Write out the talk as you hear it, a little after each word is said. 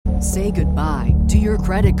Say goodbye to your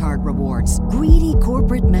credit card rewards. Greedy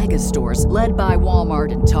corporate mega stores, led by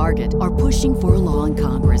Walmart and Target, are pushing for a law in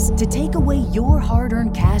Congress to take away your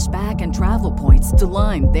hard-earned cash back and travel points to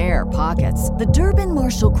line their pockets. The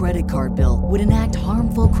Durbin-Marshall credit card bill would enact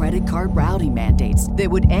harmful credit card routing mandates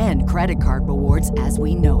that would end credit card rewards as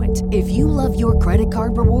we know it. If you love your credit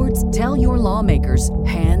card rewards, tell your lawmakers,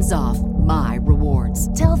 hands off my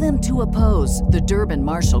rewards. Tell them to oppose the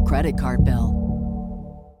Durbin-Marshall credit card bill.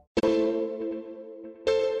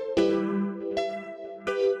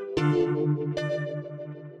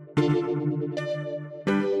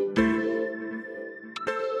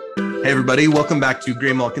 Hey everybody, welcome back to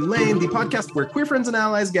Grey Malkin Lane, the podcast where queer friends and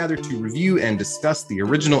allies gather to review and discuss the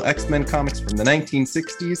original X-Men comics from the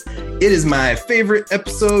 1960s. It is my favorite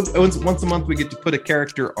episode. Once a month we get to put a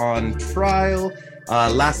character on trial.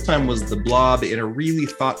 Last time was the Blob in a really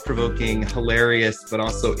thought-provoking, hilarious, but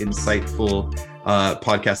also insightful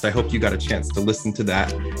podcast. I hope you got a chance to listen to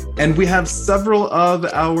that. And we have several of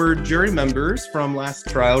our jury members from last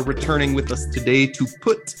trial returning with us today to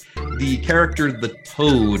put the character the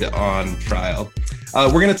Toad on trial.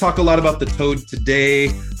 We're going to talk a lot about the Toad today.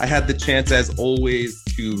 I had the chance, as always,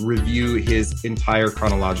 to review his entire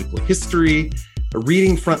chronological history.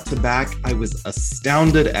 Reading front to back, I was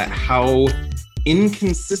astounded at how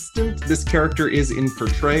inconsistent this character is in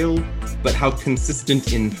portrayal, but how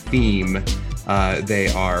consistent in theme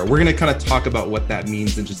they are. We're going to kind of talk about what that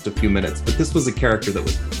means in just a few minutes, but this was a character that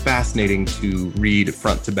was fascinating to read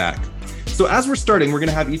front to back. So as we're starting, we're going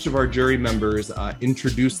to have each of our jury members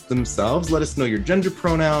introduce themselves. Let us know your gender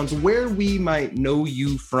pronouns, where we might know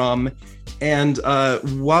you from, and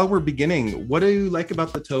while we're beginning, what do you like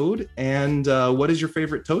about the Toad, and what is your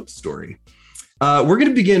favorite Toad story? We're going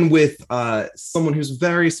to begin with someone who's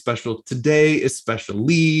very special today,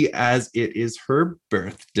 especially as it is her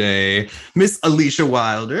birthday. Miss Alicia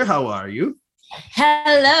Wilder, how are you?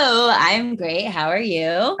 Hello, I'm great. How are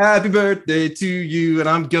you? Happy birthday to you, and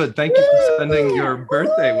I'm good. Thank you for spending your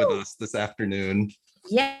birthday with us this afternoon.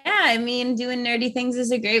 Yeah, I mean, doing nerdy things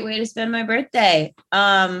is a great way to spend my birthday.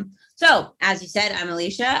 So, as you said, I'm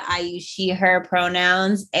Alicia. I use she, her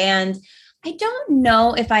pronouns, and I don't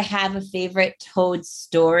know if I have a favorite Toad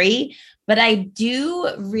story, but I do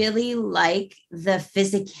really like the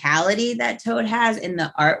physicality that Toad has in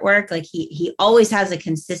the artwork. Like he always has a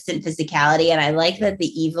consistent physicality, and I like that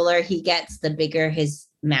the eviler he gets, the bigger his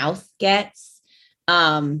mouth gets.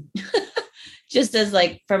 Just as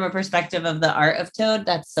like from a perspective of the art of Toad,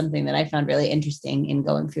 that's something that I found really interesting in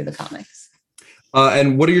going through the comics.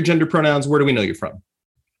 And what are your gender pronouns? Where do we know you from?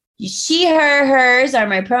 She, her, hers are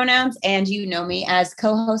my pronouns, and you know me as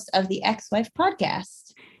co-host of the Ex-Wife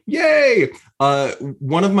podcast. Yay!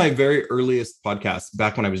 One of my very earliest podcasts,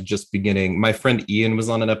 back when I was just beginning, my friend Ian was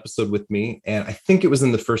on an episode with me, and I think it was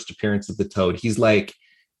in the first appearance of the Toad. He's like,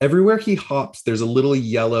 everywhere he hops, there's a little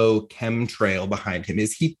yellow chemtrail behind him.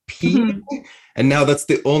 Is he peeing? And now that's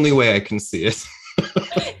the only way I can see it.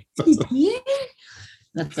 Yeah.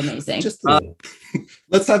 That's amazing.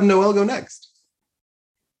 Let's have Noelle go next.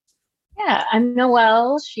 Yeah, I'm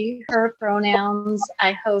Noelle, she, her pronouns.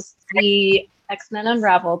 I host the X-Men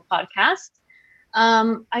Unraveled podcast.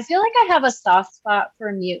 I feel like I have a soft spot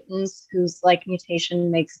for mutants whose like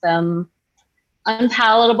mutation makes them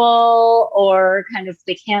unpalatable or kind of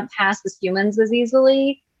they can't pass as humans as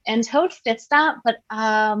easily. And Toad fits that, but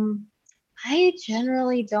I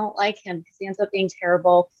generally don't like him because he ends up being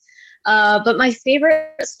terrible. But my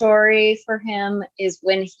favorite story for him is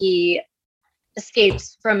when he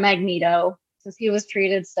escapes from Magneto, because he was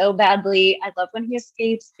treated so badly. I love when he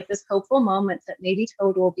escapes with this hopeful moment that maybe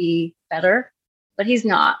Toad will be better, but he's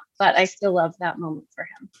not. But I still love that moment for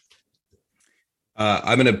him.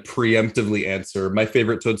 I'm going to preemptively answer. My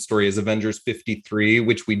favorite Toad story is Avengers 53,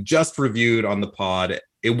 which we just reviewed on the pod.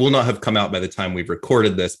 It will not have come out by the time we've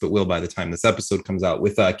recorded this, but will by the time this episode comes out,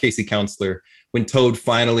 with Casey Counselor, when Toad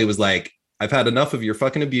finally was like, I've had enough of your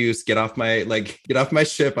fucking abuse. Get off my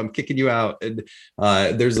ship. I'm kicking you out. And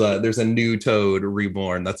there's a new Toad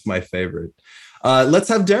reborn. That's my favorite. Let's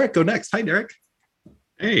have Derek go next. Hi, Derek.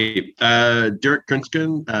 Hey, Derek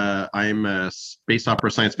Krinskin. I'm a space opera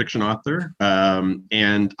science fiction author,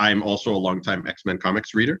 and I'm also a longtime X-Men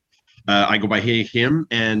comics reader. I go by he, him,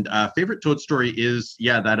 and favorite Toad story is,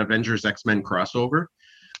 that Avengers X-Men crossover.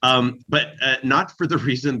 But not for the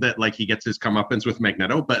reason that like he gets his comeuppance with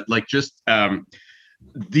Magneto, but like just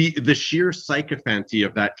the sheer sycophancy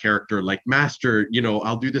of that character, like, Master,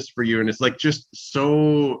 I'll do this for you, and it's like just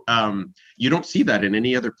so you don't see that in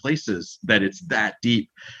any other places, that it's that deep.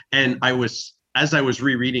 And as I was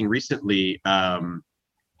rereading recently, I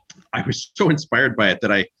was so inspired by it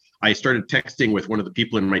that I I started texting with one of the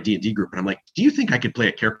people in my D&D group, and I'm like, do you think I could play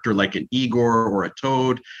a character like an Igor or a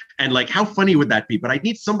Toad? And like, how funny would that be? But I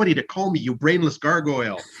need somebody to call me you brainless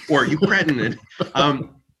gargoyle or you cretin. And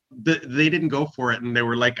they didn't go for it, and they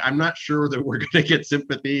were like, I'm not sure that we're going to get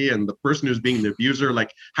sympathy, and the person who's being the abuser,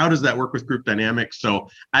 like, how does that work with group dynamics? So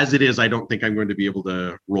as it is, I don't think I'm going to be able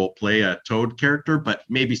to role play a Toad character, but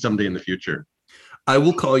maybe someday in the future. I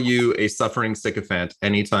will call you a suffering sycophant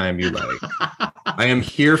anytime you like. I am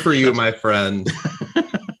here for you, my friend.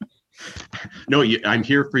 No, I'm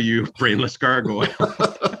here for you, brainless gargoyle.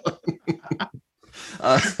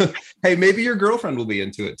 Hey, maybe your girlfriend will be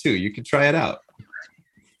into it too. You could try it out.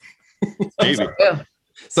 Maybe.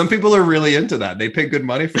 Some people are really into that. They pay good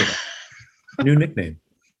money for that. New nickname.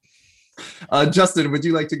 Justin, would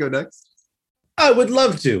you like to go next? I would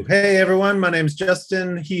love to. Hey, everyone. My name's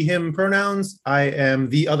Justin, he, him pronouns. I am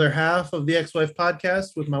the other half of the Ex-Wife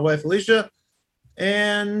podcast with my wife, Alicia.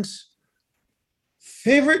 And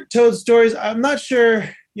favorite Toad stories, I'm not sure.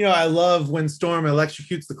 You know, I love when Storm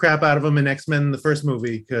electrocutes the crap out of him in X-Men, the first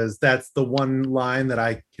movie, because that's the one line that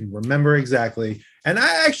I can remember exactly. And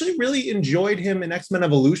I actually really enjoyed him in X-Men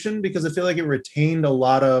Evolution because I feel like it retained a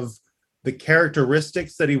lot of the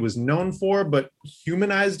characteristics that he was known for, but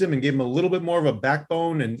humanized him and gave him a little bit more of a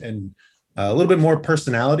backbone and a little bit more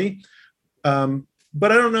personality. But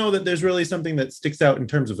I don't know that there's really something that sticks out in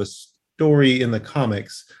terms of a story in the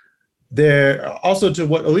comics. There also, to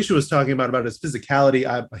what Alicia was talking about his physicality,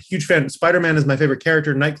 I'm a huge fan. Spider-Man is my favorite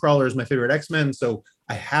character. Nightcrawler is my favorite X-Men. So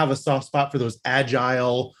I have a soft spot for those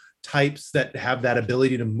agile types that have that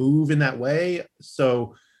ability to move in that way.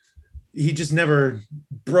 So he just never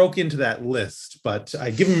broke into that list, but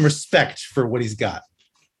I give him respect for what he's got.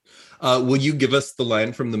 Will you give us the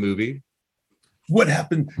line from the movie? What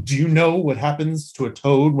happened? Do you know what happens to a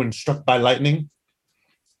toad when struck by lightning?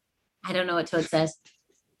 I don't know what Toad says.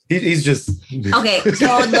 He's just... Okay,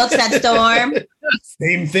 Toad looks at Storm.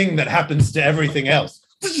 Same thing that happens to everything else.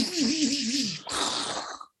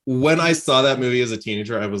 When I saw that movie as a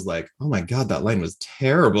teenager, I was like, oh my God, that line was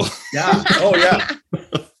terrible. Yeah. Oh, yeah.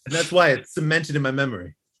 And that's why it's cemented in my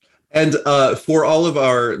memory. And for all of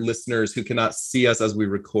our listeners who cannot see us as we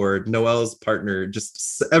record, Noelle's partner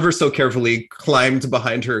just ever so carefully climbed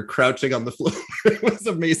behind her, crouching on the floor. It was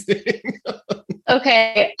amazing.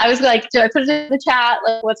 Okay, I was like, do I put it in the chat?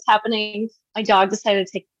 Like, what's happening? My dog decided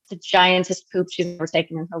to take the giantest poop she's ever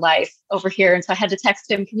taken in her life over here. And so I had to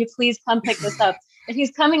text him, can you please come pick this up? And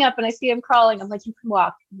he's coming up and I see him crawling. I'm like, you can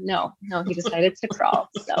walk. No, he decided to crawl.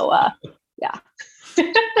 So, yeah.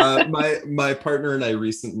 My partner and I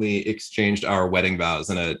recently exchanged our wedding vows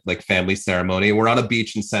in a family ceremony. We're on a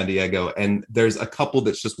beach in San Diego, and there's a couple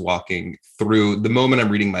that's just walking through the moment I'm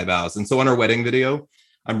reading my vows. And so on our wedding video,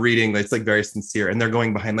 I'm reading, it's like very sincere, and they're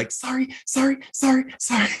going behind like, sorry. It's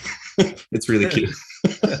really cute.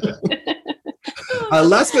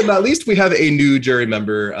 Last but not least, we have a new jury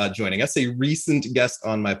member joining us, a recent guest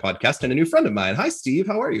on my podcast and a new friend of mine. Hi, Steve.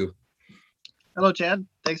 How are you? Hello, Chad.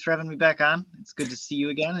 Thanks for having me back on. It's good to see you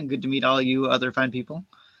again and good to meet all you other fine people.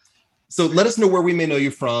 So let us know where we may know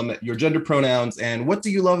you from, your gender pronouns, and what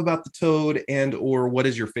do you love about the Toad, and or what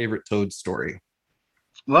is your favorite Toad story?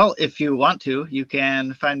 Well, if you want to, you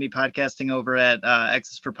can find me podcasting over at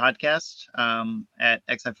X's for Podcast at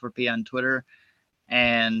XI4P on Twitter.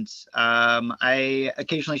 And I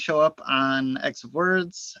occasionally show up on X of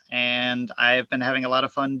Words, and I've been having a lot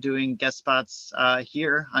of fun doing guest spots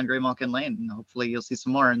here on Graymalkin Lane, and hopefully you'll see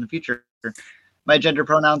some more in the future. My gender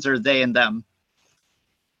pronouns are they and them.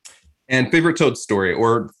 And favorite Toad story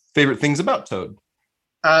or favorite things about Toad?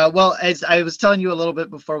 Well, as I was telling you a little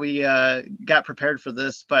bit before we got prepared for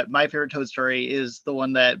this, but my favorite Toad story is the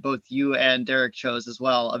one that both you and Derek chose as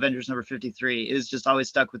well. Avengers number 53 is just always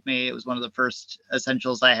stuck with me. It was one of the first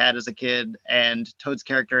essentials I had as a kid, and Toad's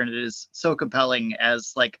character, and it is so compelling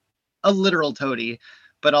as like a literal toady,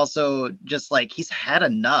 but also just like he's had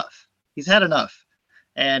enough.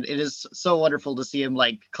 And it is so wonderful to see him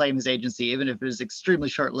like claim his agency, even if it is extremely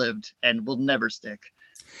short-lived and will never stick.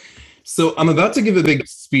 So I'm about to give a big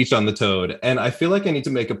speech on the Toad, and I feel like I need to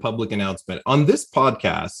make a public announcement. On this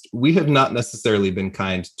podcast, we have not necessarily been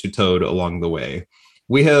kind to Toad along the way.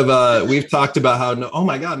 We have we've talked about how, oh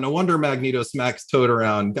my God, no wonder Magneto smacks Toad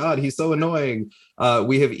around. God, he's so annoying.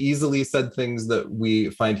 We have easily said things that we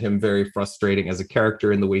find him very frustrating as a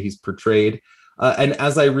character in the way he's portrayed. And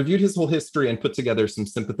as I reviewed his whole history and put together some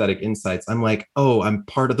sympathetic insights, I'm like, oh, I'm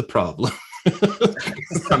part of the problem.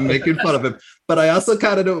 I'm making fun of him, but I also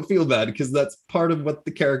kind of don't feel bad because that's part of what the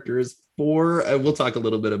character is for, and we'll talk a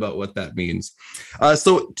little bit about what that means.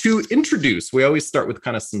 So to introduce, we always start with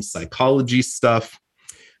kind of some psychology stuff.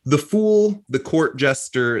 The fool, the court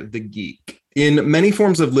jester, the geek. In many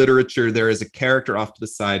forms of literature, there is a character off to the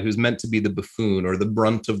side who's meant to be the buffoon or the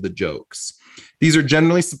brunt of the jokes. These are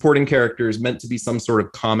generally supporting characters meant to be some sort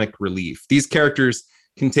of comic relief. These characters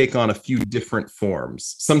can take on a few different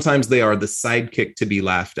forms. Sometimes they are the sidekick to be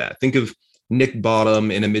laughed at. Think of Nick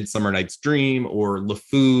Bottom in A Midsummer Night's Dream, or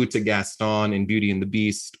LeFou to Gaston in Beauty and the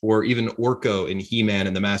Beast, or even Orko in He-Man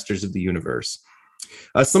and the Masters of the Universe.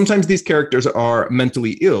 Sometimes these characters are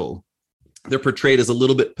mentally ill. They're portrayed as a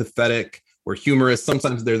little bit pathetic or humorous.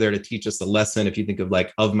 Sometimes they're there to teach us a lesson, if you think of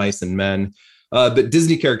like Of Mice and Men. But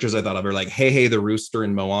Disney characters I thought of are like Hey Hey the Rooster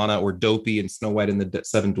in Moana, or Dopey in Snow White and the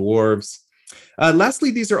Seven Dwarfs.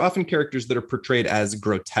 Lastly, these are often characters that are portrayed as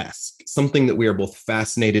grotesque, something that we are both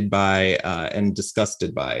fascinated by and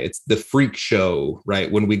disgusted by. It's the freak show,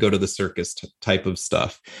 right? When we go to the circus type of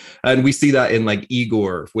stuff. And we see that in like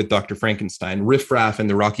Igor with Dr. Frankenstein, Riff Raff in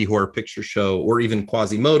the Rocky Horror Picture Show, or even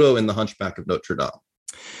Quasimodo in The Hunchback of Notre Dame.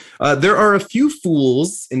 There are a few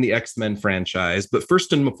fools in the X-Men franchise, but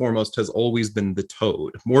first and foremost has always been the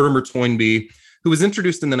Toad, Mortimer Toynbee, who was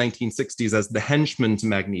introduced in the 1960s as the henchman to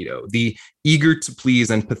Magneto, the eager to please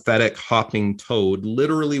and pathetic hopping toad,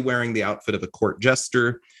 literally wearing the outfit of a court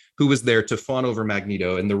jester, who was there to fawn over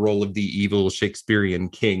Magneto in the role of the evil Shakespearean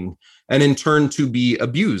king, and in turn to be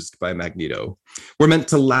abused by Magneto. We're meant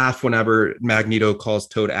to laugh whenever Magneto calls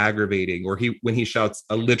Toad aggravating, or when he shouts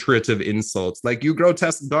alliterative insults like "you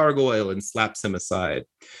grotesque gargoyle" and slaps him aside.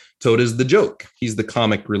 Toad is the joke. He's the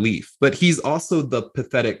comic relief, but he's also the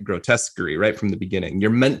pathetic grotesquerie right from the beginning.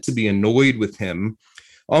 You're meant to be annoyed with him,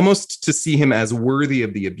 almost to see him as worthy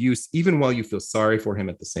of the abuse, even while you feel sorry for him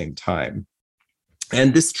at the same time.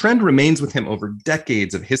 And this trend remains with him over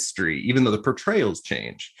decades of history, even though the portrayals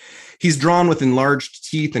change. He's drawn with enlarged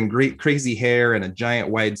teeth and great crazy hair and a giant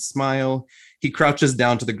wide smile. He crouches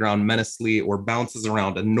down to the ground menacingly or bounces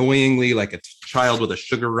around annoyingly like a child with a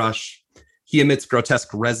sugar rush. He emits grotesque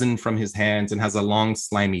resin from his hands and has a long,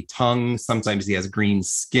 slimy tongue. Sometimes he has green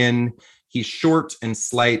skin. He's short and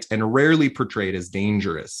slight and rarely portrayed as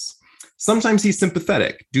dangerous. Sometimes he's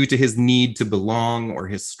sympathetic due to his need to belong or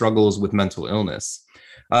his struggles with mental illness.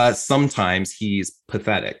 Sometimes he's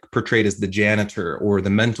pathetic, portrayed as the janitor or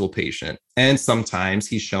the mental patient. And sometimes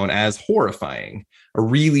he's shown as horrifying, a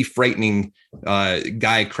really frightening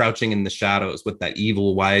guy crouching in the shadows with that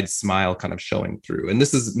evil, wide smile kind of showing through. And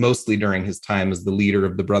this is mostly during his time as the leader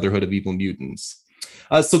of the Brotherhood of Evil Mutants.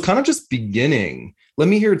 So kind of just beginning, let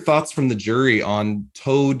me hear thoughts from the jury on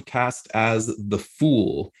Toad cast as the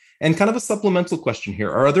fool. And kind of a supplemental question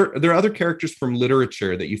here. Are there other characters from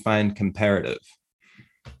literature that you find comparative?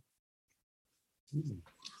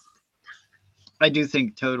 I do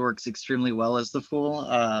think Toad works extremely well as the fool.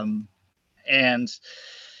 And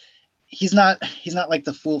he's not like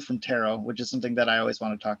the fool from Tarot, which is something that I always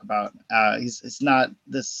want to talk about. He's not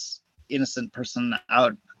this innocent person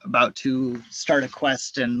out about to start a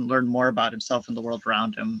quest and learn more about himself and the world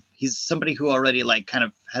around him. He's somebody who already like kind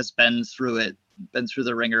of has been through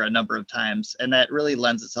the ringer a number of times, and that really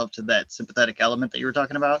lends itself to that sympathetic element that you were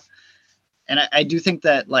talking about. And I do think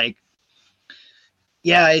that like,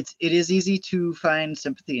 yeah, it is easy to find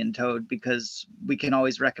sympathy in Toad because we can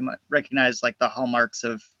always recognize like the hallmarks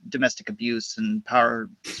of domestic abuse and power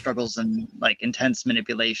struggles and like intense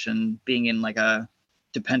manipulation, being in like a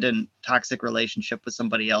dependent, toxic relationship with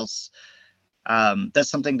somebody else. That's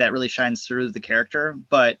something that really shines through the character,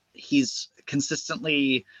 but he's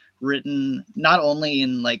consistently written not only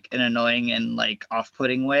in like an annoying and like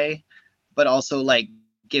off-putting way, but also like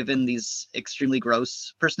given these extremely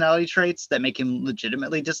gross personality traits that make him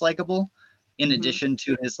legitimately dislikable, in addition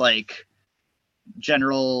to his like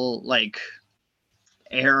general like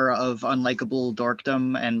air of unlikable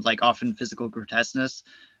dorkdom and like often physical grotesqueness.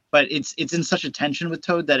 But it's in such a tension with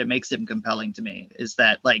Toad that it makes him compelling to me, is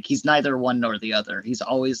that like he's neither one nor the other. He's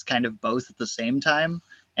always kind of both at the same time.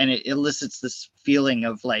 And it elicits this feeling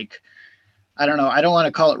of like, I don't know, I don't want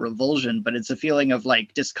to call it revulsion, but it's a feeling of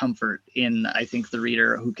like discomfort in, I think, the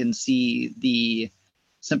reader who can see the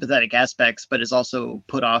sympathetic aspects, but is also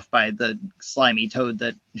put off by the slimy Toad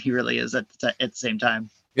that he really is at the same time.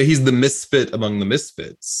 Yeah, he's the misfit among the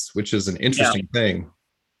misfits, which is an interesting thing.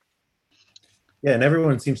 Yeah, and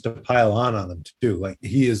everyone seems to pile on him too. Like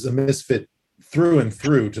he is a misfit through and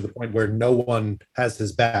through, to the point where no one has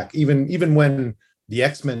his back. Even when the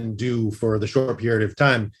X-Men do for the short period of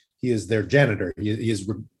time, he is their janitor. He is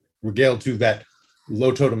regaled to that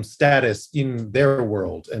low totem status in their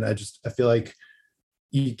world. And I feel like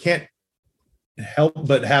you can't help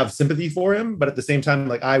but have sympathy for him. But at the same time,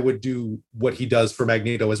 like I would do what he does for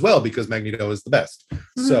Magneto as well, because Magneto is the best.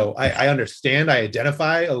 Mm-hmm. So I understand, I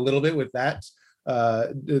identify a little bit with that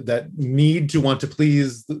that need to want to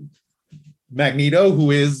please Magneto,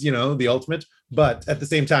 who is, the ultimate. But at the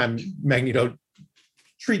same time, Magneto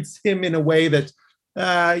treats him in a way that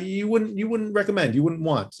you wouldn't recommend, you wouldn't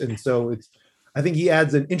want. And so I think he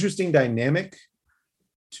adds an interesting dynamic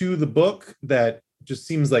to the book that just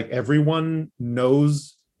seems like everyone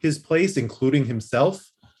knows his place, including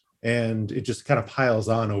himself, and it just kind of piles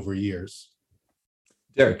on over years.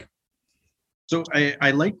 Derek. So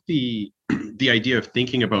I like the idea of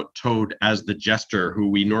thinking about Toad as the jester who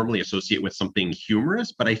we normally associate with something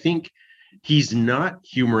humorous, but I think he's not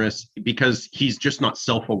humorous because he's just not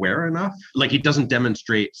self-aware enough. Like, he doesn't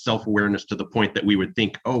demonstrate self-awareness to the point that we would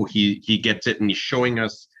think, oh, he gets it and he's showing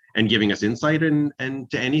us and giving us insight and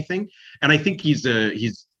to anything. And I think he's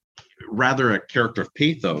rather a character of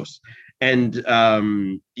pathos. And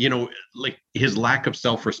like, his lack of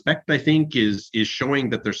self-respect, I think, is showing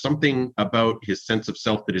that there's something about his sense of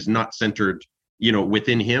self that is not centered,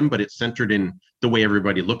 within him, but it's centered in the way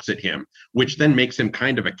everybody looks at him, which then makes him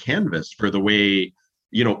kind of a canvas for the way,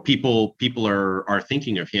 people are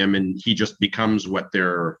thinking of him, and he just becomes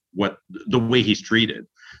the way he's treated.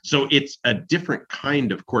 So it's a different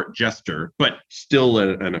kind of court jester, but still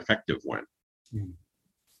an effective one.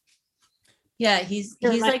 Yeah, he's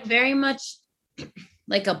like very much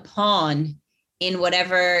like a pawn in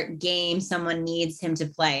whatever game someone needs him to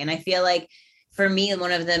play. And I feel like for me,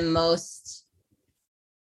 one of the most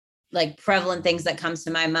like prevalent things that comes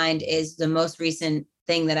to my mind is the most recent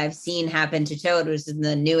thing that I've seen happen to Toad, was in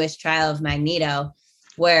the newest trial of Magneto,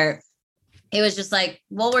 where it was just like,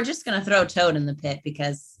 well, we're just going to throw Toad in the pit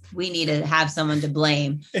because we need to have someone to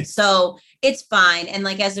blame. So it's fine. And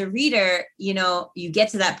like, as a reader, you get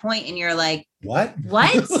to that point and you're like, what?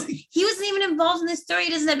 He wasn't even involved in this story.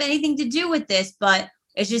 He doesn't have anything to do with this, but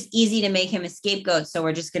it's just easy to make him a scapegoat. So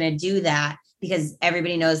we're just going to do that because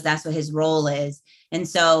everybody knows that's what his role is. And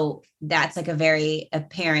so that's like a very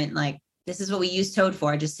apparent, like, this is what we use Toad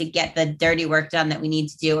for, just to get the dirty work done that we need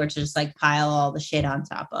to do, or to just like pile all the shit on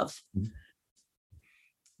top of.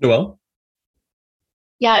 Noelle?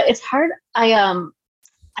 Yeah, it's hard. I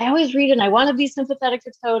always read and I want to be sympathetic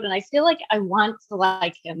to Toad, and I feel like I want to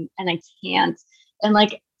like him and I can't. And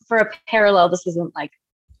like, for a parallel, this isn't like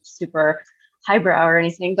super highbrow or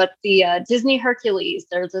anything, but the Disney Hercules,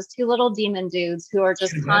 there's those two little demon dudes who are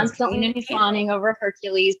just constantly fawning over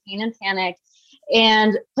Hercules, pain and panic.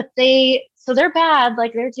 But they're bad,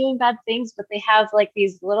 like they're doing bad things, but they have like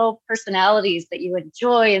these little personalities that you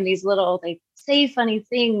enjoy, and they say funny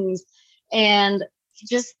things. And you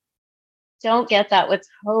just don't get that with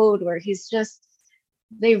Toad, where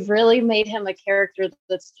they've really made him a character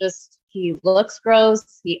that's just, he looks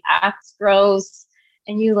gross, he acts gross,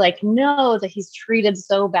 and you like know that he's treated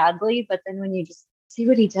so badly, but then when you just see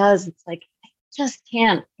what he does, it's like, I just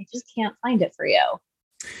can't find it for you.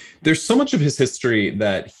 There's so much of his history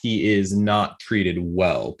that he is not treated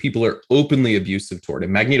well. People are openly abusive toward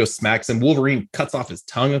him. Magneto smacks him. Wolverine cuts off his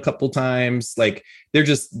tongue a couple times. Like, they're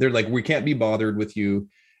like, we can't be bothered with you.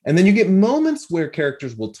 And then you get moments where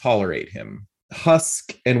characters will tolerate him.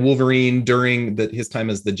 Husk and Wolverine during his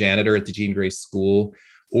time as the janitor at the Jean Grey school,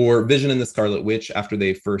 or Vision and the Scarlet Witch after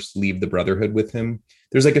they first leave the Brotherhood with him.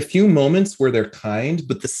 There's like a few moments where they're kind,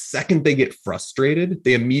 but the second they get frustrated,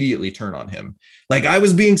 they immediately turn on him. Like, I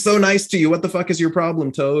was being so nice to you. What the fuck is your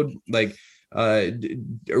problem, Toad? Like,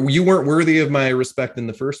 you weren't worthy of my respect in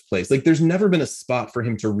the first place. Like, there's never been a spot for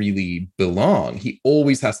him to really belong. He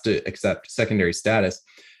always has to accept secondary status.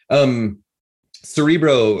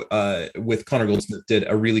 Cerebro with Connor Goldsmith did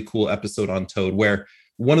a really cool episode on Toad, where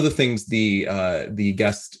one of the things the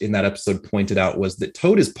guest in that episode pointed out was that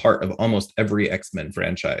Toad is part of almost every X-Men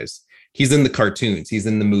franchise. He's in the cartoons, he's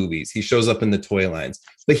in the movies, he shows up in the toy lines,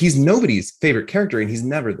 but he's nobody's favorite character, and he's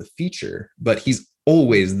never the feature, but he's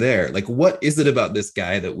always there. Like, what is it about this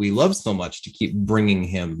guy that we love so much to keep bringing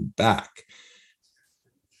him back?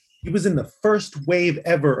 He was in the first wave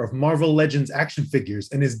ever of Marvel Legends action figures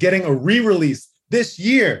and is getting a re-release this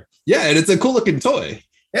year. Yeah, and it's a cool looking toy.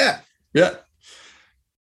 Yeah.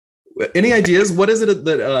 Any ideas? What is it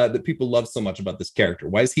that people love so much about this character?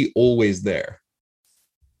 Why is he always there?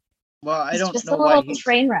 Well, I don't just know a why little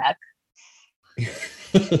train wreck.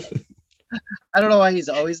 I don't know why he's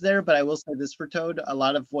always there, but I will say this for Toad: a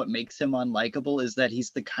lot of what makes him unlikable is that he's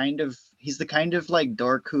the kind of like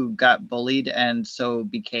dork who got bullied and so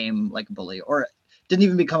became like a bully, or didn't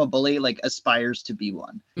even become a bully, like aspires to be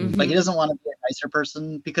one. Mm-hmm. Like, he doesn't want to be a nicer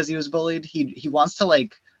person because he was bullied. He wants to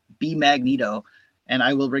like be Magneto. And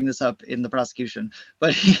I will bring this up in the prosecution,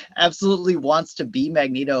 but he absolutely wants to be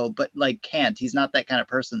Magneto, but like can't. He's not that kind of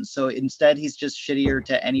person. So instead, he's just shittier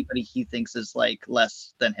to anybody he thinks is like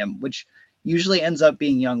less than him, which usually ends up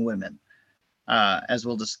being young women, as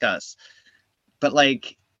we'll discuss. But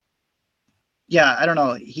like, yeah, I don't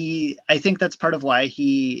know. I think that's part of why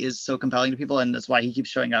he is so compelling to people, and that's why he keeps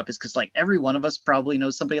showing up, is because like every one of us probably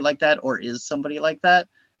knows somebody like that or is somebody like that.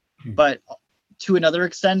 But to another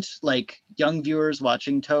extent, like young viewers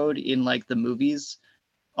watching Toad in like the movies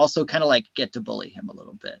also kind of like get to bully him a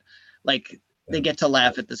little bit. Like they get to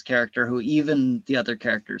laugh at this character who even the other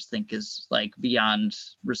characters think is like beyond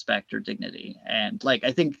respect or dignity. And like,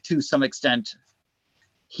 I think to some extent,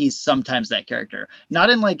 he's sometimes that character. Not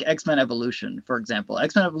in like X-Men Evolution, for example.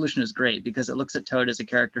 X-Men Evolution is great because it looks at Toad as a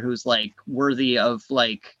character who's like worthy of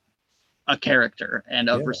like a character and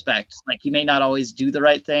of respect. Like he may not always do the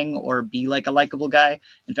right thing or be like a likable guy.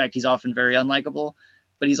 In fact, he's often very unlikable,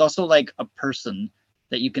 but he's also like a person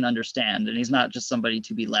that you can understand, and he's not just somebody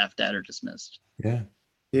to be laughed at or dismissed. Yeah.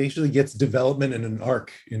 He actually gets development in an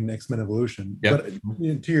arc in X-Men Evolution. Yeah.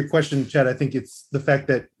 But to your question, Chad, I think it's the fact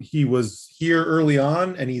that he was here early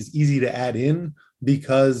on and he's easy to add in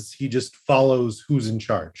because he just follows who's in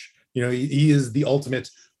charge. You know, he is the ultimate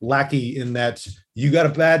lackey in that you got a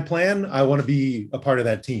bad plan, I want to be a part of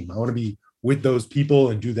that team. I want to be with those people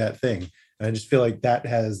and do that thing. And I just feel like that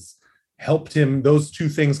has helped him, those two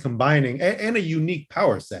things combining, and a unique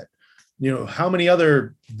power set. You know, how many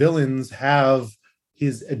other villains have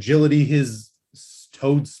his agility, his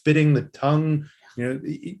Toad spitting the tongue? You know,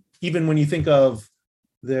 even when you think of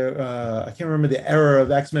I can't remember the era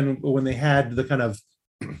of X-Men when they had the kind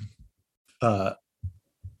of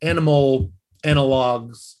animal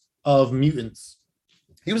analogs of mutants.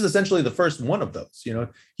 He was essentially the first one of those. You know,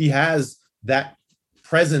 he has that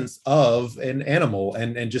presence of an animal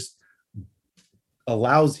and just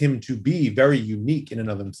allows him to be very unique in and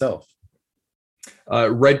of himself.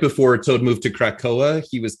 Right before Toad moved to Krakoa,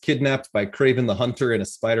 he was kidnapped by Kraven the Hunter in a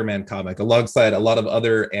Spider-Man comic alongside a lot of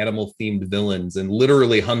other animal-themed villains and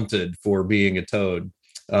literally hunted for being a Toad.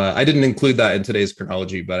 I didn't include that in today's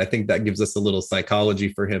chronology, but I think that gives us a little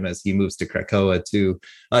psychology for him as he moves to Krakoa too.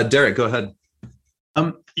 Derek, go ahead.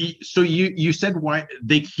 So you said why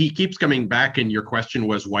he keeps coming back, and your question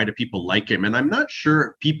was why do people like him? And I'm not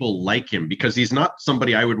sure people like him because he's not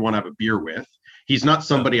somebody I would want to have a beer with. He's not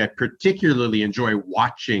somebody I particularly enjoy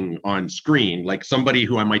watching on screen, like somebody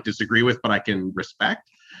who I might disagree with, but I can respect.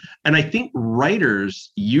 And I think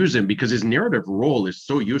writers use him because his narrative role is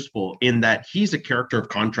so useful in that he's a character of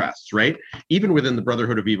contrasts, right? Even within the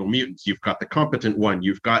Brotherhood of Evil Mutants, you've got the competent one,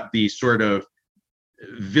 you've got the sort of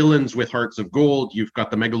villains with hearts of gold, you've got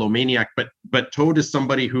the megalomaniac, but Toad is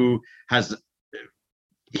somebody who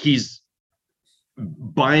he's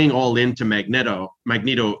buying all into Magneto.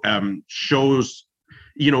 Magneto shows,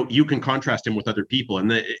 you know, you can contrast him with other people,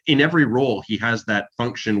 and in every role he has that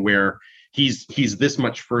function where he's this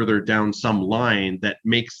much further down some line that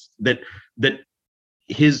makes that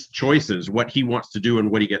his choices, what he wants to do and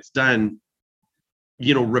what he gets done,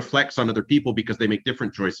 you know, reflects on other people because they make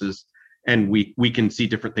different choices, and we can see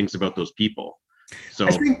different things about those people. So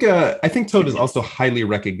I think Toad is also highly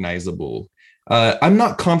recognizable. I'm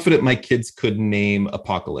not confident my kids could name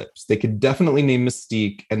Apocalypse. They could definitely name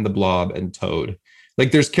Mystique and the Blob and Toad.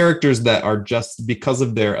 Like there's characters that are just because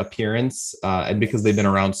of their appearance and because they've been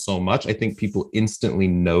around so much, I think people instantly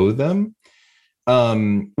know them.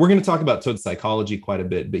 We're going to talk about Toad's psychology quite a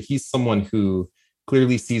bit, but he's someone who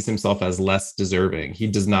clearly sees himself as less deserving. He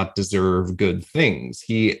does not deserve good things.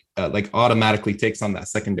 He like automatically takes on that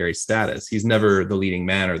secondary status. He's never the leading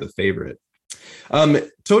man or the favorite.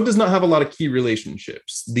 Toad does not have a lot of key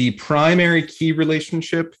relationships. The primary key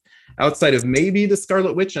relationship outside of maybe the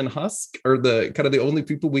Scarlet Witch and Husk are the kind of the only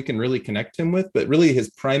people we can really connect him with, but really his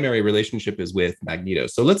primary relationship is with Magneto.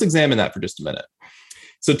 So let's examine that for just a minute.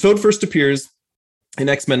 So Toad first appears in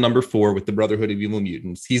X-Men #4 with the Brotherhood of Evil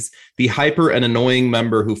Mutants. He's the hyper and annoying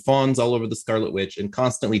member who fawns all over the Scarlet Witch and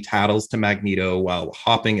constantly tattles to Magneto while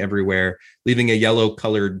hopping everywhere, leaving a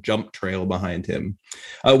yellow-colored jump trail behind him.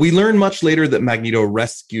 We learn much later that Magneto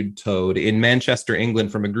rescued Toad in Manchester,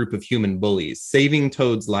 England from a group of human bullies, saving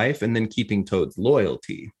Toad's life and then keeping Toad's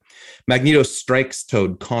loyalty. Magneto strikes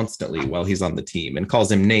Toad constantly while he's on the team and calls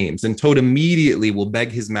him names, and Toad immediately will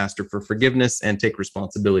beg his master for forgiveness and take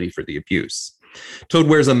responsibility for the abuse. Toad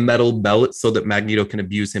wears a metal belt so that Magneto can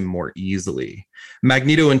abuse him more easily.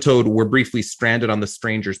 Magneto and Toad were briefly stranded on the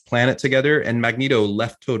Stranger's planet together, and Magneto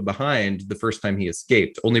left Toad behind the first time he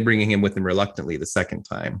escaped, only bringing him with him reluctantly the second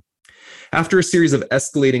time. After a series of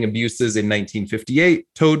escalating abuses in 1958,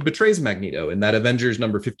 Toad betrays Magneto in that Avengers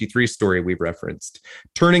 #53 story we've referenced,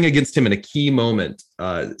 turning against him in a key moment,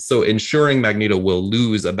 so ensuring Magneto will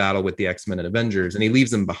lose a battle with the X-Men and Avengers, and he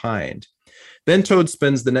leaves him behind. Then Toad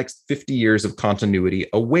spends the next 50 years of continuity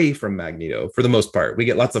away from Magneto for the most part. We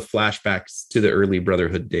get lots of flashbacks to the early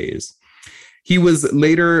Brotherhood days. He was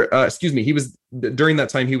later, during that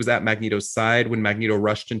time, he was at Magneto's side when Magneto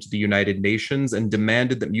rushed into the United Nations and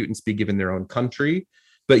demanded that mutants be given their own country.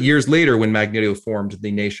 But years later, when Magneto formed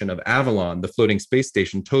the nation of Avalon, the floating space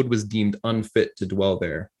station, Toad was deemed unfit to dwell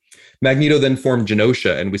there. Magneto then formed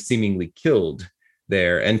Genosha and was seemingly killed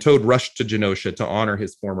there, and Toad rushed to Genosha to honor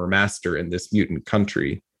his former master in this mutant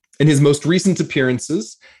country. In his most recent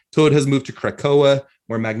appearances, Toad has moved to Krakoa,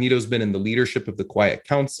 where Magneto's been in the leadership of the Quiet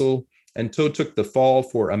Council, and Toad took the fall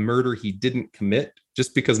for a murder he didn't commit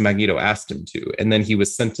just because Magneto asked him to, and then he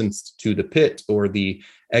was sentenced to the pit or the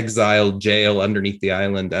exiled jail underneath the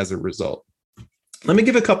island as a result. Let me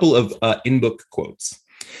give a couple of in-book quotes.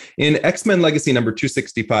 In X-Men Legacy number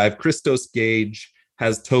 265, Christos Gage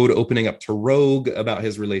has Toad opening up to Rogue about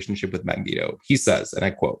his relationship with Magneto. He says, and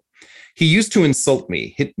I quote, "He used to insult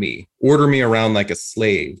me, hit me, order me around like a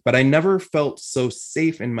slave, but I never felt so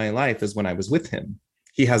safe in my life as when I was with him.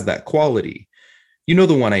 He has that quality. You know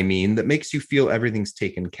the one I mean, that makes you feel everything's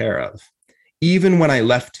taken care of. Even when I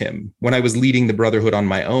left him, when I was leading the Brotherhood on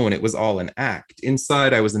my own, it was all an act.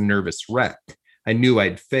 Inside, I was a nervous wreck. I knew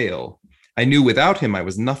I'd fail. I knew without him, I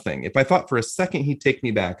was nothing. If I thought for a second he'd take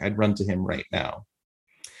me back, I'd run to him right now."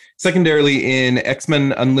 Secondarily, in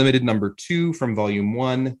X-Men Unlimited number 2 from volume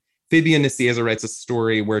 1, Fabian Nicieza writes a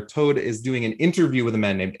story where Toad is doing an interview with a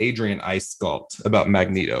man named Adrian Icegalt about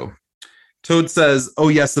Magneto. Toad says, "Oh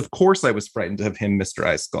yes, of course I was frightened of him, Mr.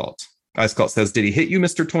 Icegalt." Icegalt says, "Did he hit you,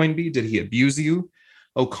 Mr. Toynbee? Did he abuse you?"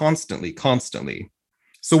 "Oh, constantly, constantly."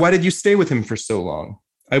 "So why did you stay with him for so long?"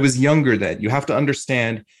 "I was younger then. You have to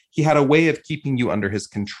understand, he had a way of keeping you under his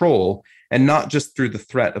control, and not just through the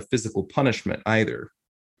threat of physical punishment either."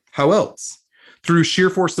 "How else?" "Through sheer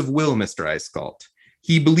force of will, Mr. Icegalt.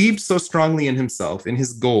 He believed so strongly in himself, in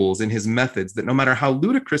his goals, in his methods, that no matter how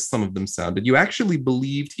ludicrous some of them sounded, you actually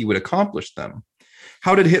believed he would accomplish them.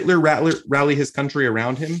 How did Hitler rally his country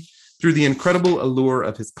around him? Through the incredible allure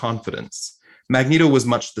of his confidence. Magneto was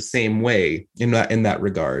much the same way in that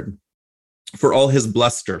regard. For all his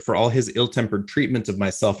bluster, for all his ill-tempered treatment of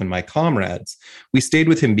myself and my comrades, we stayed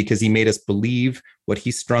with him because he made us believe what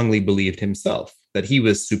he strongly believed himself, that he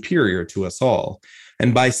was superior to us all.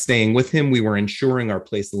 And by staying with him, we were ensuring our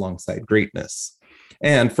place alongside greatness.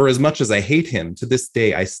 And for as much as I hate him, to this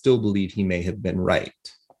day, I still believe he may have been right."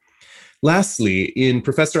 Lastly, in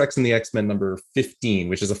Professor X and the X-Men number 15,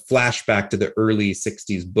 which is a flashback to the early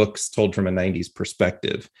 60s books told from a 90s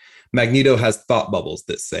perspective, Magneto has thought bubbles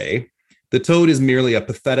that say, "The Toad is merely a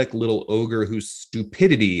pathetic little ogre whose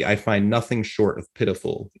stupidity I find nothing short of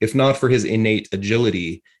pitiful. If not for his innate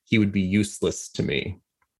agility, he would be useless to me."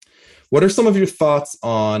 What are some of your thoughts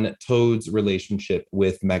on Toad's relationship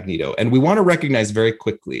with Magneto? And we want to recognize very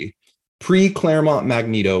quickly, pre-Claremont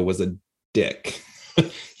Magneto was a dick.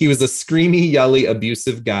 He was a screamy, yelly,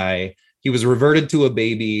 abusive guy. He was reverted to a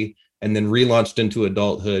baby and then relaunched into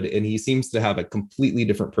adulthood. And he seems to have a completely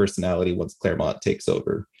different personality once Claremont takes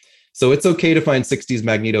over. So it's okay to find 60s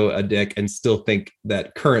Magneto a dick and still think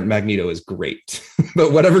that current Magneto is great.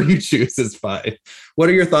 But whatever you choose is fine. What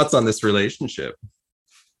are your thoughts on this relationship?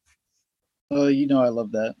 Oh, you know I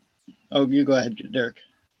love that. Oh, you go ahead, Derek.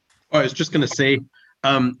 Oh, I was just going to say,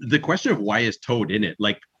 the question of why is Toad in it?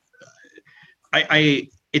 Like,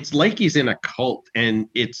 it's like he's in a cult, and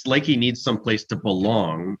it's like he needs someplace to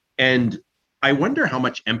belong. And I wonder how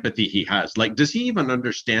much empathy he has. Like, does he even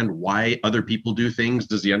understand why other people do things?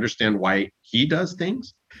 Does he understand why he does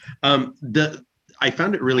things? I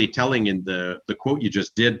found it really telling in the quote you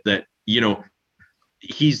just did that,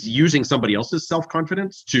 he's using somebody else's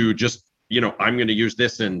self-confidence to just, I'm going to use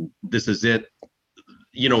this and this is it.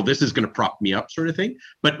 This is going to prop me up sort of thing,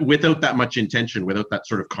 but without that much intention, without that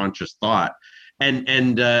sort of conscious thought.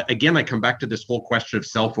 And again, I come back to this whole question of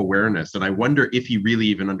self-awareness, and I wonder if he really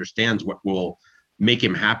even understands what will make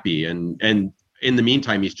him happy. And in the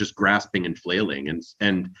meantime, he's just grasping and flailing,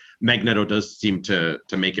 and Magneto does seem to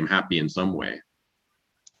make him happy in some way.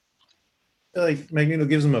 Like Magneto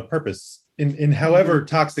gives him a purpose in however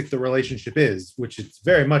toxic the relationship is, which it's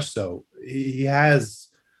very much so. He has,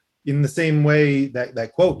 in the same way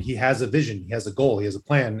that quote, he has a vision, he has a goal, he has a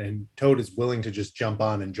plan, and Toad is willing to just jump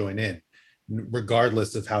on and join in,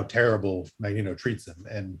 regardless of how terrible Magneto treats him.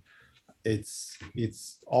 And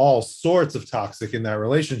it's all sorts of toxic in that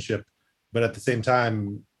relationship, but at the same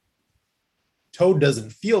time, Toad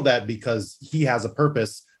doesn't feel that because he has a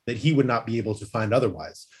purpose that he would not be able to find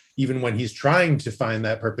otherwise. Even when he's trying to find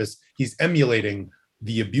that purpose, he's emulating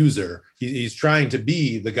the abuser. He's trying to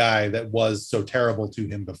be the guy that was so terrible to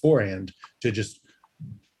him beforehand, to just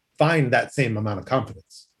find that same amount of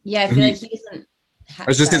confidence. Yeah, I feel like he doesn't. I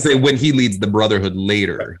was just going to say, when he leads the Brotherhood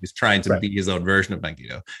later, he's trying to be his own version of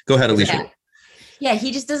Magneto. Go ahead, Alicia. Yeah,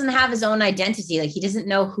 he just doesn't have his own identity. Like, he doesn't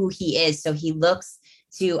know who he is. So he looks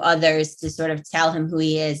to others to sort of tell him who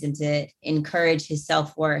he is and to encourage his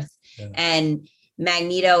self-worth. Yeah. And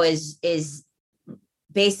Magneto is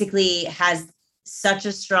basically has such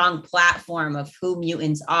a strong platform of who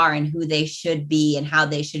mutants are and who they should be and how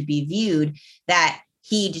they should be viewed, that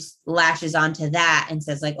he just latches onto that and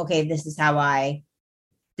says, like, okay, this is how I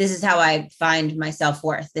find my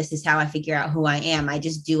self-worth. This is how I figure out who I am. I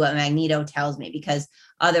just do what Magneto tells me, because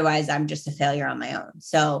otherwise I'm just a failure on my own.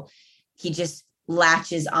 So he just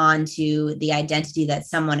latches on to the identity that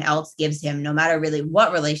someone else gives him, no matter really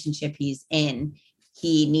what relationship he's in.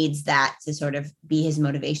 He needs that to sort of be his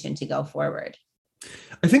motivation to go forward.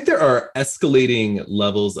 I think there are escalating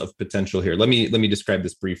levels of potential here. Let me describe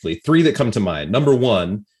this briefly. 3 that come to mind. Number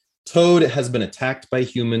 1, Toad has been attacked by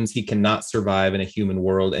humans. He cannot survive in a human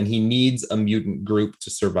world, and he needs a mutant group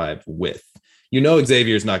to survive with. You know,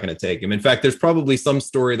 Xavier's not going to take him. In fact, there's probably some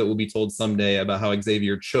story that will be told someday about how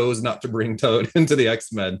Xavier chose not to bring Toad into the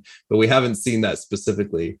X-Men, but we haven't seen that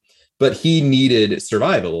specifically. But he needed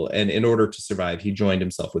survival, and in order to survive, he joined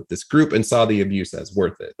himself with this group and saw the abuse as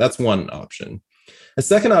worth it. That's one option. A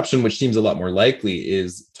second option, which seems a lot more likely,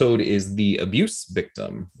 is Toad is the abuse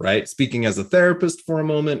victim, right? Speaking as a therapist for a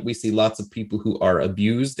moment, we see lots of people who are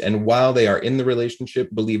abused, and while they are in the relationship,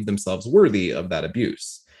 believe themselves worthy of that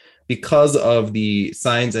abuse. Because of the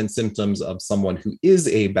signs and symptoms of someone who is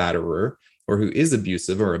a batterer or who is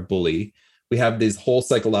abusive or a bully, we have these whole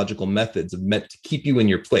psychological methods meant to keep you in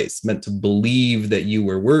your place, meant to believe that you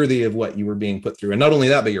were worthy of what you were being put through. And not only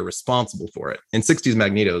that, but you're responsible for it. And 60s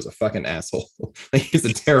Magneto is a fucking asshole. He's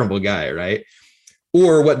a terrible guy, right?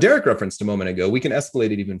 Or what Derek referenced a moment ago, we can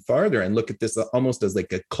escalate it even farther and look at this almost as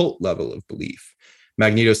like a cult level of belief.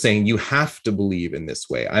 Magneto saying, you have to believe in this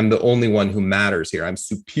way. I'm the only one who matters here. I'm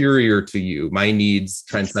superior to you. My needs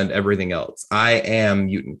transcend everything else. I am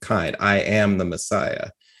mutant kind. I am the Messiah.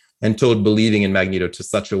 And Toad believing in Magneto to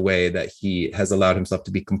such a way that he has allowed himself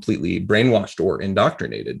to be completely brainwashed or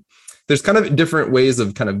indoctrinated. There's kind of different ways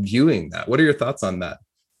of kind of viewing that. What are your thoughts on that?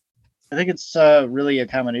 I think it's really a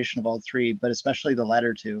combination of all 3, but especially the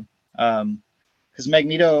latter 2. Because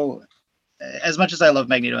Magneto, as much as I love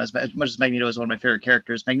Magneto, as much as Magneto is one of my favorite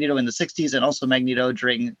characters, Magneto in the 60s and also Magneto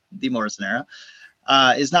during the Morrison era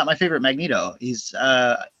is not my favorite Magneto.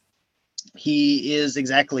 He is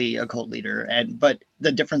exactly a cult leader, but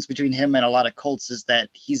the difference between him and a lot of cults is that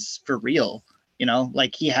he's for real,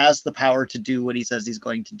 like he has the power to do what he says he's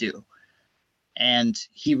going to do. And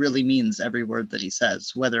he really means every word that he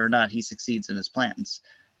says, whether or not he succeeds in his plans.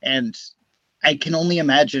 And I can only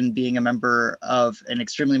imagine being a member of an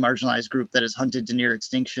extremely marginalized group that is hunted to near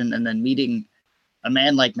extinction and then meeting a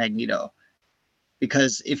man like Magneto.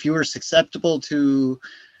 Because if you were susceptible to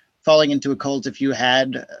falling into a cult, if you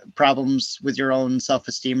had problems with your own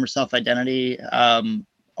self-esteem or self-identity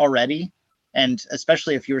already, and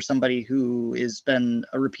especially if you were somebody who has been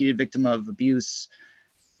a repeated victim of abuse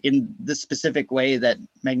in the specific way that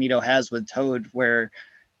Magneto has with Toad, where,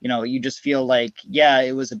 you just feel like, yeah,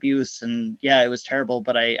 it was abuse and yeah, it was terrible,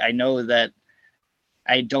 but I know that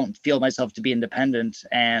I don't feel myself to be independent.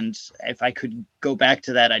 And if I could go back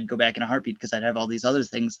to that, I'd go back in a heartbeat because I'd have all these other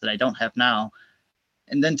things that I don't have now.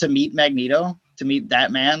 And then to meet Magneto, to meet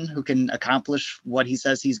that man who can accomplish what he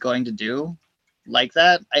says he's going to do like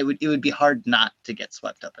that, it would be hard not to get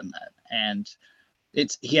swept up in that. And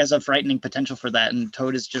he has a frightening potential for that. And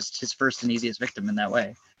Toad is just his first and easiest victim in that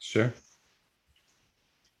way. Sure.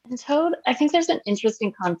 And Toad, I think there's an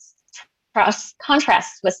interesting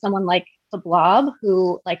contrast with someone like the Blob,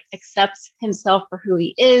 who accepts himself for who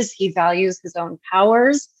he is. He values his own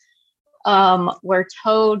powers. Where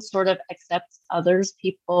Toad sort of accepts other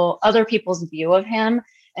people's view of him,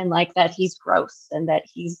 and that he's gross and that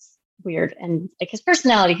he's weird, and his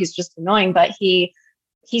personality, he's just annoying, but he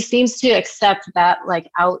seems to accept that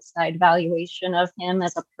outside valuation of him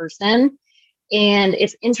as a person. And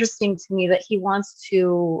it's interesting to me that he wants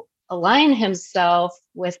to align himself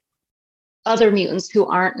with other mutants who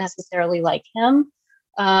aren't necessarily like him,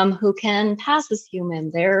 who can pass as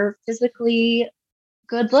human. They're physically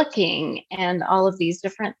good looking and all of these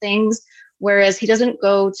different things, whereas he doesn't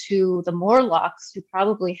go to the Morlocks, who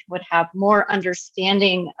probably would have more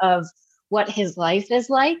understanding of what his life is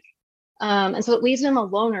like. And so it leaves him a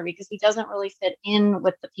loner because he doesn't really fit in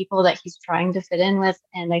with the people that he's trying to fit in with.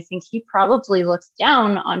 And I think he probably looks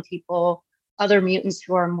down on other mutants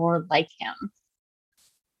who are more like him.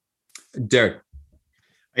 Derek.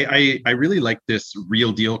 I really like this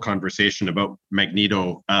real deal conversation about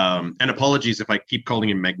Magneto. And apologies if I keep calling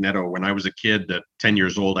him Magneto. When I was a kid at 10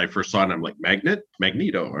 years old, I first saw it and I'm like,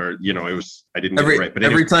 Magneto, or, I didn't get it right. But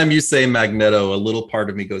every time you say Magneto, a little part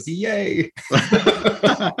of me goes, yay.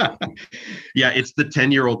 Yeah, it's the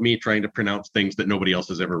 10-year-old me trying to pronounce things that nobody else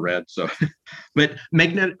has ever read. So, but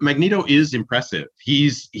Magneto is impressive.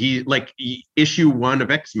 Issue 1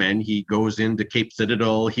 of X-Men, he goes into Cape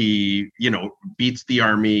Citadel. He, beats the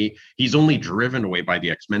army. He's only driven away by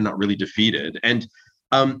the X-Men, not really defeated. And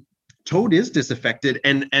Toad is disaffected.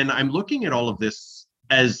 And I'm looking at all of this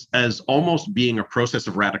as almost being a process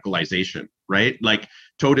of radicalization, right? Like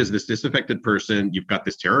Toad is this disaffected person. You've got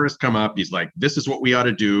this terrorist come up. He's like, this is what we ought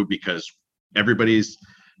to do because everybody's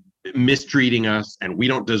mistreating us and we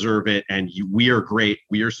don't deserve it. And we are great.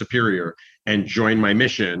 We are superior, and join my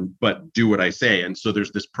mission, but do what I say. And so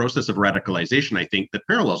there's this process of radicalization, I think, that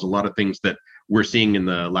parallels a lot of things that we're seeing in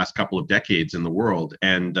the last couple of decades in the world.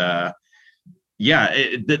 And that's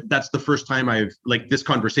the first time this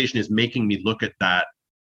conversation is making me look at that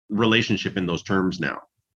relationship in those terms now.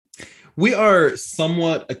 We are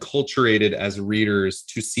somewhat acculturated as readers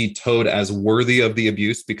to see Toad as worthy of the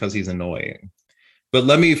abuse because he's annoying. But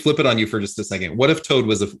let me flip it on you for just a second. What if Toad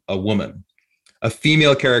was a woman? A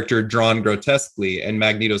female character drawn grotesquely, and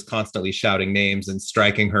Magneto's constantly shouting names and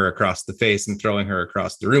striking her across the face and throwing her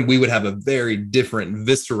across the room. We would have a very different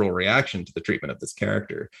visceral reaction to the treatment of this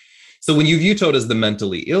character. So when you view Toad as the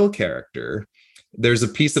mentally ill character, there's a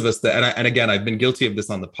piece of us that, and again, I've been guilty of this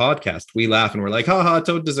on the podcast. We laugh and we're like, haha,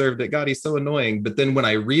 Toad deserved it. God, he's so annoying. But then when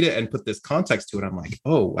I read it and put this context to it, I'm like,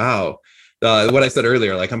 oh, wow. What I said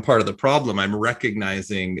earlier, like I'm part of the problem. I'm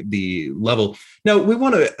recognizing the level. Now, we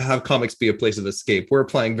want to have comics be a place of escape. We're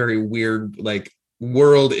applying very weird,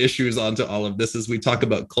 world issues onto all of this as we talk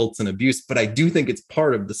about cults and abuse. But I do think it's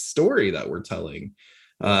part of the story that we're telling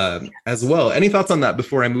as well. Any thoughts on that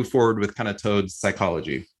before I move forward with kind of Toad's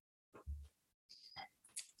psychology?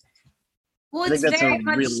 Well, I think that's a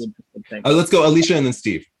really interesting thing. Let's go, Alicia, and then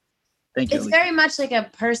Steve. Thank you. It's very much like a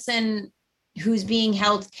person who's being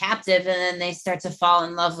held captive, and then they start to fall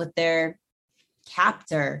in love with their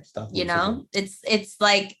captor. It's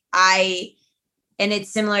like and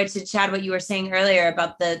it's similar to Chad, what you were saying earlier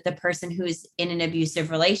about the person who's in an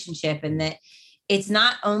abusive relationship, and that it's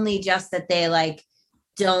not only just that they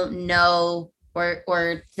don't know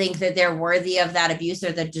or think that they're worthy of that abuse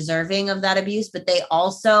or they're deserving of that abuse, but they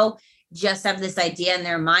also just have this idea in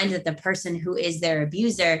their mind that the person who is their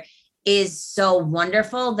abuser is so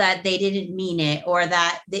wonderful that they didn't mean it, or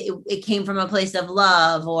that it came from a place of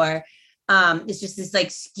love, or it's just this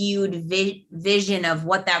skewed vision of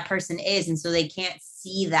what that person is. And so they can't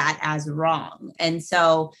see that as wrong. And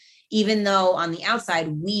so even though on the outside,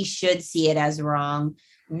 we should see it as wrong,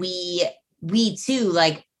 we too,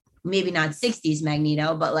 maybe not 60s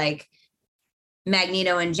Magneto, but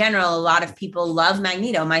Magneto in general, a lot of people love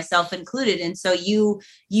Magneto, myself included. And so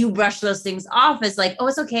you brush those things off as oh,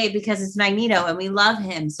 it's okay because it's Magneto and we love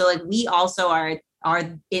him. So we also are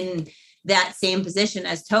in that same position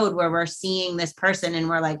as Toad, where we're seeing this person and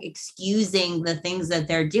we're excusing the things that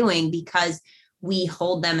they're doing because we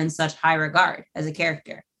hold them in such high regard as a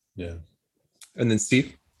character. Yeah. And then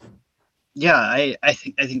Steve? Yeah, I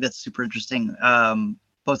think that's super interesting.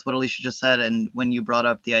 Both what Alicia just said and when you brought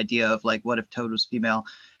up the idea of what if Toad was female,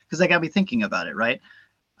 because that got me thinking about it, right?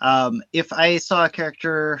 If I saw a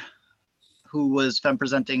character who was femme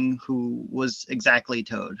presenting, who was exactly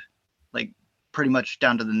Toad, pretty much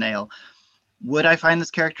down to the nail, would I find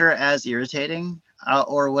this character as irritating,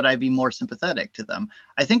 or would I be more sympathetic to them?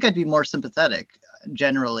 I think I'd be more sympathetic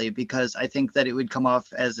generally, because I think that it would come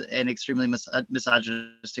off as an extremely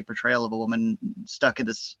misogynistic portrayal of a woman stuck in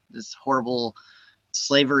this horrible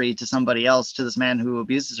slavery to somebody else, to this man who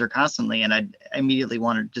abuses her constantly, and I immediately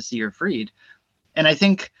wanted to see her freed. And I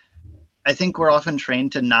think we're often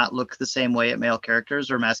trained to not look the same way at male characters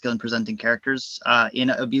or masculine presenting characters in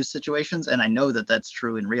abuse situations, and I know that that's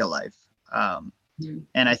true in real life.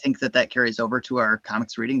 And I think that carries over to our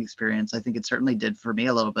comics reading experience. I think it certainly did for me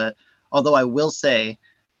a little bit, although I will say,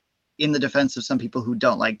 in the defense of some people who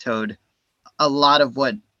don't like Toad, a lot of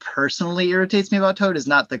what personally irritates me about Toad is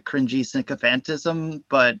not the cringy sycophantism,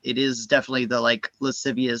 but it is definitely the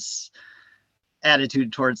lascivious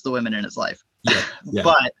attitude towards the women in his life. Yeah.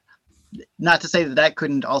 But not to say that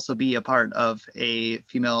couldn't also be a part of a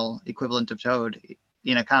female equivalent of Toad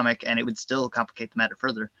in a comic, and it would still complicate the matter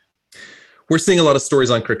further. We're seeing a lot of stories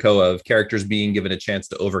on Krakoa of characters being given a chance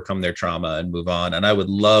to overcome their trauma and move on. And I would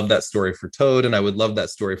love that story for Toad, and I would love that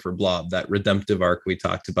story for Blob, that redemptive arc we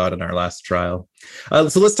talked about in our last trial.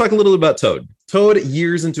 So let's talk a little bit about Toad. Toad,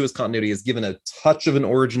 years into his continuity, is given a touch of an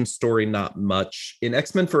origin story, not much. In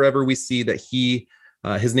X-Men Forever, we see that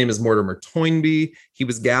his name is Mortimer Toynbee. He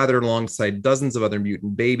was gathered alongside dozens of other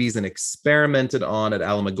mutant babies and experimented on at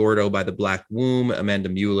Alamogordo by the Black Womb, Amanda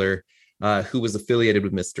Mueller, who was affiliated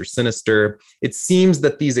with Mr. Sinister. It seems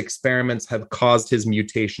that these experiments have caused his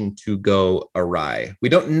mutation to go awry. We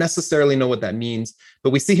don't necessarily know what that means,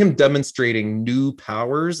 but we see him demonstrating new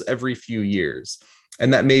powers every few years.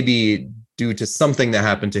 And that may be due to something that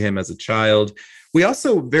happened to him as a child. We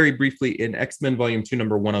also, very briefly, in X-Men Volume 2,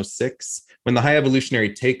 number 106, when the High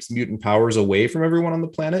Evolutionary takes mutant powers away from everyone on the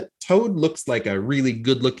planet, Toad looks like a really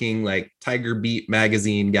good-looking, like, Tiger Beat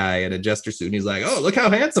magazine guy in a jester suit. And he's like, oh, look how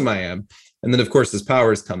handsome I am. And then, of course, his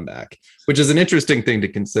powers come back, which is an interesting thing to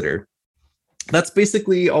consider. That's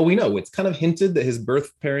basically all we know. It's kind of hinted that his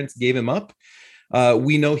birth parents gave him up.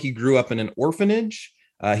 We know he grew up in an orphanage.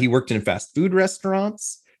 He worked in fast food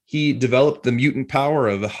restaurants. He developed the mutant power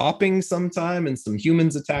of hopping sometime, and some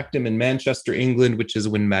humans attacked him in Manchester, England, which is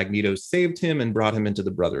when Magneto saved him and brought him into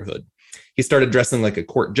the Brotherhood. He started dressing like a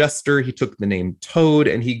court jester. He took the name Toad,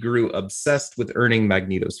 and he grew obsessed with earning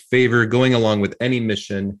Magneto's favor, going along with any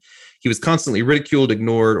mission. He was constantly ridiculed,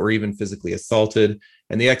 ignored, or even physically assaulted,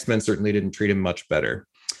 and the X-Men certainly didn't treat him much better.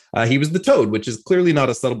 He was the Toad, which is clearly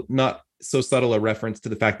not so subtle a reference to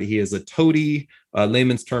the fact that he is a toady,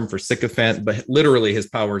 layman's term for sycophant, but literally his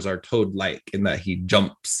powers are toad-like in that he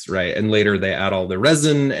jumps, right? And later they add all the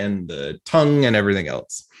resin and the tongue and everything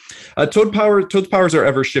else. Toad's powers are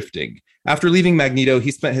ever shifting. After leaving Magneto,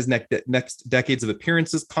 he spent his next decades of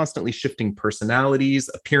appearances constantly shifting personalities,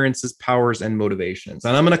 appearances, powers, and motivations.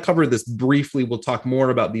 And I'm going to cover this briefly. We'll talk more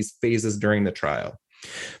about these phases during the trial.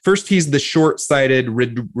 First, he's the short-sighted,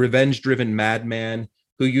 revenge-driven madman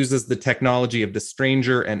who uses the technology of the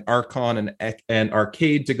Stranger and Archon and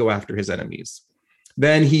Arcade to go after his enemies.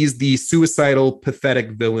 Then he's the suicidal,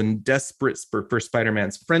 pathetic villain, desperate for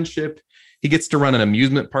Spider-Man's friendship. He gets to run an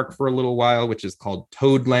amusement park for a little while, which is called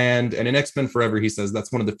Toadland. And in X-Men Forever, he says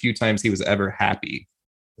that's one of the few times he was ever happy.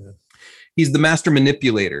 Yeah. He's the master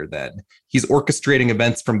manipulator then. He's orchestrating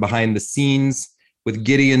events from behind the scenes with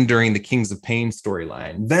Gideon during the Kings of Pain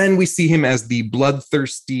storyline. Then we see him as the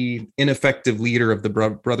bloodthirsty, ineffective leader of the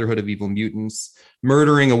Brotherhood of Evil Mutants,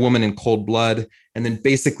 murdering a woman in cold blood, and then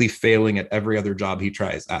basically failing at every other job he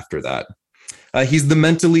tries after that. He's the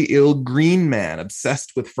mentally ill green man,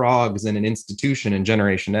 obsessed with frogs in an institution in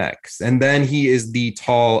Generation X. And then he is the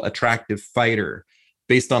tall, attractive fighter,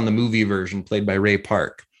 based on the movie version played by Ray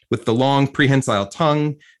Park, with the long, prehensile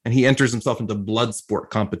tongue, and he enters himself into blood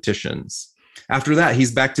sport competitions. After that,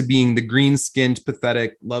 he's back to being the green-skinned,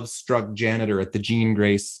 pathetic, love-struck janitor at the Jean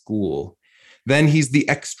Grey school. Then he's the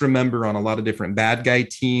extra member on a lot of different bad guy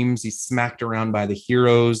teams. He's smacked around by the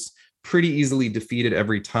heroes, pretty easily defeated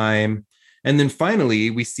every time. And then finally,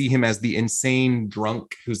 we see him as the insane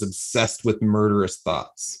drunk who's obsessed with murderous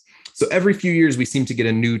thoughts. So every few years, we seem to get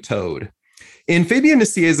a new Toad. In Fabian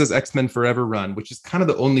Nicieza's X-Men Forever run, which is kind of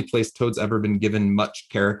the only place Toad's ever been given much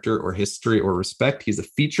character or history or respect, he's a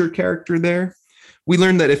feature character there. We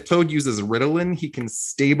learned that if Toad uses Ritalin, he can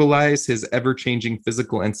stabilize his ever-changing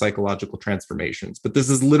physical and psychological transformations. But this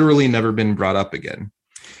has literally never been brought up again.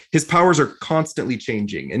 His powers are constantly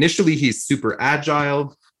changing. Initially, he's super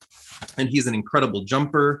agile, and he's an incredible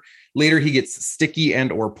jumper. Later, he gets sticky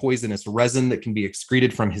and or poisonous resin that can be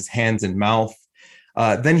excreted from his hands and mouth.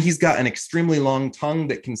 Then he's got an extremely long tongue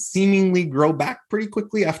that can seemingly grow back pretty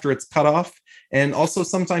quickly after it's cut off. And also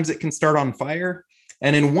sometimes it can start on fire.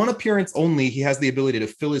 And in one appearance only, he has the ability to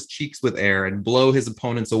fill his cheeks with air and blow his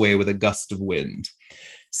opponents away with a gust of wind.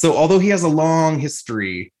 So although he has a long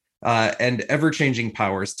history and ever-changing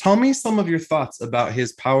powers, tell me some of your thoughts about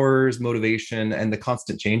his powers, motivation, and the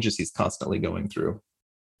constant changes he's constantly going through.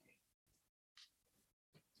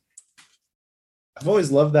 I've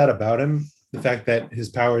always loved that about him. The fact that his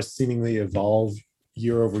powers seemingly evolve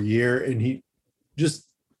year over year, and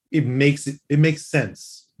it makes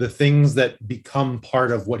sense. The things that become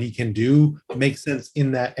part of what he can do make sense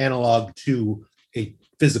in that analog to a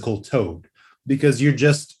physical Toad, because you're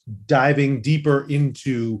just diving deeper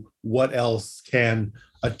into what else can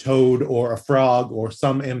a toad or a frog or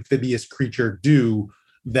some amphibious creature do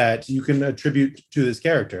that you can attribute to this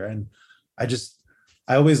character. And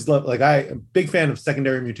I always love, I'm a big fan of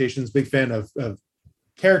secondary mutations, big fan of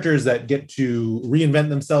characters that get to reinvent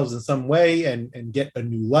themselves in some way and get a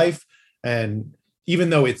new life. And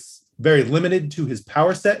even though it's very limited to his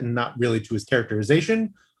power set and not really to his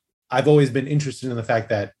characterization, I've always been interested in the fact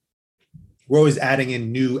that we're always adding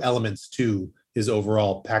in new elements to his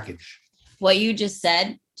overall package. What you just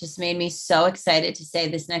said just made me so excited to say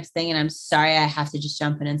this next thing. And I'm sorry, I have to just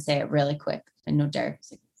jump in and say it really quick. I know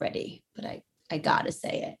Derek's like ready, but I gotta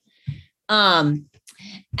say it.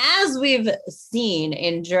 As we've seen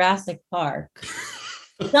in Jurassic Park,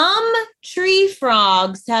 some tree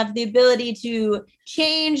frogs have the ability to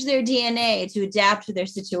change their DNA to adapt to their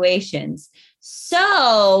situations.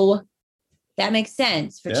 So that makes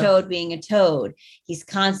sense for Toad being a toad. He's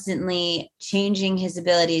constantly changing his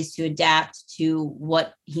abilities to adapt to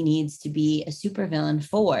what he needs to be a supervillain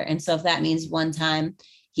for. And so if that means one time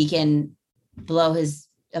he can blow his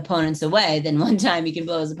opponents away, then one time he can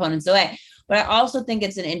blow his opponents away. But I also think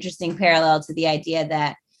it's an interesting parallel to the idea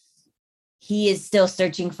that he is still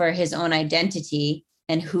searching for his own identity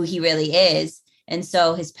and who he really is. And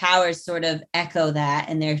so his powers sort of echo that,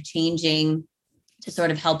 and they're changing to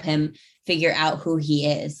sort of help him figure out who he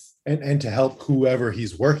is. And to help whoever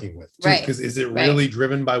he's working with. Too. Right. Because is it really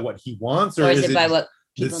driven by what he wants, or is it by what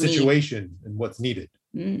the people situation and what's needed?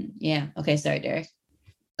 Yeah. Okay. Sorry, Derek.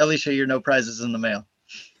 Alicia, you're no prizes in the mail.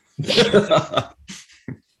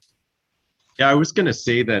 Yeah, I was going to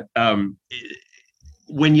say that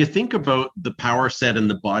when you think about the power set and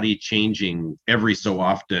the body changing every so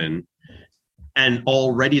often, and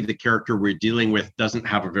already the character we're dealing with doesn't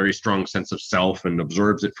have a very strong sense of self and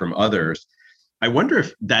absorbs it from others, I wonder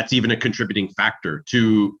if that's even a contributing factor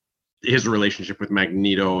to his relationship with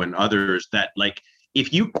Magneto and others. That, like,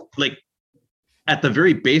 if you, like, at the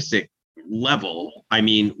very basic level, I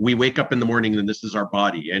mean, we wake up in the morning and this is our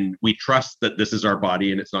body, and we trust that this is our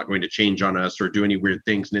body and it's not going to change on us or do any weird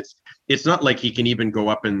things. And it's not like he can even go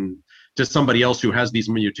up and to somebody else who has these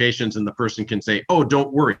mutations and the person can say, oh,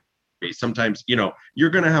 don't worry. Sometimes, you know, you're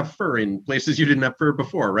going to have fur in places you didn't have fur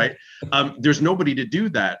before, right? There's nobody to do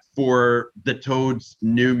that for the Toad's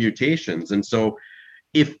new mutations. And so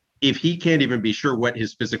if he can't even be sure what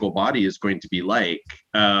his physical body is going to be like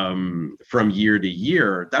from year to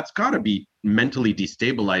year, that's got to be mentally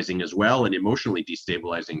destabilizing as well, and emotionally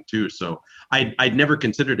destabilizing too. So I'd never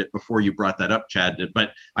considered it before you brought that up, Chad.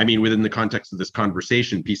 But I mean, within the context of this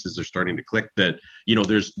conversation, pieces are starting to click that, you know,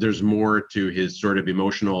 there's more to his sort of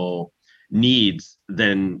emotional needs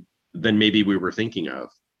than maybe we were thinking of.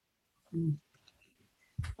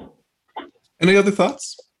 Any other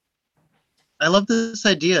thoughts? I love this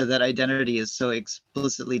idea that identity is so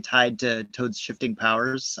explicitly tied to Toad's shifting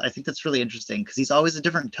powers. I think that's really interesting because he's always a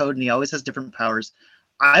different Toad and he always has different powers.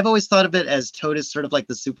 I've always thought of it as Toad is sort of like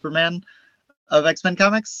the Superman of X-Men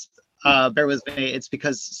comics. Bear with me. It's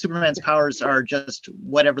because Superman's powers are just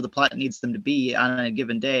whatever the plot needs them to be on a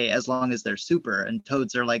given day, as long as they're super. And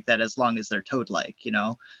Toads are like that as long as they're Toad-like, you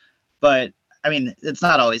know? But, I mean, it's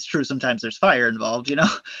not always true. Sometimes there's fire involved, you know?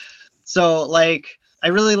 So, like, I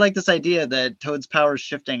really like this idea that Toad's powers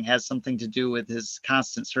shifting has something to do with his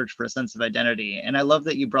constant search for a sense of identity. And I love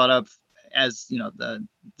that you brought up, as you know, the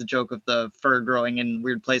joke of the fur growing in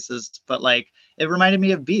weird places, but like it reminded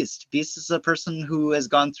me of Beast. Beast is a person who has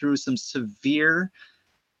gone through some severe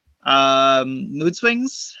mood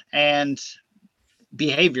swings and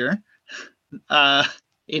behavior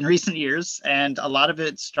in recent years, and a lot of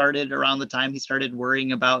it started around the time he started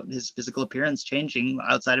worrying about his physical appearance changing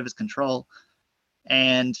outside of his control.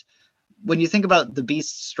 And when you think about the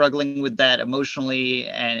Beast struggling with that emotionally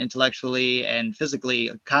and intellectually and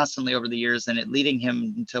physically constantly over the years, and it leading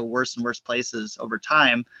him to worse and worse places over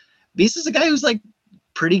time, Beast is a guy who's like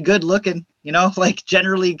pretty good looking, you know, like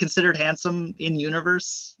generally considered handsome in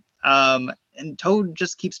universe. And Toad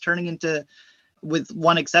just keeps turning into, with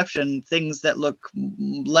one exception, things that look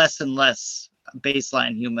less and less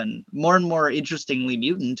baseline human, more and more interestingly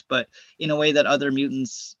mutant, but in a way that other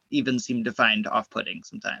mutants even seem to find off-putting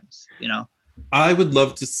sometimes, you know? I would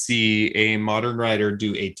love to see a modern writer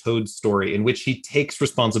do a Toad story in which he takes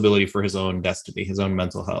responsibility for his own destiny, his own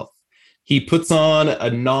mental health. He puts on a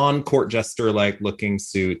non-court jester-like looking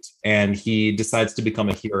suit and he decides to become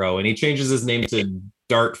a hero, and he changes his name to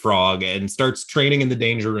Dart Frog and starts training in the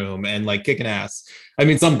Danger Room and like kicking ass. I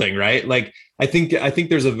mean, something, right? Like, I think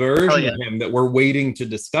there's a version of him that we're waiting to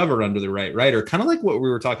discover under the right writer, kind of like what we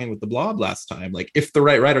were talking with the Blob last time. Like, if the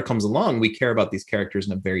right writer comes along, we care about these characters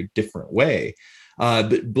in a very different way.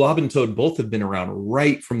 But Blob and Toad both have been around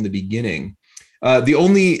right from the beginning. The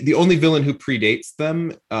only villain who predates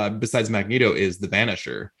them, besides Magneto, is the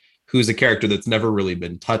Vanisher, who's a character that's never really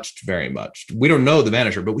been touched very much. We don't know the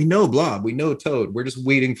Vanisher, but we know Blob, we know Toad. We're just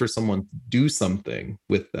waiting for someone to do something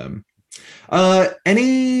with them.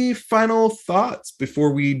 Any final thoughts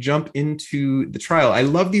before we jump into the trial? I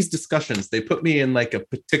love these discussions. They put me in like a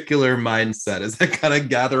particular mindset as I kind of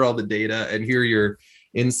gather all the data and hear your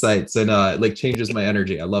insights, and like changes my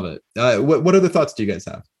energy. I love it. What other thoughts do you guys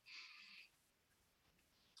have?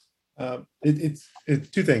 It's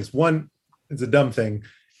two things. One, it's a dumb thing.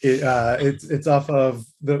 It's off of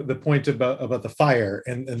the point about the fire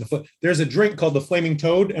and there's a drink called the Flaming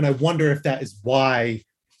Toad, and I wonder if that is why,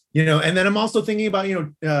 and then I'm also thinking about,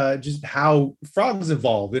 just how frogs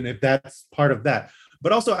evolved and if that's part of that.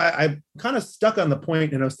 But also I kind of stuck on the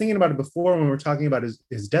point, and I was thinking about it before when we were talking about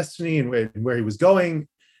his destiny and where he was going.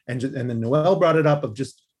 And then Noelle brought it up of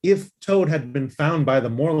just, if Toad had been found by the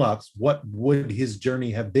Morlocks, what would his journey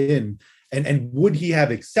have been? And would he have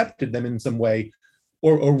accepted them in some way?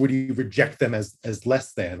 Or would he reject them as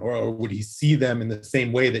less than? Or would he see them in the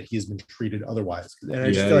same way that he's been treated otherwise? And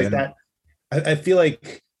I just feel like that, I feel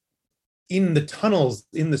like in the tunnels,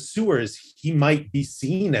 in the sewers, he might be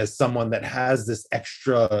seen as someone that has this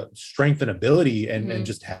extra strength and ability and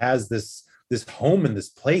just has this home in this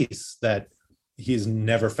place that he's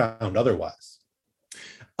never found otherwise.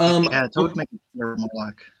 Yeah, Toad would make a killer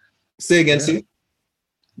Morlock. Say again, Steve.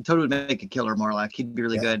 Toad would make a killer Morlock. He'd be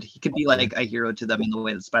really good. He could be like a hero to them in the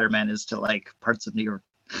way that Spider-Man is to like parts of New York.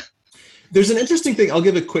 There's an interesting thing. I'll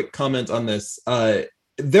give a quick comment on this.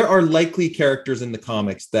 There are likely characters in the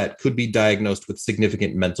comics that could be diagnosed with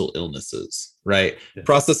significant mental illnesses, right? Yeah.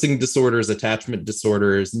 Processing disorders, attachment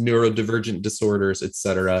disorders, neurodivergent disorders,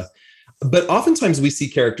 etc. But oftentimes we see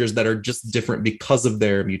characters that are just different because of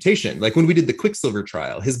their mutation. Like when we did the Quicksilver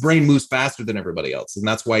trial, his brain moves faster than everybody else, and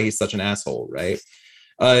that's why he's such an asshole, right?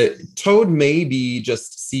 Toad maybe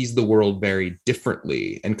just sees the world very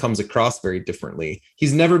differently and comes across very differently.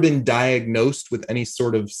 He's never been diagnosed with any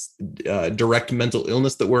sort of direct mental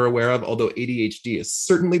illness that we're aware of, although ADHD is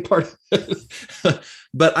certainly part of it.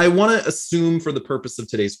 But I want to assume for the purpose of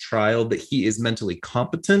today's trial that he is mentally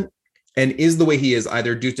competent and is the way he is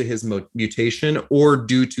either due to his mutation or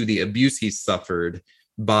due to the abuse he suffered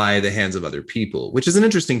by the hands of other people, which is an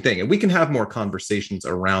interesting thing. And we can have more conversations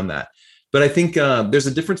around that. But I think there's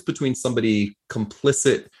a difference between somebody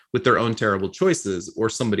complicit with their own terrible choices or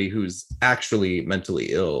somebody who's actually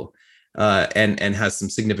mentally ill and has some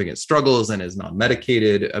significant struggles and is not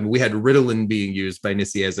medicated. I mean, we had Ritalin being used by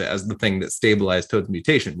Nissi as the thing that stabilized Toad's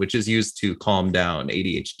mutation, which is used to calm down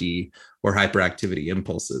ADHD or hyperactivity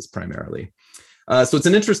impulses primarily. So it's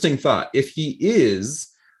an interesting thought. If he is,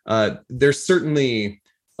 there's certainly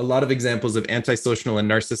a lot of examples of antisocial and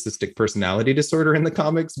narcissistic personality disorder in the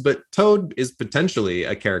comics, but Toad is potentially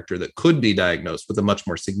a character that could be diagnosed with a much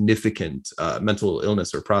more significant mental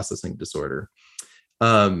illness or processing disorder.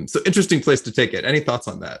 So interesting place to take it. Any thoughts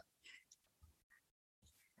on that?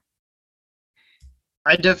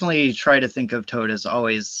 I definitely try to think of Toad as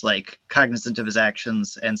always like cognizant of his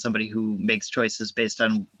actions and somebody who makes choices based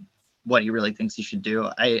on what he really thinks he should do.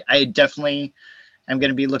 I definitely am going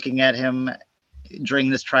to be looking at him during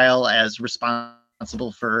this trial as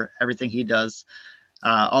responsible for everything he does,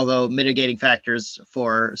 although mitigating factors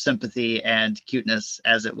for sympathy and cuteness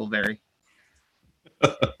as it will vary.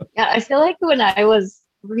 Yeah, I feel like when I was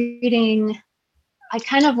reading, I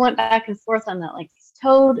kind of went back and forth on that. Like,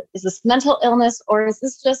 Toad, is this mental illness, or is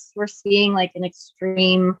this just we're seeing like an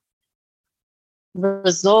extreme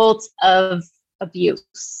result of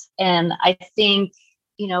abuse? And I think,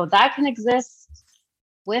 that can exist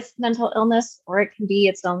with mental illness, or it can be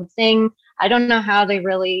its own thing. I don't know how they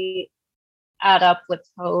really add up with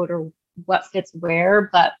Toad or what fits where,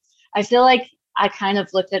 but I feel like I kind of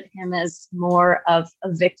looked at him as more of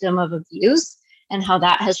a victim of abuse and how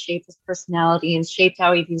that has shaped his personality and shaped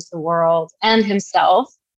how he views the world and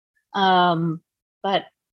himself. But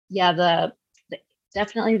yeah,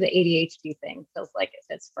 definitely the ADHD thing feels like it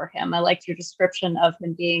fits for him. I liked your description of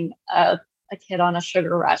him being a kid on a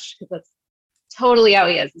sugar rush, because that's totally how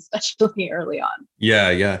he is, especially early on.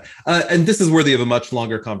 Yeah. And this is worthy of a much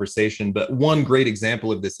longer conversation, but one great example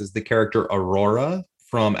of this is the character Aurora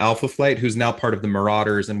from Alpha Flight, who's now part of the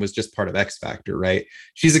Marauders and was just part of X Factor, right?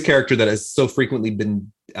 She's a character that has so frequently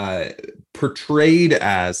been portrayed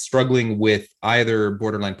as struggling with either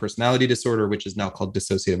borderline personality disorder, which is now called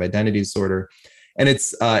dissociative identity disorder. And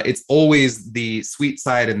it's always the sweet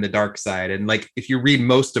side and the dark side. And like, if you read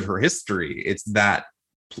most of her history, it's that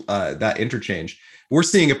interchange. We're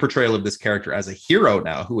seeing a portrayal of this character as a hero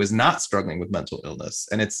now who is not struggling with mental illness.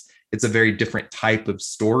 And it's a very different type of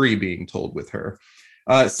story being told with her.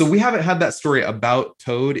 So we haven't had that story about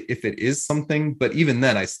Toad, if it is something, but even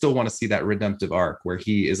then, I still want to see that redemptive arc where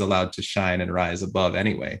he is allowed to shine and rise above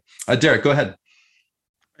anyway. Derek, go ahead.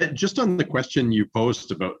 just on the question you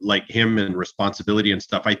posed about like him and responsibility and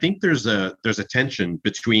stuff, I think there's a tension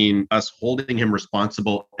between us holding him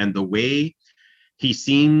responsible and the way he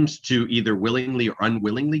seems to either willingly or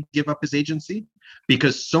unwillingly give up his agency,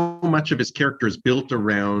 because so much of his character is built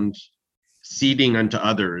around ceding unto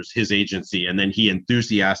others his agency, and then he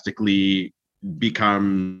enthusiastically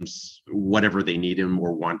becomes whatever they need him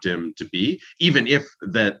or want him to be, even if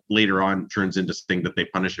that later on turns into something that they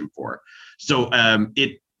punish him for. So I'm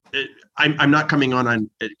not coming down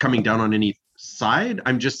on any side.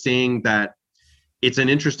 I'm just saying that it's an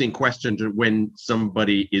interesting question to when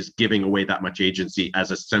somebody is giving away that much agency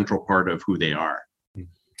as a central part of who they are.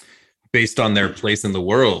 Based on their place in the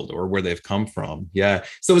world or where they've come from. Yeah.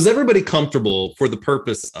 So is everybody comfortable for the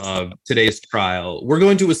purpose of today's trial? We're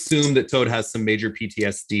going to assume that Toad has some major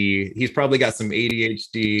PTSD. He's probably got some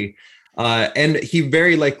ADHD. And he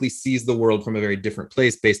very likely sees the world from a very different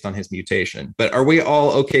place based on his mutation. But are we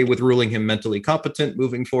all okay with ruling him mentally competent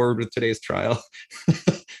moving forward with today's trial?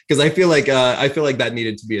 Because I feel like that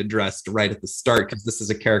needed to be addressed right at the start, because this is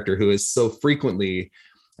a character who is so frequently,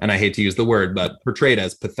 and I hate to use the word, but portrayed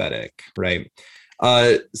as pathetic, right?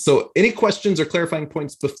 So any questions or clarifying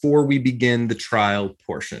points before we begin the trial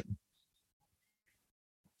portion?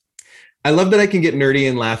 I love that I can get nerdy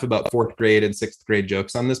and laugh about 4th grade and 6th grade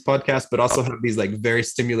jokes on this podcast, but also have these like very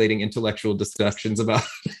stimulating intellectual discussions about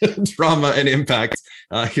trauma and impact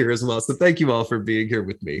here as well. So thank you all for being here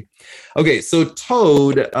with me. Okay, so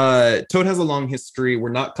Toad has a long history. We're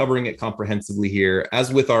not covering it comprehensively here.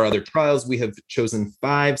 As with our other trials, we have chosen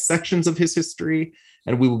 5 sections of his history,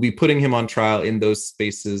 and we will be putting him on trial in those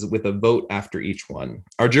spaces with a vote after each one.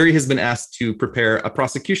 Our jury has been asked to prepare a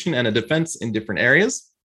prosecution and a defense in different areas.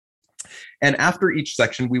 And after each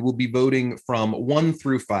section, we will be voting from 1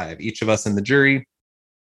 through 5, each of us in the jury,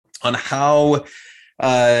 on how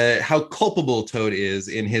culpable Toad is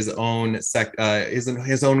in his own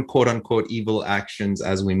his own quote unquote evil actions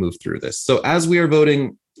as we move through this. So as we are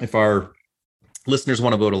voting, if our listeners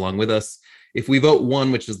want to vote along with us, if we vote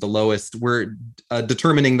 1, which is the lowest, we're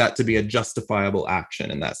determining that to be a justifiable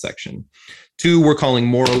action in that section. 2, we're calling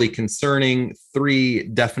morally concerning. 3,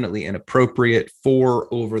 definitely inappropriate.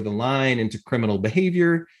 4, over the line into criminal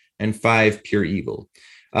behavior. And 5, pure evil.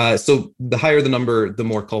 So the higher the number, the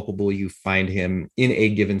more culpable you find him in a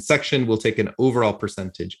given section. We'll take an overall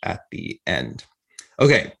percentage at the end.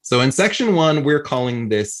 Okay, so in section 1, we're calling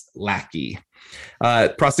this lackey.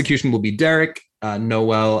 Prosecution will be Derek.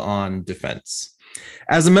 Noel on defense.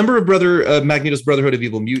 As a member of Magneto's Brotherhood of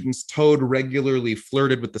Evil Mutants, Toad regularly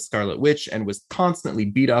flirted with the Scarlet Witch and was constantly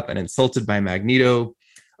beat up and insulted by Magneto.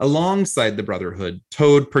 Alongside the Brotherhood,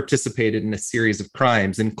 Toad participated in a series of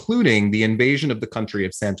crimes, including the invasion of the country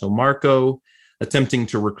of Santo Marco, attempting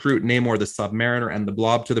to recruit Namor the Submariner and the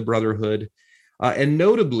Blob to the Brotherhood. And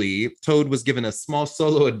notably, Toad was given a small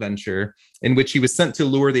solo adventure in which he was sent to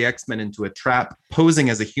lure the X-Men into a trap, posing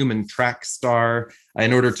as a human track star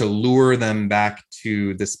in order to lure them back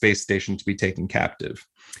to the space station to be taken captive.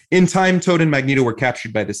 In time, Toad and Magneto were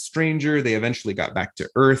captured by this stranger. They eventually got back to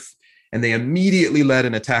Earth, and they immediately led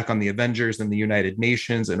an attack on the Avengers and the United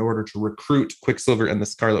Nations in order to recruit Quicksilver and the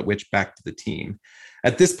Scarlet Witch back to the team.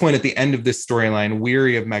 At this point, at the end of this storyline,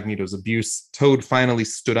 weary of Magneto's abuse, Toad finally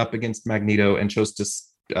stood up against Magneto and chose to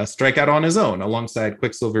strike out on his own alongside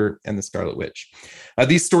Quicksilver and the Scarlet Witch.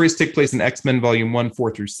 These stories take place in X-Men Volume 1,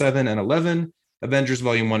 4 through 7 and 11, Avengers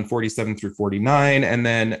Volume 1, 47 through 49, and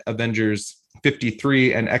then Avengers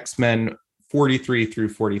 53 and X-Men 43 through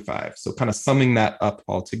 45. So kind of summing that up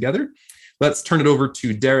all together. Let's turn it over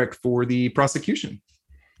to Derek for the prosecution.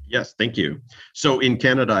 Yes, thank you. So in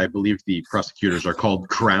Canada, I believe the prosecutors are called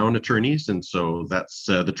Crown attorneys, and so that's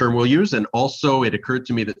the term we'll use. And also, it occurred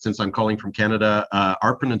to me that since I'm calling from Canada,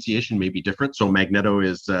 our pronunciation may be different. So Magneto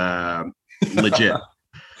is legit.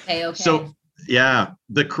 Okay. So yeah,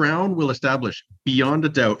 the Crown will establish beyond a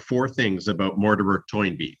doubt 4 things about Mortimer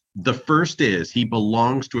Toynbee. The first is he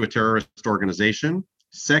belongs to a terrorist organization.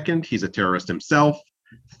 Second, he's a terrorist himself.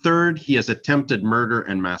 Third, he has attempted murder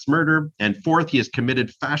and mass murder. And 4th, he has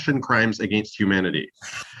committed fashion crimes against humanity.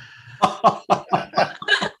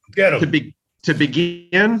 Get him. To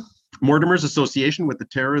begin, Mortimer's association with the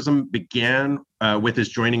terrorism began with his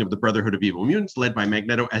joining of the Brotherhood of Evil Mutants, led by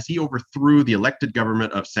Magneto, as he overthrew the elected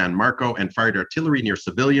government of San Marco and fired artillery near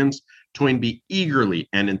civilians. Toynbee eagerly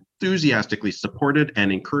and enthusiastically supported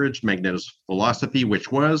and encouraged Magneto's philosophy,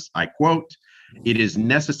 which was, I quote, "It is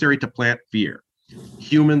necessary to plant fear.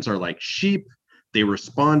 Humans are like sheep. They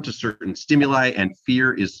respond to certain stimuli, and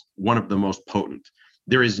fear is one of the most potent."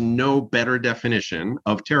 There is no better definition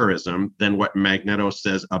of terrorism than what Magneto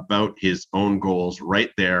says about his own goals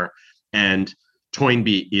right there. And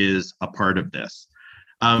Toynbee is a part of this.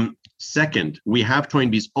 Second, we have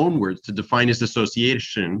Toynbee's own words to define his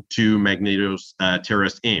association to Magneto's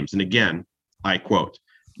terrorist aims. And again, I quote,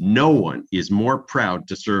 "No one is more proud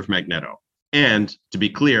to serve Magneto." And to be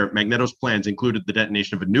clear, Magneto's plans included the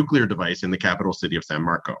detonation of a nuclear device in the capital city of San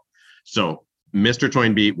Marco. So Mr.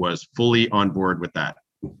 Toynbee was fully on board with that.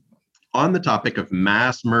 On the topic of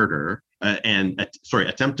mass murder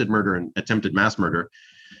attempted murder and attempted mass murder,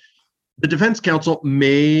 the defense counsel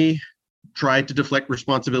may try to deflect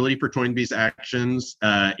responsibility for Toynbee's actions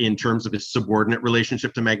in terms of his subordinate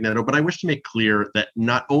relationship to Magneto. But I wish to make clear that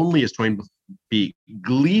not only is Toynbee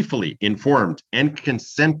gleefully informed and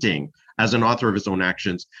consenting as an author of his own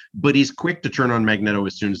actions, but he's quick to turn on Magneto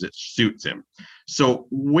as soon as it suits him. So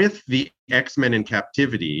with the X-Men in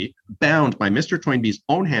captivity, bound by Mr. Toynbee's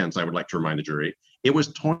own hands, I would like to remind the jury, it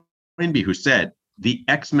was Toynbee who said, "The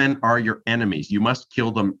X-Men are your enemies. You must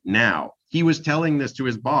kill them now." He was telling this to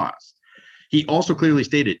his boss. He also clearly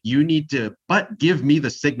stated, "You need to, but give me the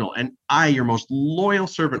signal, and I, your most loyal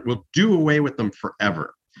servant, will do away with them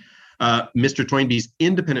forever." Mr. Toynbee's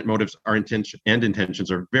independent motives and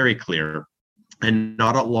intentions are very clear. And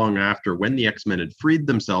not long after, when the X-Men had freed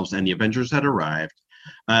themselves and the Avengers had arrived,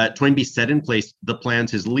 Toynbee set in place the plans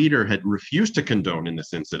his leader had refused to condone in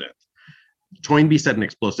this incident. Toynbee set an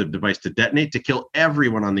explosive device to detonate to kill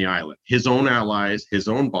everyone on the island, his own allies, his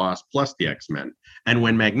own boss, plus the X-Men. And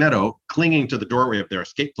when Magneto, clinging to the doorway of their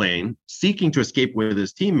escape plane, seeking to escape with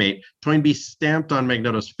his teammate, Toynbee stamped on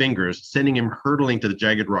Magneto's fingers, sending him hurtling to the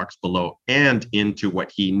jagged rocks below and into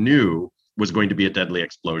what he knew was going to be a deadly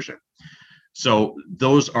explosion. So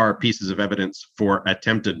those are pieces of evidence for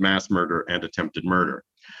attempted mass murder and attempted murder.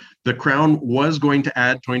 The Crown was going to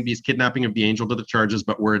add Toynbee's kidnapping of the Angel to the charges,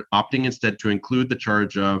 but were opting instead to include the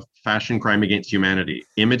charge of fashion crime against humanity.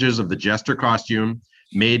 Images of the Jester costume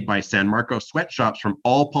made by San Marco sweatshops from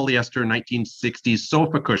all polyester 1960s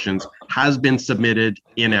sofa cushions has been submitted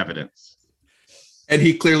in evidence. And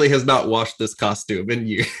he clearly has not washed this costume in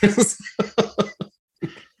years.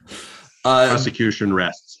 Prosecution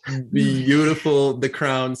rests. Beautiful. The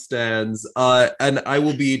Crown stands. And I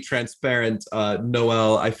will be transparent.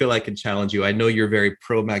 Noel, I feel I can challenge you. I know you're very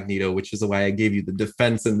pro Magneto, which is why I gave you the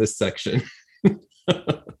defense in this section.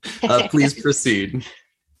 Please proceed.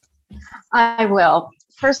 I will.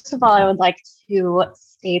 First of all, I would like to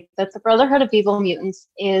state that the Brotherhood of Evil Mutants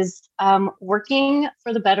is working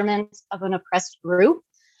for the betterment of an oppressed group.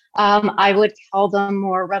 I would call them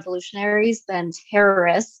more revolutionaries than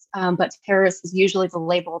terrorists, but terrorists is usually the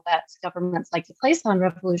label that governments like to place on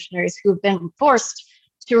revolutionaries who have been forced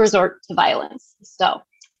to resort to violence. So,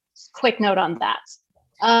 just quick note on that.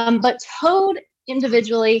 But Toad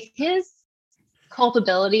individually, his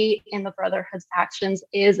culpability in the Brotherhood's actions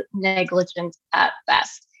is negligent at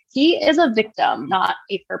best. He is a victim, not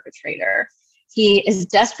a perpetrator. He is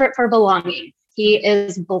desperate for belonging. He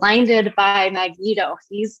is blinded by Magneto.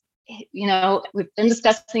 He's, we've been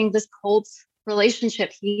discussing this cult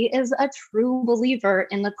relationship. He is a true believer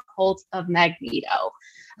in the cult of Magneto.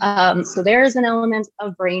 So there is an element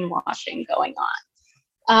of brainwashing going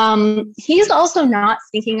on. He's also not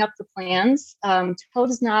thinking up the plans. Toad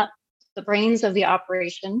is not the brains of the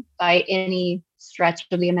operation by any stretch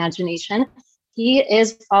of the imagination. He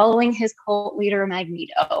is following his cult leader,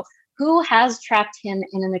 Magneto, who has trapped him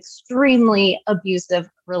in an extremely abusive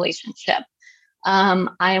relationship. I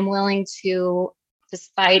am willing to,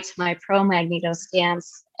 despite my pro-Magneto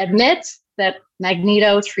stance, admit that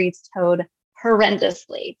Magneto treats Toad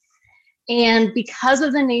horrendously. And because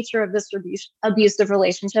of the nature of this abusive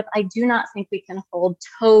relationship, I do not think we can hold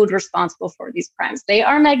Toad responsible for these crimes. They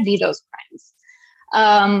are Magneto's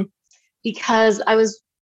crimes. Because I was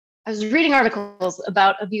reading articles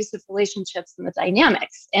about abusive relationships and the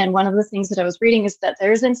dynamics. And one of the things that I was reading is that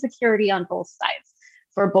there's insecurity on both sides,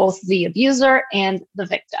 for both the abuser and the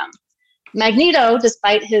victim. Magneto,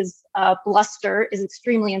 despite his bluster, is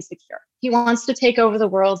extremely insecure. He wants to take over the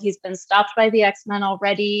world. He's been stopped by the X-Men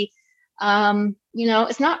already.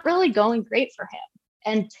 It's not really going great for him.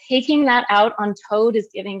 And taking that out on Toad is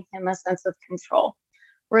giving him a sense of control.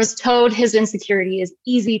 Whereas Toad, his insecurity is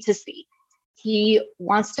easy to see. He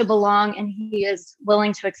wants to belong, and he is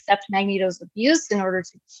willing to accept Magneto's abuse in order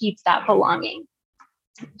to keep that belonging.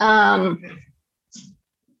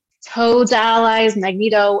 Toad's allies,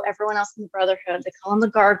 Magneto, everyone else in the Brotherhood, they call him the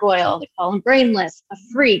Gargoyle, they call him brainless, a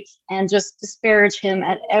freak, and just disparage him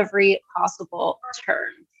at every possible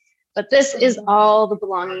turn. But this is all the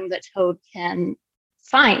belonging that Toad can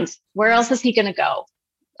find. Where else is he going to go?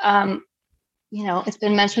 It's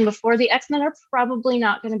been mentioned before, the X-Men are probably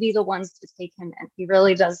not going to be the ones to take him in. He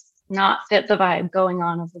really does not fit the vibe going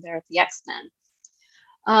on over there at the X-Men.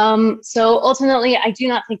 So ultimately, I do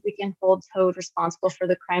not think we can hold Toad responsible for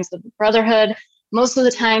the crimes of the Brotherhood. Most of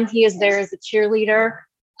the time, he is there as a cheerleader.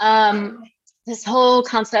 This whole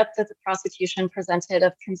concept that the prosecution presented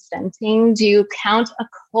of consenting, do you count a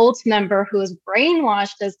cult member who is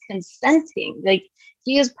brainwashed as consenting? Like,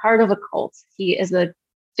 he is part of a cult. He is a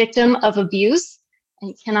victim of abuse, and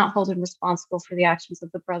you cannot hold him responsible for the actions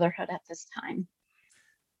of the Brotherhood at this time.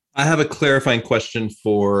 I have a clarifying question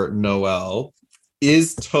for Noel.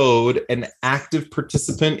 Is Toad an active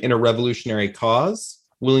participant in a revolutionary cause,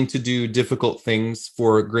 willing to do difficult things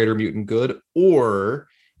for greater mutant good, or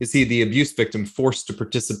is he the abuse victim forced to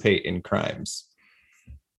participate in crimes?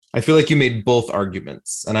 I feel like you made both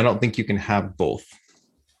arguments, and I don't think you can have both.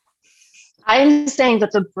 I'm saying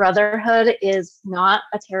that the Brotherhood is not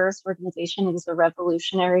a terrorist organization. It is a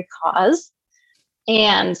revolutionary cause.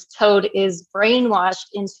 And Toad is brainwashed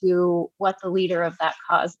into what the leader of that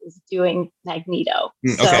cause is doing, Magneto.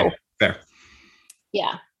 Okay, fair.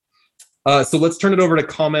 Yeah. So let's turn it over to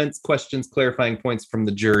comments, questions, clarifying points from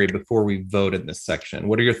the jury before we vote in this section.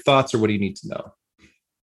 What are your thoughts, or what do you need to know?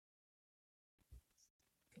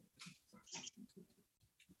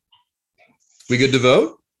 We good to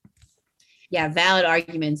vote? Yeah, valid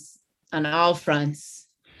arguments on all fronts.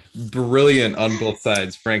 Brilliant on both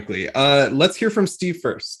sides, frankly. Let's hear from Steve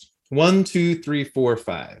first. 1, 2, 3, 4,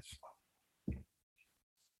 5.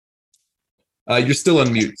 You're still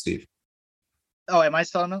on mute, Steve. Oh, am I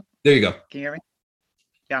still on mute? There you go. Can you hear me?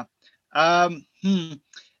 Yeah.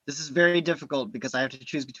 This is very difficult because I have to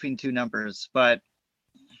choose between two numbers, but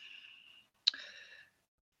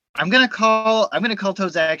I'm gonna call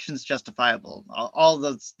Toad's actions justifiable. All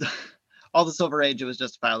this overage, it was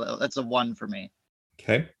justifiable. That's a 1 for me.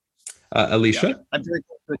 Okay. Alicia? Yeah, I'm very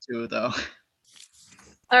close to 2, though.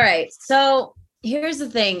 All right. So here's the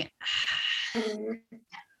thing.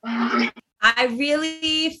 I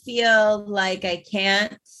really feel like I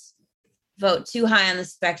can't vote too high on the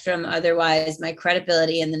spectrum. Otherwise, my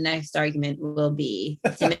credibility in the next argument will be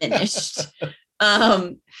diminished.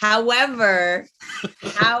 However,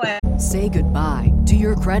 Say goodbye to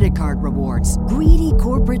your credit card rewards. Greedy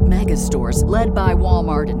corporate mega stores, led by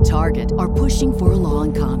Walmart and Target, are pushing for a law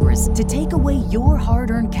in Congress to take away your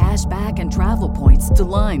hard-earned cash back and travel points to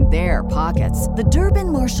line their pockets. The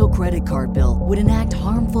Durbin-Marshall credit card bill would enact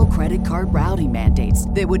harmful credit card routing mandates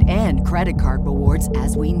that would end credit card rewards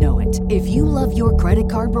as we know it. If you love your credit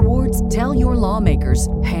card rewards, tell your lawmakers,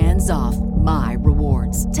 hands off my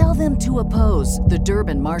rewards. Tell them to oppose the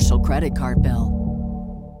Durbin-Marshall credit card bill.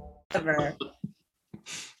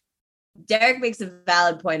 Derek makes a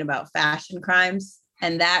valid point about fashion crimes,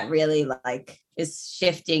 and that really is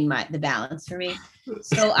shifting the balance for me.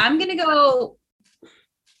 So I'm gonna go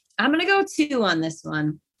 2 on this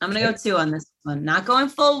one. Not going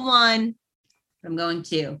full 1, but I'm going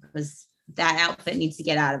 2 because that outfit needs to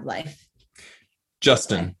get out of life.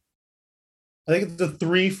 Justin. I think it's a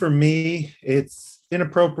 3 for me. It's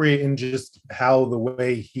inappropriate in just how the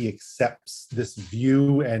way he accepts this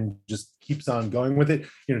view and just keeps on going with it.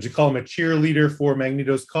 You know, to call him a cheerleader for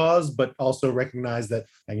Magneto's cause, but also recognize that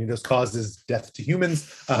Magneto's cause is death to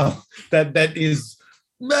humans. That is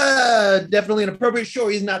definitely inappropriate. Sure,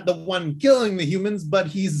 he's not the one killing the humans, but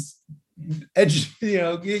he's,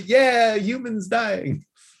 humans dying.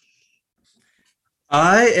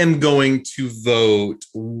 I am going to vote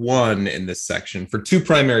 1 in this section for 2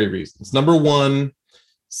 primary reasons. Number 1,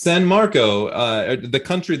 San Marco, the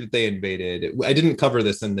country that they invaded, I didn't cover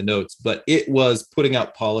this in the notes, but it was putting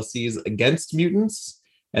out policies against mutants,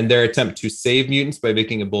 and their attempt to save mutants by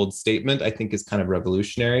making a bold statement, I think, is kind of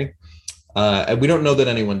revolutionary. And we don't know that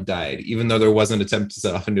anyone died, even though there was an attempt to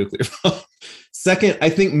set off a nuclear bomb. Second, I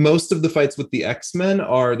think most of the fights with the X-Men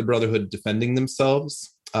are the Brotherhood defending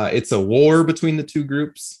themselves. It's a war between the two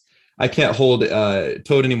groups. I can't hold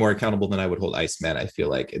Toad any more accountable than I would hold Iceman, I feel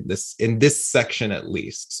like, in this section at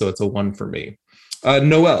least. So it's a 1 for me.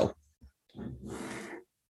 Noel.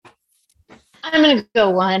 I'm going to go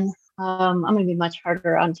 1. I'm going to be much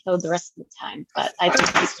harder on Toad the rest of the time, but I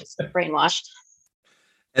think he's just brainwashed.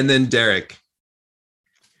 And then Derek.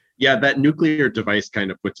 Yeah, that nuclear device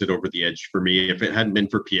kind of puts it over the edge for me. If it hadn't been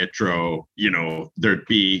for Pietro, there'd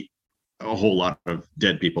be a whole lot of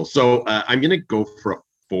dead people. So I'm going to go for a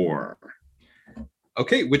 4.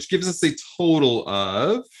 Okay, which gives us a total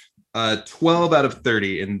of 12 out of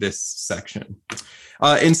 30 in this section.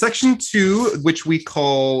 In section 2, which we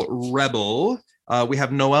call Rebel, we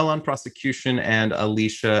have Noel on prosecution and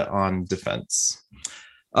Alicia on defense.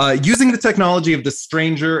 Using the technology of the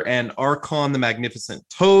Stranger and Archon the Magnificent,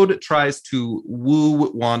 Toad tries to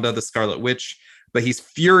woo Wanda the Scarlet Witch, but he's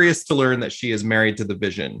furious to learn that she is married to the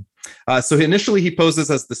Vision. So initially he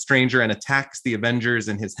poses as the Stranger and attacks the Avengers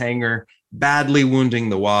in his hangar, badly wounding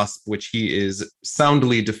the Wasp, which he is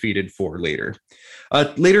soundly defeated for later.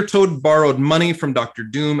 Later, Toad borrowed money from Dr.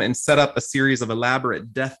 Doom and set up a series of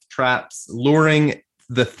elaborate death traps, luring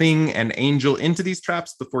the Thing and Angel into these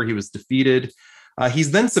traps before he was defeated.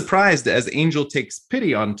 He's then surprised as Angel takes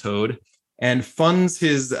pity on Toad and funds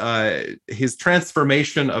his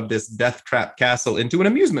transformation of this death trap castle into an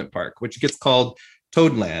amusement park, which gets called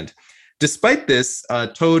Toadland. Despite this,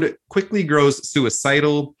 Toad quickly grows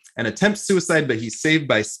suicidal and attempts suicide, but he's saved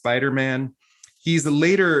by Spider-Man. He's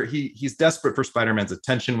desperate for Spider-Man's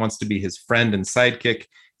attention, wants to be his friend and sidekick.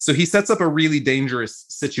 So he sets up a really dangerous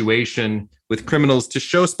situation with criminals to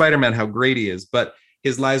show Spider-Man how great he is, but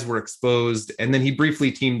his lies were exposed. And then he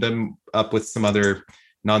briefly teamed them up with some other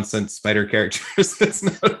nonsense spider characters. That's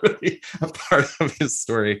not really a part of his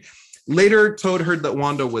story. Later, Toad heard that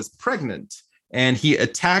Wanda was pregnant, and he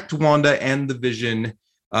attacked Wanda and the Vision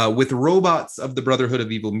with robots of the Brotherhood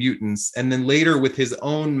of Evil Mutants, and then later with his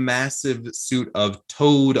own massive suit of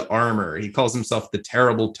Toad armor. He calls himself the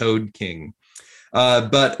Terrible Toad King.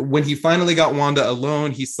 But when he finally got Wanda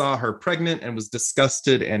alone, he saw her pregnant and was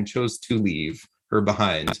disgusted and chose to leave her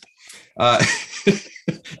behind.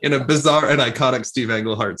 In a bizarre and iconic Steve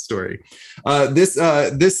Englehart story.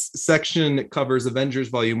 This section covers Avengers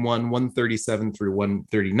Volume 1, 137 through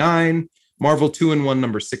 139, Marvel 2-in-1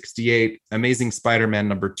 number 68, Amazing Spider-Man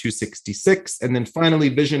number 266, and then finally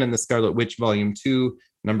Vision and the Scarlet Witch Volume 2,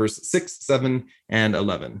 numbers 6, 7, and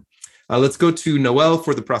 11. Let's go to Noelle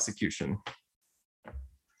for the prosecution.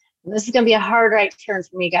 This is going to be a hard right turn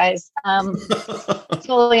for me, guys.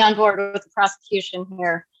 Totally on board with the prosecution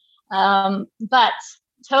here. But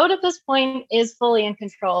Toad at this point is fully in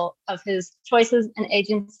control of his choices and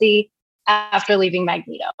agency after leaving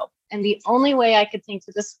Magneto. And the only way I could think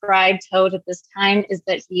to describe Toad at this time is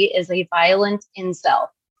that he is a violent incel.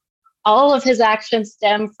 All of his actions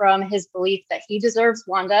stem from his belief that he deserves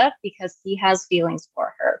Wanda because he has feelings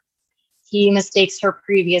for her. He mistakes her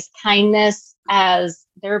previous kindness as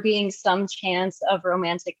there being some chance of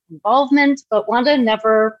romantic involvement, but Wanda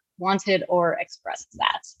never wanted or expressed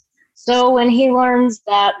that. So when he learns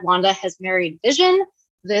that Wanda has married Vision,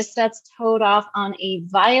 this sets Toad off on a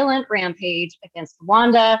violent rampage against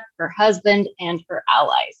Wanda, her husband, and her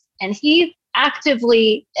allies. And he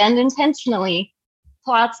actively and intentionally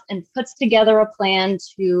plots and puts together a plan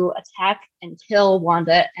to attack and kill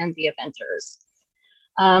Wanda and the Avengers.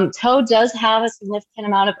 Toad does have a significant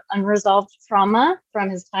amount of unresolved trauma from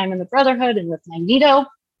his time in the Brotherhood and with Magneto,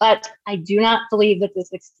 but I do not believe that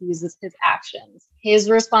this excuses his actions.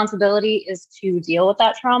 His responsibility is to deal with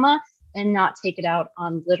that trauma and not take it out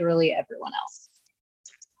on literally everyone else.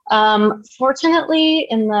 Fortunately,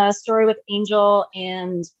 in the story with Angel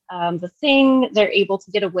and the Thing, they're able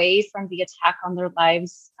to get away from the attack on their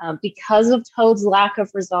lives because of Toad's lack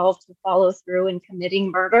of resolve to follow through in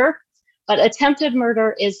committing murder. But attempted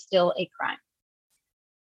murder is still a crime.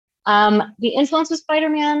 The influence of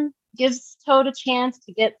Spider-Man gives Toad a chance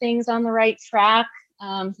to get things on the right track.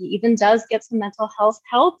 He even does get some mental health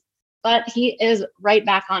help, but he is right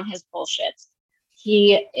back on his bullshit.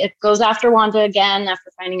 It goes after Wanda again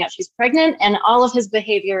after finding out she's pregnant, and all of his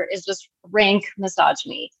behavior is just rank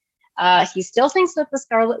misogyny. He still thinks that the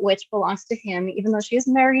Scarlet Witch belongs to him, even though she is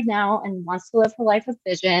married now and wants to live her life with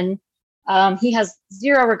Vision. He has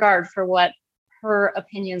zero regard for what her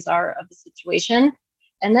opinions are of the situation.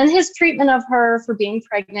 And then his treatment of her for being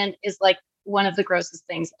pregnant is like one of the grossest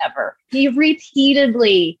things ever. He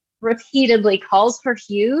repeatedly calls her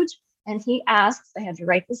huge, and he asks, I had to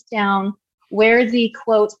write this down, where the,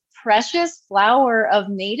 quote, precious flower of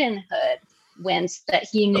maidenhood went that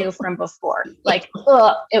he knew from before. Like,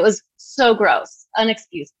 ugh, it was so gross,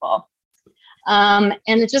 unexcusable. And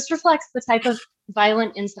it just reflects the type of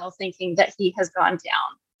violent incel thinking that he has gone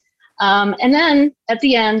down. And then at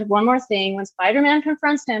the end, one more thing, when Spider-Man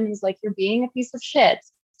confronts him, he's like, you're being a piece of shit.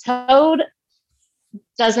 Toad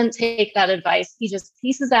doesn't take that advice. He just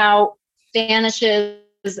pieces out, vanishes,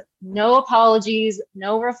 no apologies,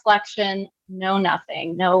 no reflection, no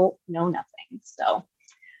nothing, no nothing. So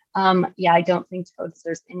yeah, I don't think Toad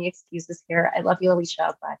deserves any excuses here. I love you,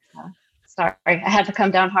 Alicia, but sorry, I had to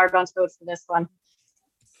come down hard on Toad for this one.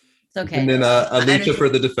 It's okay. And then Alicia for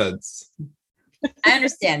the defense. I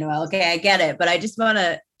understand, Noelle. Okay, I get it. But I just want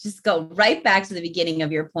to just go right back to the beginning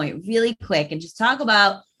of your point really quick and just talk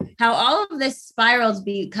about how all of this spiraled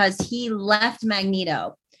because he left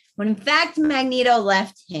Magneto, when in fact Magneto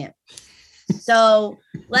left him. So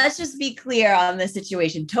let's just be clear on this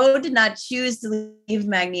situation. Toad did not choose to leave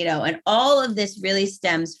Magneto. And all of this really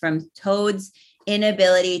stems from Toad's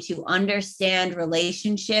inability to understand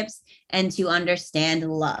relationships and to understand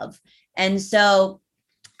love. And so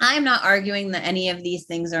I'm not arguing that any of these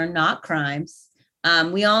things are not crimes.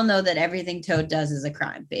 We all know that everything Toad does is a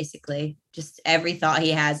crime, basically. Just every thought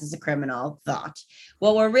he has is a criminal thought.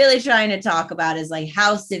 What we're really trying to talk about is like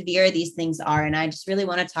how severe these things are. And I just really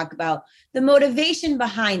want to talk about the motivation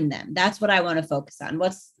behind them. That's what I want to focus on.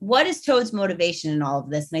 What is Toad's motivation in all of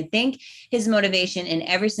this? And I think his motivation in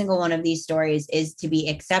every single one of these stories is to be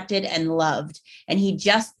accepted and loved. And he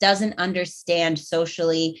just doesn't understand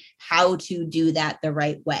socially how to do that the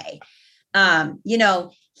right way.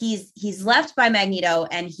 He's left by Magneto,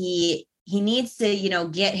 and he needs to,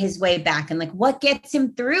 get his way back. And like, what gets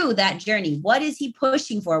him through that journey? What is he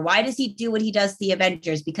pushing for? Why does he do what he does to the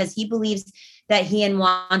Avengers? Because he believes that he and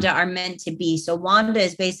Wanda are meant to be. So Wanda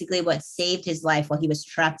is basically what saved his life while he was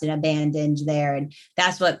trapped and abandoned there. And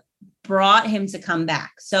that's what brought him to come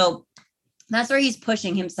back. So that's where he's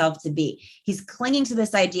pushing himself to be. He's clinging to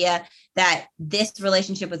this idea that this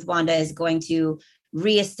relationship with Wanda is going to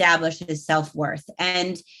reestablish his self-worth.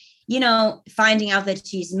 And finding out that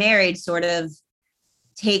she's married sort of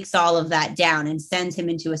takes all of that down and sends him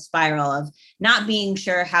into a spiral of not being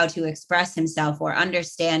sure how to express himself or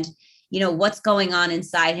understand, what's going on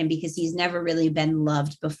inside him, because he's never really been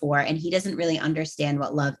loved before and he doesn't really understand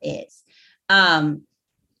what love is.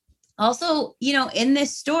 Also, in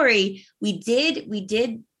this story, we did,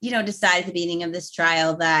 decide at the beginning of this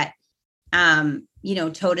trial that,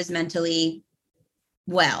 Toad is mentally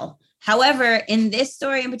well. However, in this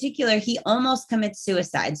story in particular, he almost commits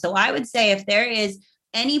suicide. So I would say if there is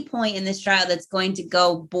any point in this trial that's going to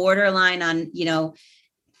go borderline on,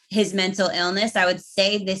 his mental illness, I would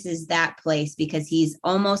say this is that place, because he's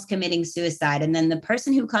almost committing suicide. And then the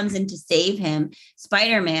person who comes in to save him,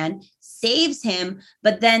 Spider-Man, saves him,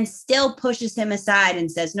 but then still pushes him aside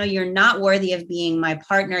and says, no, you're not worthy of being my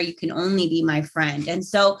partner. You can only be my friend. And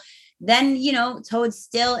so then, Toad's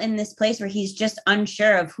still in this place where he's just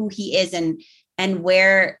unsure of who he is and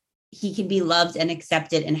where he can be loved and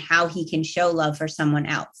accepted and how he can show love for someone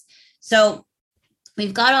else. So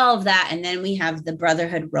we've got all of that. And then we have the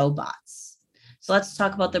Brotherhood robots. So let's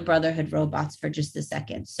talk about the Brotherhood robots for just a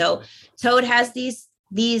second. So Toad has these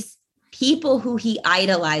people who he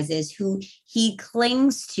idolizes, who he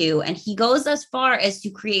clings to, and he goes as far as to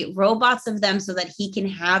create robots of them so that he can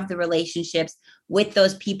have the relationships with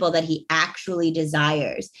those people that he actually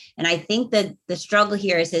desires. And I think that the struggle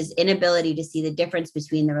here is his inability to see the difference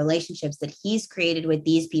between the relationships that he's created with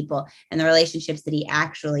these people and the relationships that he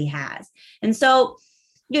actually has. And so,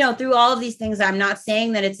 through all of these things, I'm not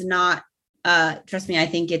saying that it's not, trust me, I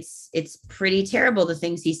think it's pretty terrible, the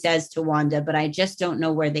things he says to Wanda, but I just don't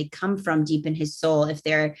know where they come from deep in his soul, if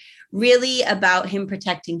they're really about him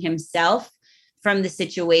protecting himself from the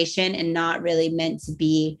situation and not really meant to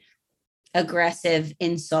be aggressive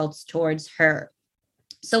insults towards her.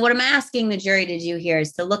 So what I'm asking the jury to do here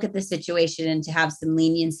is to look at the situation and to have some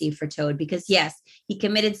leniency for Toad, because yes, he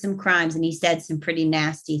committed some crimes and he said some pretty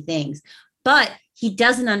nasty things, but he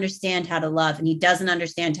doesn't understand how to love, and he doesn't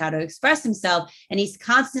understand how to express himself. And he's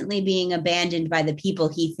constantly being abandoned by the people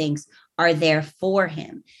he thinks are there for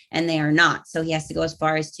him, and they are not. So he has to go as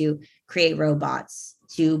far as to create robots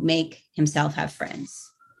to make himself have friends.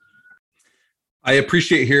 I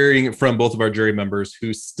appreciate hearing from both of our jury members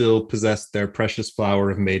who still possess their precious flower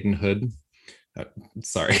of maidenhood.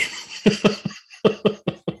 Sorry.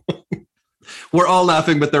 We're all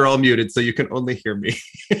laughing, but they're all muted, so you can only hear me.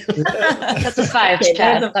 That's a 5,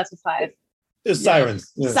 Chad. That's a 5. There's sirens.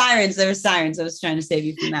 Yeah. Sirens. There were sirens. I was trying to save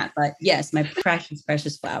you from that. But yes, my precious,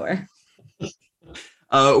 precious flower.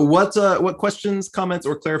 What questions, comments,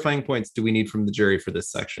 or clarifying points do we need from the jury for this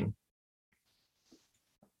section?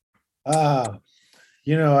 I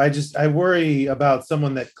worry about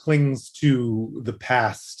someone that clings to the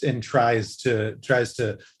past and tries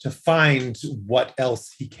to find what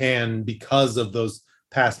else he can because of those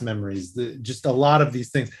past memories. Just a lot of these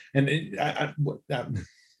things, and I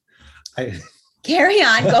carry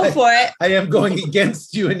on, go for it. I am going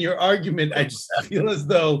against you in your argument. I just feel as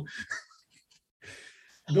though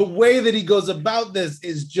the way that he goes about this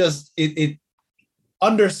is just it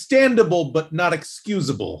understandable but not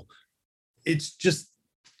excusable. It's just.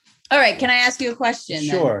 All right. Can I ask you a question?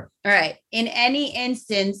 Sure. Then? All right. In any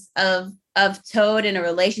instance of Toad in a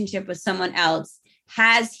relationship with someone else,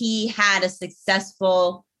 has he had a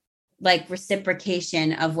successful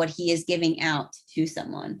reciprocation of what he is giving out to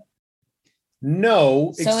someone?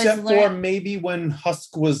 No, so except for maybe when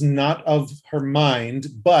Husk was not of her mind.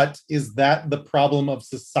 But is that the problem of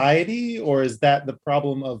society, or is that the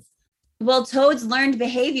problem of? Well, Toad's learned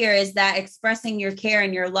behavior is that expressing your care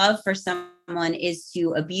and your love for someone someone is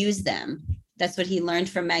to abuse them. That's what he learned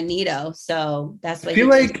from Magneto. So that's what I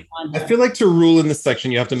feel like to rule in this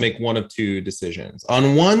section, you have to make one of two decisions.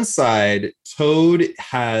 On one side, Toad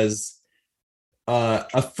has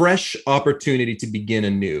a fresh opportunity to begin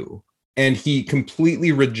anew, and he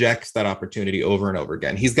completely rejects that opportunity over and over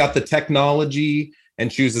again. He's got the technology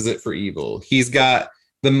and chooses it for evil. He's got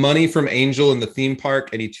the money from Angel in the theme park,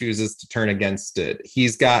 and he chooses to turn against it.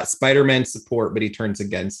 He's got Spider-Man support, but he turns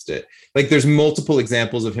against it. Like, there's multiple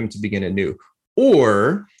examples of him to begin anew.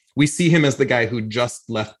 Or we see him as the guy who just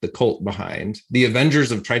left the cult behind. The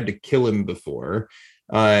Avengers have tried to kill him before.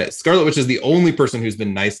 Scarlet Witch is the only person who's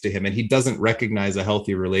been nice to him, and he doesn't recognize a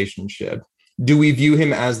healthy relationship. Do we view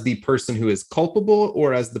him as the person who is culpable,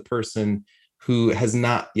 or as the person who has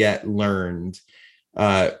not yet learned?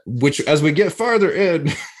 Which, as we get farther in,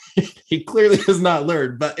 he clearly has not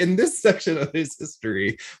learned. But in this section of his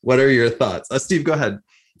history, what are your thoughts? Steve, go ahead.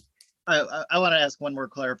 I want to ask one more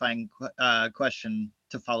clarifying question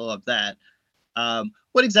to follow up that.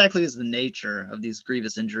 What exactly is the nature of these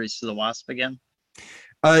grievous injuries to the Wasp again?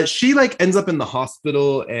 She ends up in the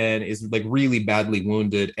hospital and is really badly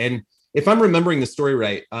wounded. And if I'm remembering the story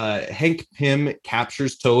right, Hank Pym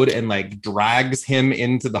captures Toad and drags him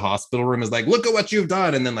into the hospital room, is like, look at what you've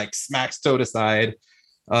done, and then smacks Toad aside.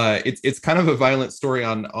 It's kind of a violent story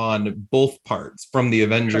on both parts, from the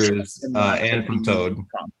Avengers and from Toad.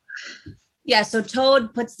 Yeah, so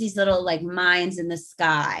Toad puts these little mines in the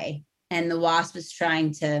sky, and the Wasp is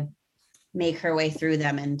trying to make her way through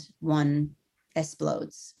them, and one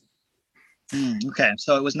explodes. Okay,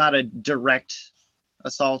 so it was not a direct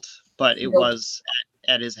assault, but it was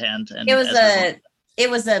at his hand, and it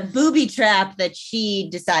was a booby trap that she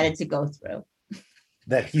decided to go through.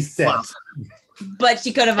 That he said. Wow. But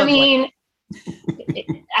she could have avoided. I mean,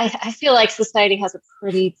 I feel like society has a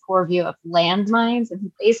pretty poor view of landmines, and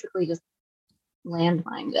he basically just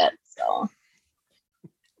landmined it. So,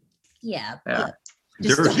 yeah.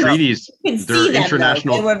 There are treaties. There are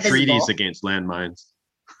international treaties against landmines.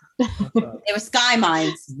 They were sky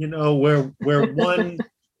mines.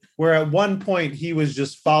 Where at one point he was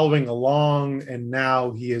just following along, and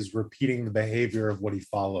now he is repeating the behavior of what he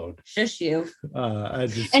followed. Shush you. I'm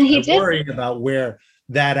worrying about where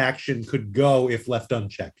that action could go if left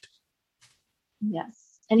unchecked.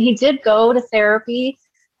 Yes. And he did go to therapy,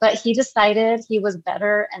 but he decided he was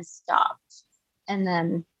better and stopped. And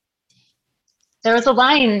then there was a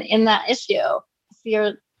line in that issue, see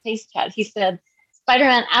your face chat. He said,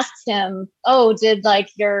 Spider-Man asks him, oh, did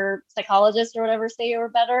your psychologist or whatever say you were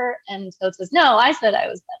better? And Toad says, no, I said I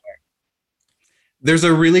was better. There's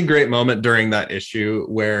a really great moment during that issue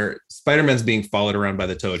where Spider-Man's being followed around by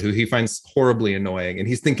the Toad, who he finds horribly annoying. And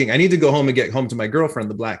he's thinking, I need to go home and get home to my girlfriend,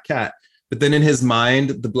 the Black Cat. But then in his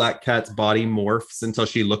mind, the Black Cat's body morphs until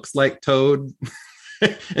she looks like Toad.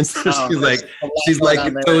 And so she's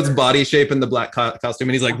like Toad's body shape in the black costume.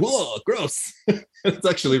 And he's like, whoa, gross. It's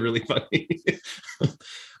actually really funny.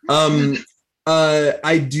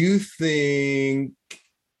 I do think,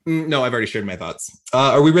 no, I've already shared my thoughts.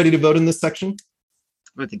 Are we ready to vote in this section?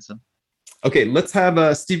 I think so. Okay, let's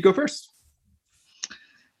have Steve go first.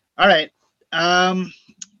 All right.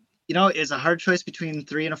 It's a hard choice between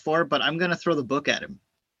 3 and a 4, but I'm going to throw the book at him.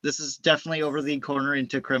 This is definitely over the corner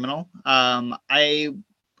into criminal. I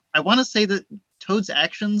want to say that Toad's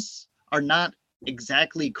actions are not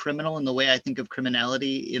exactly criminal in the way I think of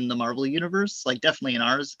criminality in the Marvel universe, definitely in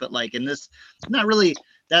ours, but in this, not really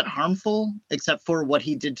that harmful, except for what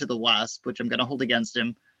he did to the Wasp, which I'm going to hold against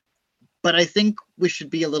him. But I think we should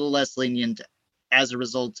be a little less lenient as a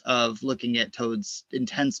result of looking at Toad's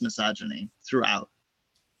intense misogyny throughout.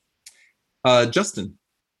 Justin.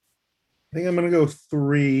 I think I'm going to go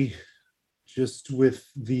 3, just with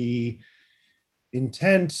the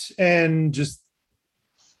intent and just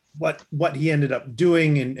what he ended up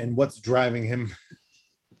doing and what's driving him.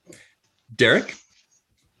 Derek?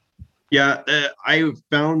 Yeah, I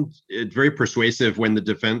found it very persuasive when the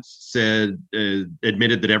defense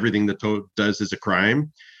admitted that everything that Toad does is a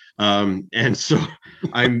crime. And so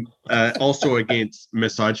I'm also against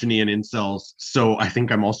misogyny and incels. So I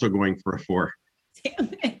think I'm also going for a 4.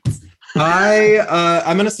 Damn it.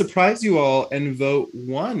 I'm going to surprise you all and vote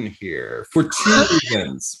 1 here for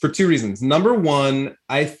 2 reasons. Number 1,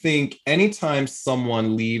 I think anytime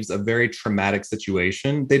someone leaves a very traumatic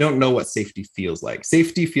situation, they don't know what safety feels like.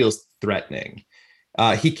 Safety feels threatening.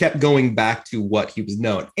 He kept going back to what he was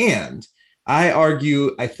known. And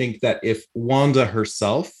I think that if Wanda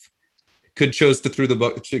herself could choose to throw the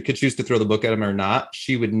book at him or not,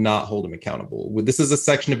 she would not hold him accountable. This is a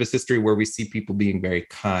section of his history where we see people being very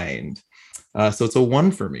kind. So it's a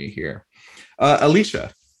 1 for me here.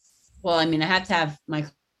 Alicia. Well, I mean, I have to have my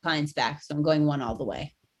clients back, so I'm going 1 all the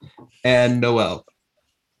way. And Noelle.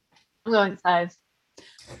 I'm going 5.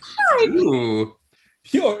 Ooh.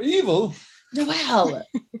 Pure evil. Noelle.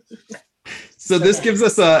 So this gives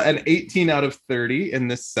us an 18 out of 30 in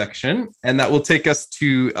this section, and that will take us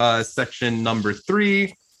to section number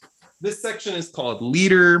 3. This section is called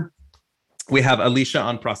Leader. We have Alicia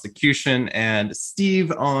on prosecution and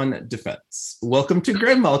Steve on defense. Welcome to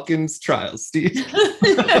Graham Malkin's trial, Steve.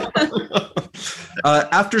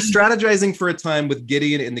 After strategizing for a time with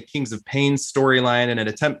Gideon in the Kings of Pain storyline in an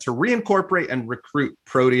attempt to reincorporate and recruit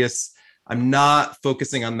Proteus, I'm not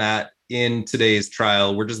focusing on that in today's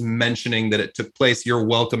trial. We're just mentioning that it took place. You're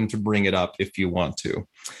welcome to bring it up if you want to.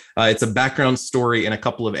 It's a background story in a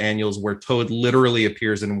couple of annuals where Toad literally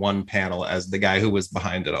appears in one panel as the guy who was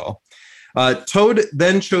behind it all. Toad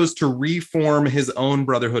then chose to reform his own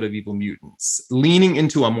Brotherhood of Evil Mutants, leaning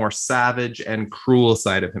into a more savage and cruel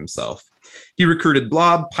side of himself. He recruited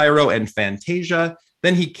Blob, Pyro, and Fantasia.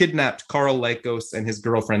 Then he kidnapped Carl Lycos and his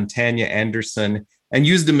girlfriend Tanya Anderson and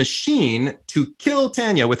used a machine to kill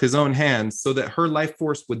Tanya with his own hands so that her life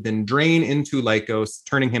force would then drain into Lycos,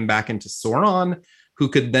 turning him back into Sauron, who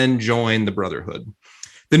could then join the Brotherhood.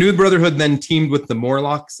 The new Brotherhood then teamed with the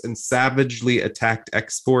Morlocks and savagely attacked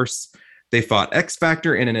X-Force. They fought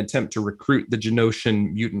X-Factor in an attempt to recruit the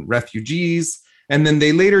Genoshan mutant refugees, and then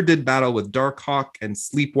they later did battle with Darkhawk and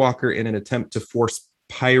Sleepwalker in an attempt to force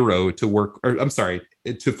Pyro to work,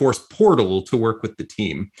 to force Portal to work with the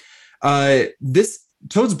team. This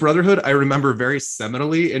Toad's Brotherhood, I remember very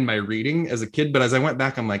seminally in my reading as a kid, but as I went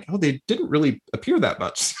back, I'm like, oh, they didn't really appear that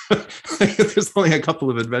much. There's only a couple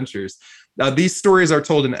of adventures. These stories are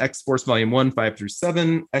told in X-Force Volume 1, 5 through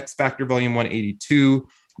 7, X-Factor Volume 1, 82,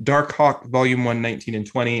 Darkhawk Volume 1, 19 and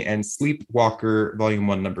 20, and Sleepwalker Volume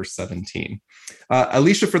 1, number 17.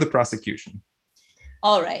 Alicia for the prosecution.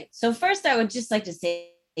 All right. So first, I would just like to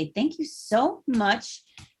say thank you so much,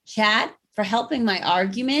 Chad, for helping my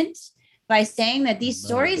argument by saying that these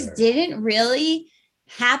stories didn't really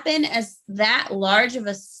happen as that large of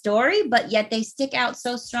a story, but yet they stick out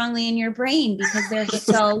so strongly in your brain because they're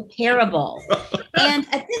so terrible. And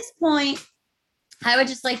at this point, I would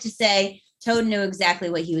just like to say Toad knew exactly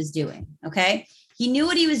what he was doing, okay? He knew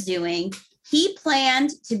what he was doing. He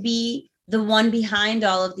planned to be the one behind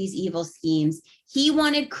all of these evil schemes. He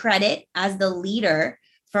wanted credit as the leader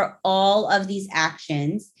for all of these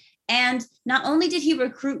actions. And not only did he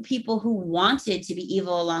recruit people who wanted to be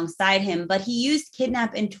evil alongside him, but he used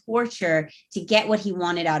kidnap and torture to get what he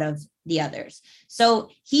wanted out of the others. So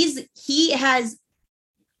he's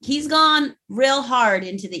gone real hard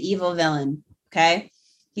into the evil villain, okay?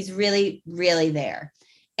 He's really, really there.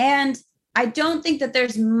 And I don't think that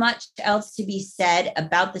there's much else to be said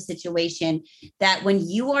about the situation, that when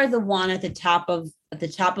you are the one at the top of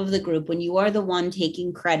the group, when you are the one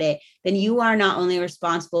taking credit, then you are not only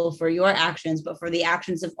responsible for your actions, but for the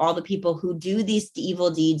actions of all the people who do these evil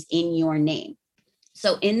deeds in your name.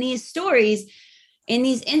 So in these stories, in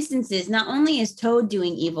these instances, not only is Toad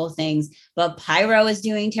doing evil things, but Pyro is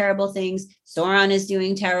doing terrible things. Sauron is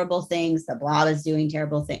doing terrible things. The Blob is doing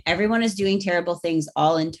terrible things. Everyone is doing terrible things,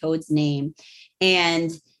 all in Toad's name.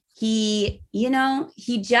 And he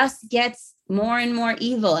just gets more and more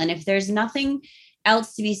evil. And if there's nothing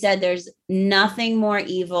else to be said, there's nothing more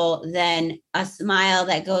evil than a smile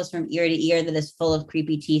that goes from ear to ear that is full of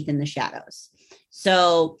creepy teeth in the shadows.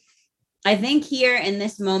 So I think here in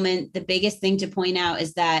this moment, the biggest thing to point out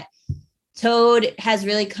is that Toad has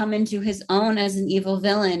really come into his own as an evil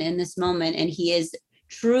villain in this moment, and he is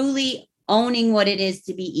truly owning what it is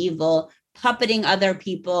to be evil, puppeting other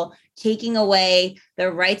people, taking away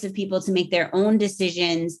the rights of people to make their own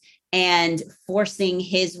decisions, and forcing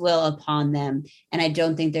his will upon them. And I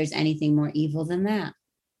don't think there's anything more evil than that.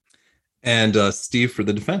 And Steve for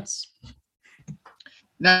the defense.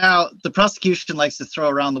 Now, the prosecution likes to throw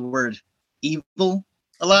around the word evil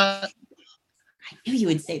a lot. I knew you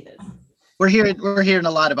would say this. We're hearing a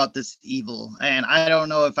lot about this evil, and I don't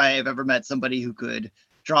know if I have ever met somebody who could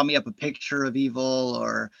draw me up a picture of evil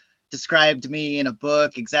or describe to me in a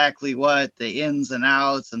book exactly what the ins and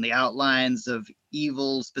outs and the outlines of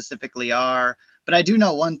evil specifically are. But I do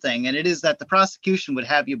know one thing, and it is that the prosecution would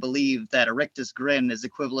have you believe that a rictus grin is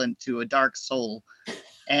equivalent to a dark soul.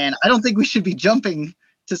 And I don't think we should be jumping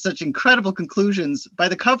to such incredible conclusions by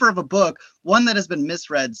the cover of a book, one that has been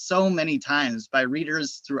misread so many times by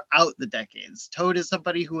readers throughout the decades. Toad is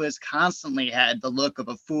somebody who has constantly had the look of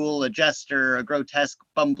a fool, a jester, a grotesque,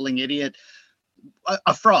 bumbling idiot,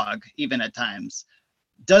 a frog, even at times.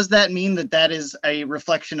 Does that mean that that is a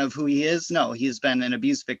reflection of who he is? No, he has been an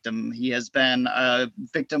abuse victim. He has been a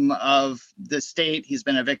victim of the state. He's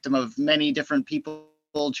been a victim of many different people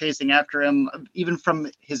chasing after him. Even from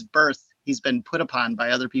his birth, he's been put upon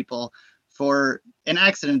by other people for an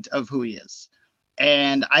accident of who he is.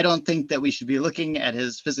 And I don't think that we should be looking at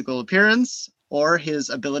his physical appearance or his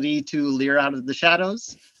ability to leer out of the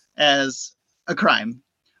shadows as a crime.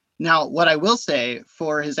 Now, what I will say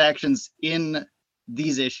for his actions in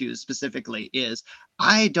these issues specifically is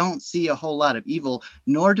I don't see a whole lot of evil,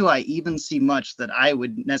 nor do I even see much that I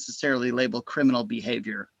would necessarily label criminal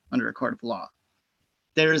behavior under a court of law.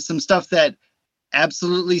 There is some stuff that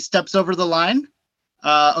absolutely steps over the line,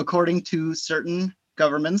 according to certain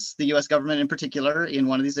governments, the US government in particular, in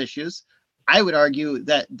one of these issues. I would argue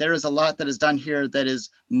that there is a lot that is done here that is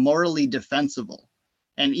morally defensible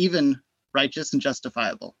and even righteous and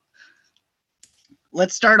justifiable.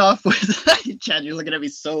 Let's start off with Chad. You're looking at me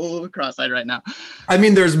so cross-eyed right now. I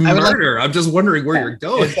mean, there's murder. I'm just wondering where you're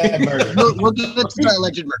going. We'll get to the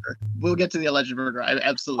alleged murder. We'll get to the alleged murder. I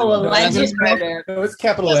absolutely will. Alleged murder. No, it's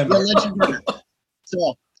capital Yes, M. the alleged murder.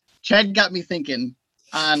 So Chad got me thinking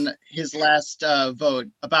on his last vote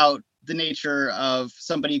about the nature of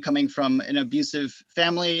somebody coming from an abusive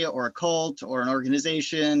family or a cult or an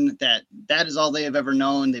organization that is all they have ever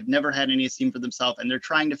known. They've never had any esteem for themselves, and they're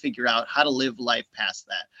trying to figure out how to live life past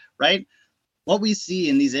that, right? What we see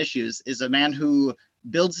in these issues is a man who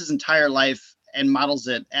builds his entire life and models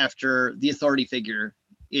it after the authority figure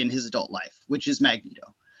in his adult life, which is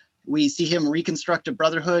Magneto. We see him reconstruct a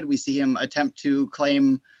brotherhood. We see him attempt to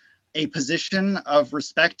claim a position of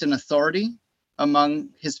respect and authority among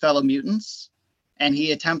his fellow mutants, and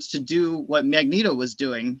he attempts to do what Magneto was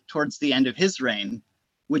doing towards the end of his reign,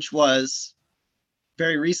 which was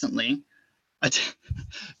very recently,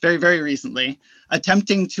 very recently,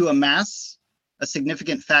 attempting to amass a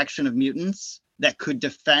significant faction of mutants that could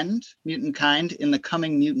defend mutant kind in the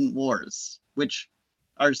coming mutant wars, which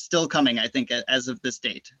are still coming, I think, as of this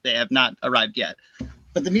date. They have not arrived yet.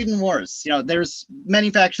 But the mutant wars, there's many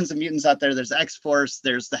factions of mutants out there. There's X-Force,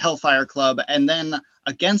 there's the Hellfire Club, and then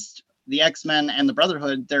against the X-Men and the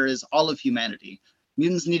Brotherhood, there is all of humanity.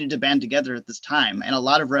 Mutants needed to band together at this time, and a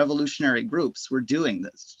lot of revolutionary groups were doing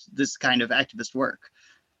this kind of activist work.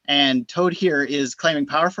 And Toad here is claiming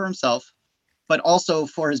power for himself, but also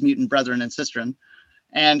for his mutant brethren and sistren,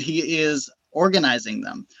 and he is organizing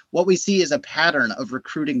them. What we see is a pattern of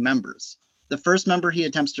recruiting members. The first member he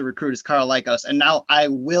attempts to recruit is Karl Lykos. And now I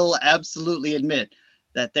will absolutely admit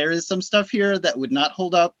that there is some stuff here that would not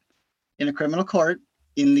hold up in a criminal court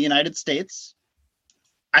in the United States.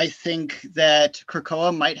 I think that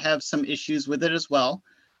Krakoa might have some issues with it as well.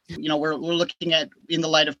 We're looking at, in the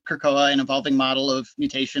light of Krakoa, an evolving model of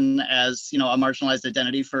mutation as, a marginalized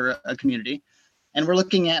identity for a community. And we're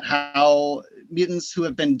looking at how mutants who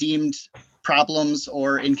have been deemed problems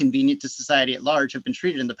or inconvenient to society at large have been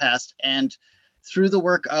treated in the past. And through the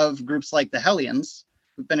work of groups like the Hellions,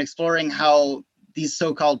 we've been exploring how these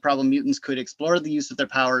so-called problem mutants could explore the use of their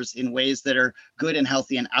powers in ways that are good and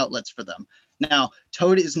healthy and outlets for them. Now,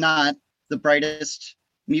 Toad is not the brightest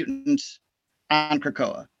mutant on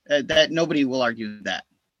Krakoa. That nobody will argue that,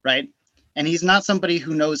 right? And he's not somebody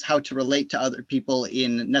who knows how to relate to other people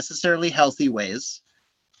in necessarily healthy ways.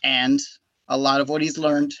 And a lot of what he's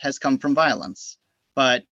learned has come from violence.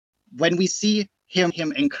 But when we see him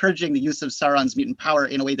encouraging the use of Sauron's mutant power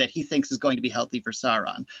in a way that he thinks is going to be healthy for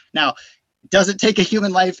Sauron. Now, does it take a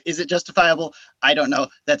human life? Is it justifiable? I don't know.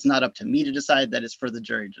 That's not up to me to decide. That is for the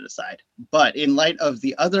jury to decide. But in light of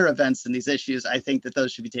the other events in these issues, I think that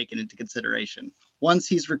those should be taken into consideration. Once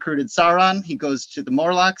he's recruited Sauron, he goes to the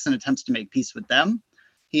Morlocks and attempts to make peace with them.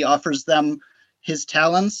 He offers them his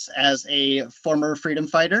talents as a former freedom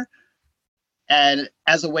fighter, and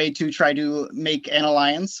as a way to try to make an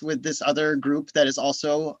alliance with this other group that is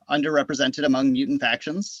also underrepresented among mutant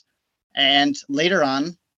factions. And later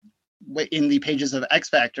on, in the pages of X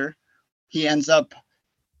Factor, he ends up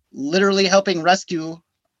literally helping rescue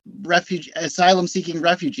asylum-seeking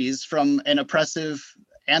refugees from an oppressive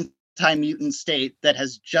anti-mutant state that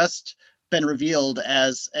has just been revealed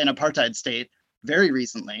as an apartheid state very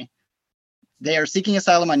recently. They are seeking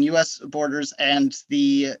asylum on U.S. borders, and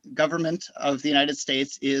the government of the United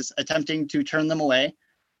States is attempting to turn them away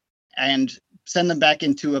and send them back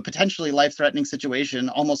into a potentially life-threatening situation,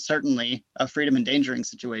 almost certainly a freedom-endangering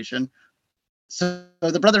situation. So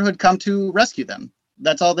the Brotherhood come to rescue them.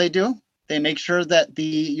 That's all they do. They make sure that the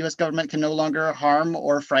U.S. government can no longer harm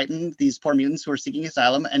or frighten these poor mutants who are seeking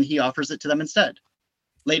asylum, and he offers it to them instead.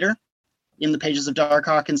 Later, in the pages of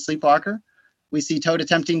Darkhawk and Sleepwalker, We see Toad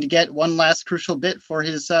attempting to get one last crucial bit for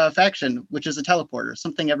his faction, which is a teleporter,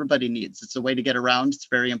 something everybody needs. It's a way to get around. It's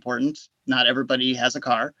very important. Not everybody has a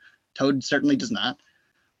car. Toad certainly does not.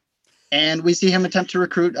 And we see him attempt to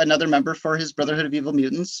recruit another member for his Brotherhood of Evil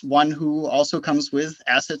Mutants, one who also comes with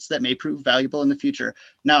assets that may prove valuable in the future.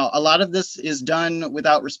 Now, a lot of this is done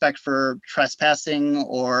without respect for trespassing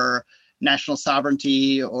or national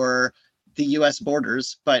sovereignty or the US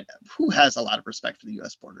borders, but who has a lot of respect for the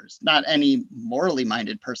US borders? Not any morally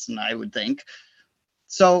minded person, I would think.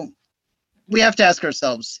 So we have to ask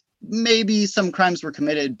ourselves, maybe some crimes were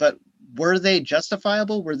committed, but were they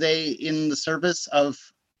justifiable? Were they in the service of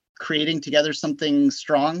creating together something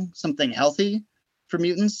strong, something healthy for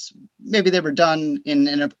mutants? Maybe they were done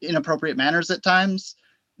in inappropriate manners at times.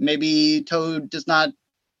 Maybe Toad does not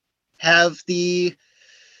have the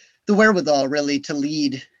wherewithal really to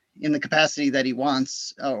lead in the capacity that he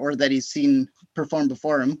wants or that he's seen perform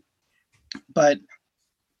before him. But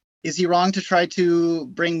is he wrong to try to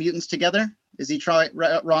bring mutants together? Is he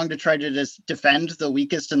wrong to try to just defend the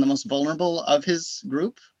weakest and the most vulnerable of his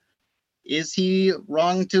group? Is he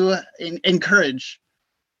wrong to encourage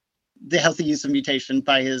the healthy use of mutation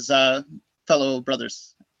by his fellow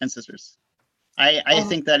brothers and sisters? I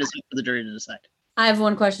think that is up for the jury to decide. I have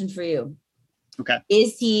one question for you. Okay.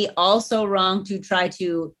 Is he also wrong to try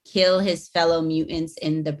to kill his fellow mutants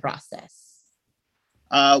in the process?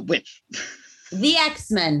 Which? The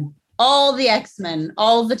X-Men. All the X-Men,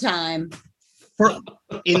 all the time.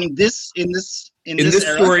 In this era,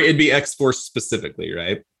 story, it'd be X-Force specifically,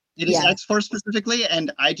 right? It is X-Force specifically,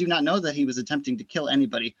 and I do not know that he was attempting to kill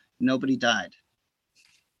anybody. Nobody died.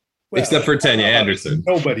 Well, except for Tanya Anderson.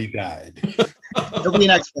 Nobody died. Nobody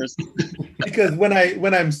in X-Force. Because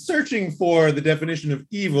when I'm searching for the definition of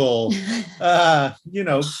evil,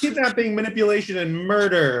 kidnapping, manipulation, and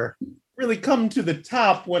murder really come to the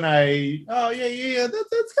top when that's kind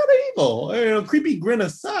of evil. Creepy grin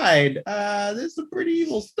aside, there's some pretty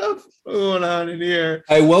evil stuff going on in here.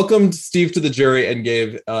 I welcomed Steve to the jury and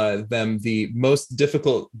gave them the most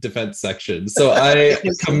difficult defense section. So I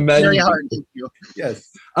commend. Very hard. Thank you. Yes.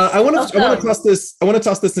 I want to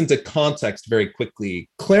toss this into context very quickly.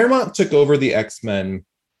 Claremont took over the X-Men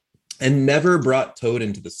and never brought Toad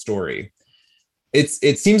into the story.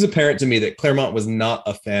 It seems apparent to me that Claremont was not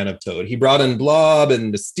a fan of Toad. He brought in Blob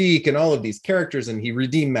and Mystique and all of these characters, and he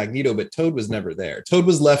redeemed Magneto, but Toad was never there. Toad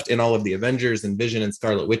was left in all of the Avengers and Vision and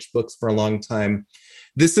Scarlet Witch books for a long time.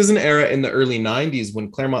 This is an era in the early 90s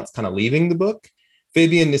when Claremont's kind of leaving the book.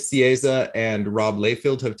 Fabian Nicieza and Rob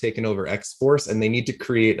Liefeld have taken over X-Force, and they need to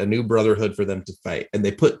create a new brotherhood for them to fight. And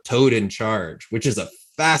they put Toad in charge, which is a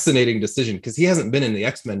fascinating decision because he hasn't been in the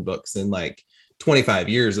X-Men books in 25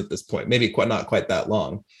 years at this point, maybe not quite that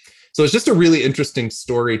long. So it's just a really interesting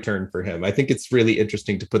story turn for him. I think it's really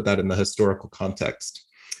interesting to put that in the historical context.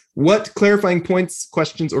 What clarifying points,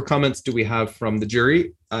 questions, or comments do we have from the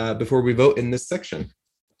jury before we vote in this section?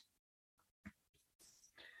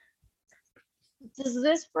 Does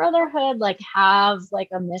this brotherhood have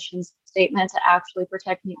a mission statement to actually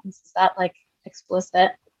protect mutants? Is that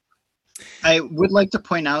explicit? I would like to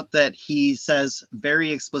point out that he says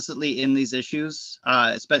very explicitly in these issues,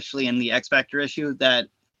 especially in the X Factor issue, that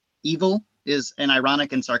evil is an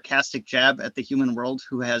ironic and sarcastic jab at the human world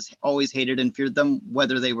who has always hated and feared them,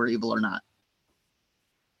 whether they were evil or not.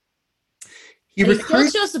 He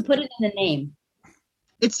still chose to put it in the name.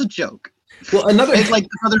 It's a joke. Well, it's like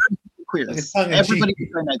the Brotherhood of Queers. Everybody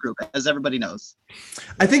in that group, as everybody knows.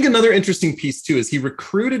 I think another interesting piece too is he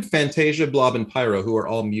recruited Fantasia, Blob, and Pyro, who are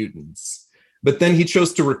all mutants. But then he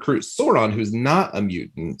chose to recruit Sauron, who's not a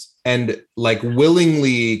mutant, and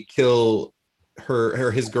willingly kill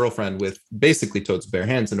his girlfriend with basically Toad's bare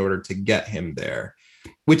hands in order to get him there,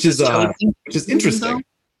 which is interesting. Though?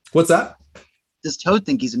 What's that? Does Toad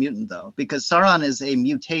think he's a mutant though? Because Sauron is a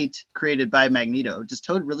mutate created by Magneto. Does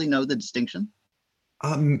Toad really know the distinction?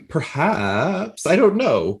 Perhaps. I don't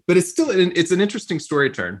know, but it's an interesting story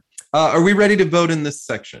turn. Are we ready to vote in this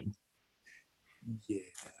section? Yeah.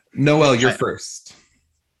 Noelle, you're first.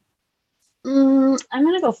 I'm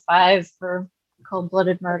gonna go 5 for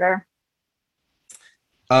cold-blooded murder.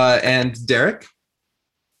 And Derek?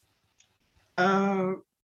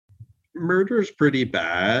 Murder's pretty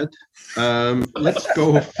bad. Let's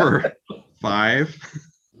go for 5.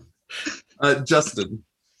 Justin?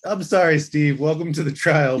 I'm sorry, Steve. Welcome to the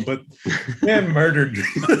trial, but man murdered.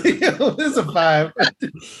 This is a 5.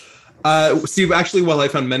 Steve, actually, while I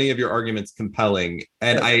found many of your arguments compelling,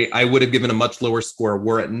 and I would have given a much lower score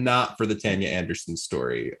were it not for the Tanya Anderson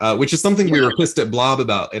story, which is something we were pissed at Blob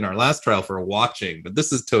about in our last trial for watching, but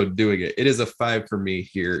this is Toad doing it. It is a 5 for me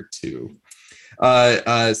here, too.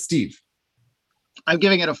 Steve? I'm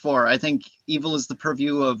giving it a 4. I think evil is the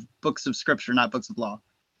purview of books of scripture, not books of law.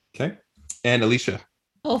 Okay. And Alicia.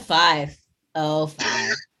 Oh, 5. Oh,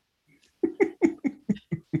 5.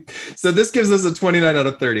 So this gives us a 29 out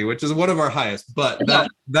of 30, which is one of our highest. But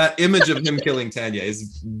that image of him killing Tanya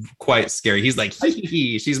is quite scary. He's like,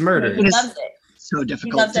 she's murdered. He loves it. So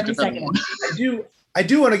difficult. He loves to every defend. second. I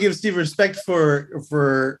do want to give Steve respect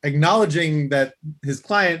for acknowledging that his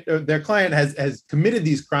client, or their client, has committed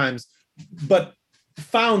these crimes, but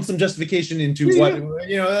found some justification into what,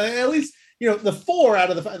 at least, the 4 out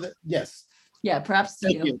of the 5. Yes. Yeah, props to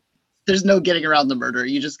Thank you. There's no getting around the murder.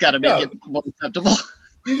 You just got to make it more acceptable.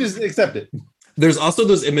 You just accept it. There's also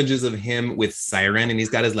those images of him with Siren, and he's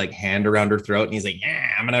got his hand around her throat, and he's like,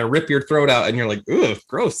 "Yeah, I'm gonna rip your throat out," and you're like, "Ugh,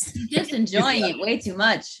 gross." He's just enjoying it way too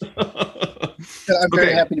much. I'm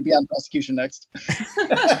very happy to be on prosecution next.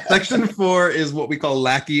 Section 4 is what we call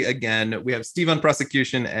lackey again. We have Steve on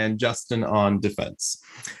prosecution and Justin on defense.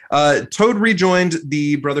 Toad rejoined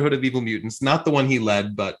the Brotherhood of Evil Mutants, not the one he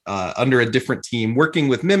led, but under a different team, working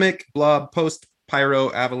with Mimic, Blob, Post,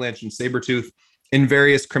 Pyro, Avalanche, and Sabretooth in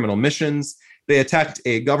various criminal missions. They attacked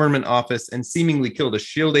a government office and seemingly killed a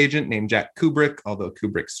SHIELD agent named Jack Kubrick, although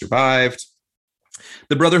Kubrick survived.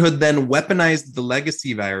 The Brotherhood then weaponized the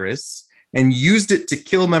Legacy virus and used it to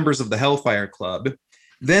kill members of the Hellfire Club.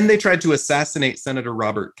 Then they tried to assassinate Senator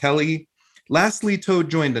Robert Kelly. Lastly, Toad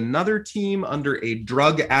joined another team under a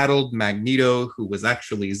drug-addled Magneto, who was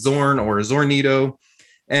actually Zorn or Zornito.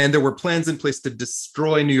 And there were plans in place to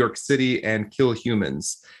destroy New York City and kill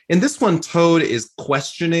humans. In this one, Toad is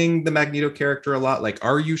questioning the Magneto character a lot. Like,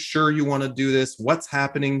 are you sure you want to do this? What's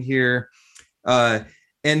happening here?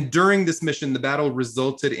 And during this mission, the battle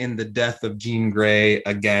resulted in the death of Jean Grey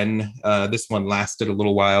again. This one lasted a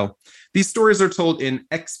little while. These stories are told in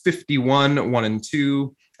X-51, 1 and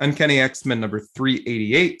 2, Uncanny X-Men number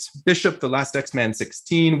 388, Bishop, The Last X-Man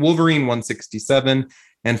 16, Wolverine 167,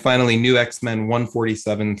 and finally New X-Men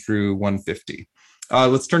 147 through 150.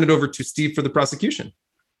 Let's turn it over to Steve for the prosecution.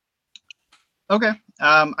 Okay.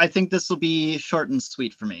 I think this will be short and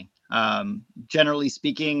sweet for me. Generally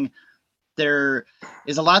speaking, there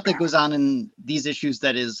is a lot that goes on in these issues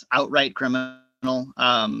that is outright criminal.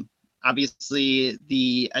 Obviously,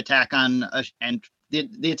 the attack on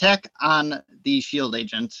the attack on the SHIELD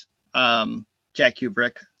agent, Jack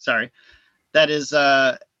Kubrick. Sorry, that is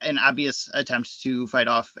an obvious attempt to fight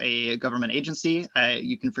off a government agency.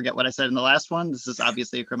 You can forget what I said in the last one. This is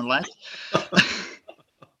obviously a criminal act.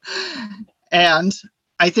 And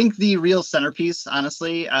I think the real centerpiece,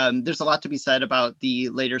 honestly, there's a lot to be said about the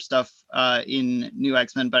later stuff in New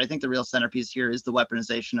X-Men, but I think the real centerpiece here is the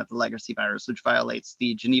weaponization of the Legacy virus, which violates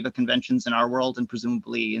the Geneva Conventions in our world and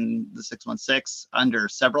presumably in the 616 under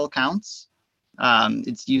several counts.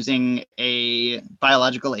 It's using a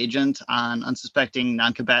biological agent on unsuspecting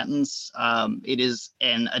non-combatants. It is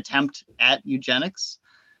an attempt at eugenics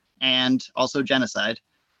and also genocide.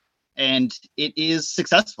 And it is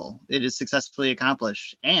successful. It is successfully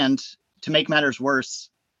accomplished. And to make matters worse,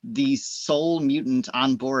 the sole mutant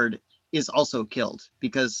on board is also killed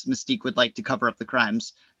because Mystique would like to cover up the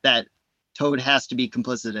crimes that Toad has to be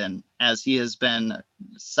complicit in, as he has been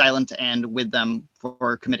silent and with them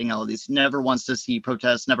for committing all of these. Never once does he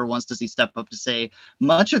protest, never once does he step up to say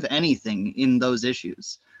much of anything in those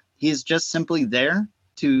issues. He is just simply there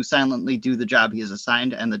to silently do the job he is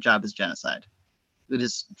assigned, and the job is genocide. It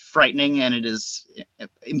is frightening and it is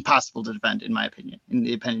impossible to defend, in my opinion, in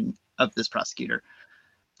the opinion of this prosecutor.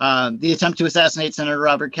 The attempt to assassinate Senator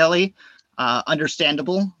Robert Kelly,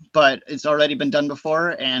 understandable, but it's already been done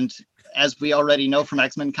before. And as we already know from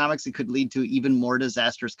X-Men comics, it could lead to even more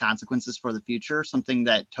disastrous consequences for the future, something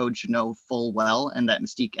that Toad should know full well and that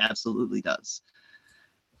Mystique absolutely does.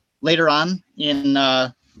 Later on in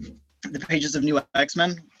the pages of New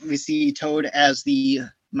X-Men, we see Toad as the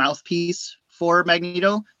mouthpiece for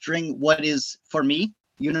Magneto during what is, for me,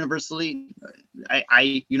 universally,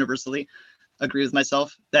 I universally agree with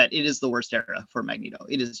myself that it is the worst era for Magneto.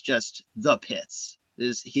 It is just the pits.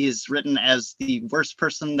 He is written as the worst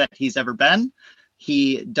person that he's ever been.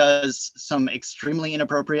 He does some extremely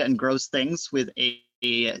inappropriate and gross things with a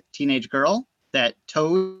teenage girl that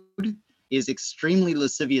Toad is extremely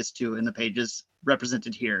lascivious to in the pages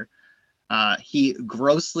represented here. He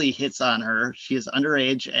grossly hits on her. She is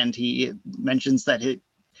underage, and he mentions that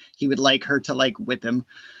he would like her to whip him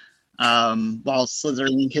while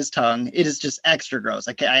slithering his tongue. It is just extra gross.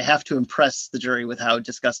 I have to impress the jury with how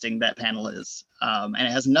disgusting that panel is. And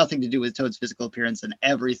it has nothing to do with Toad's physical appearance and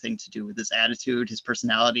everything to do with his attitude, his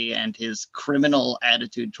personality, and his criminal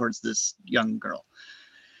attitude towards this young girl.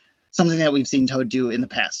 Something that we've seen Toad do in the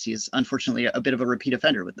past. He is unfortunately a bit of a repeat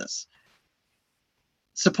offender with this.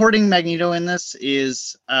 supporting Magneto in this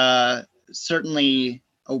is certainly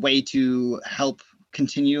a way to help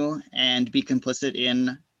continue and be complicit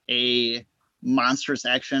in a monstrous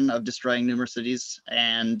action of destroying numerous cities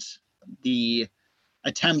and the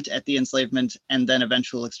attempt at the enslavement and then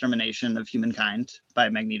eventual extermination of humankind by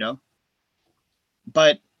Magneto.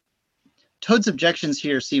 But Toad's objections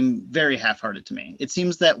here seem very half-hearted to me. It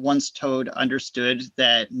seems that once Toad understood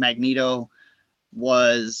that Magneto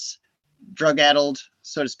was drug-addled,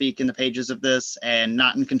 so to speak, in the pages of this and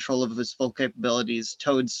not in control of his full capabilities,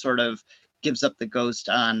 Toad sort of gives up the ghost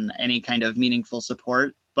on any kind of meaningful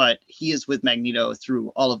support, but he is with Magneto through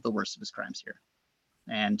all of the worst of his crimes here.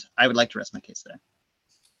 And I would like to rest my case there.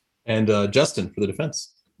 And Justin, for the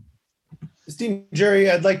defense. Esteemed jury,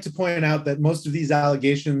 I'd like to point out that most of these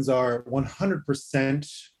allegations are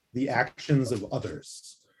 100% the actions of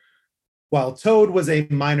others. While Toad was a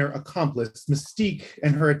minor accomplice, Mystique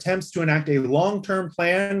and her attempts to enact a long-term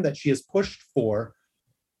plan that she has pushed for,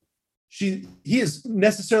 he is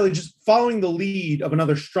necessarily just following the lead of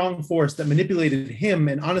another strong force that manipulated him.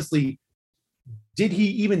 And honestly, did he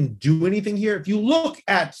even do anything here? If you look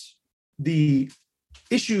at the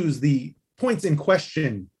issues, the points in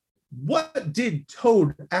question, what did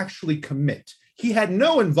Toad actually commit? He had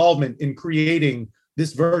no involvement in creating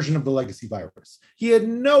this version of the legacy virus. He had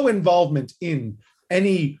no involvement in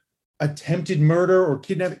any attempted murder or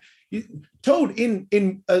kidnapping. Toad,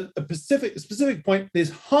 in a specific point, is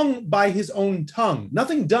hung by his own tongue.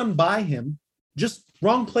 Nothing done by him, just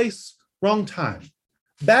wrong place, wrong time.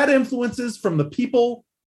 Bad influences from the people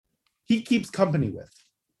he keeps company with.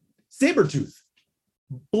 Sabretooth,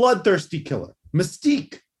 bloodthirsty killer.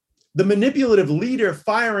 Mystique, the manipulative leader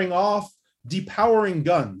firing off depowering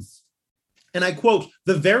guns. And I quote,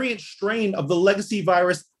 the variant strain of the legacy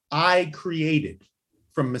virus I created,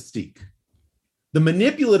 from Mystique. The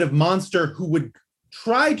manipulative monster who would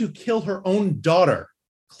try to kill her own daughter,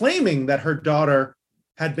 claiming that her daughter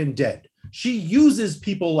had been dead. She uses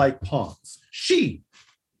people like pawns. She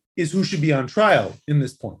is who should be on trial in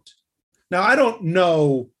this point. Now, I don't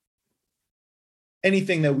know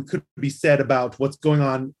anything that could be said about what's going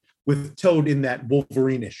on with Toad in that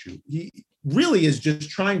Wolverine issue. He really is just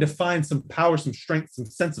trying to find some power, some strength, some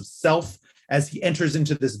sense of self as he enters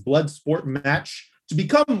into this blood sport match to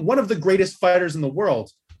become one of the greatest fighters in the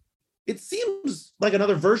world. It seems like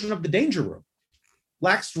another version of the Danger Room.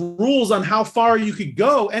 Lacks rules on how far you could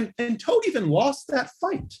go, and Toad even lost that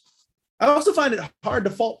fight. I also find it hard to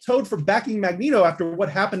fault Toad for backing Magneto after what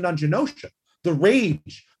happened on Genosha. The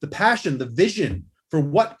rage, the passion, the vision for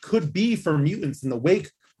what could be for mutants in the wake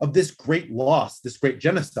of this great loss, this great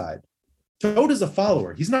genocide. Toad is a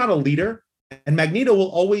follower. He's not a leader, and Magneto will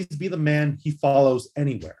always be the man he follows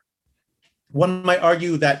anywhere. One might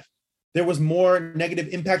argue that there was more negative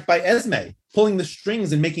impact by Esme, pulling the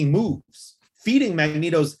strings and making moves, feeding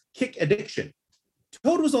Magneto's kick addiction.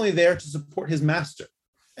 Toad was only there to support his master.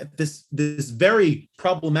 This very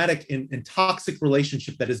problematic and toxic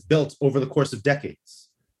relationship that is built over the course of decades,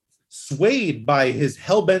 swayed by his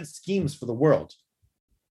hell-bent schemes for the world,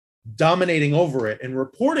 dominating over it and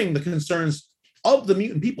reporting the concerns of the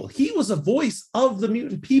mutant people. He was a voice of the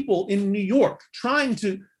mutant people in New York, trying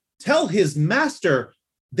to tell his master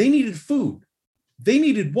they needed food, they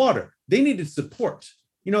needed water, they needed support.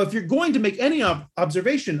 You know, if you're going to make any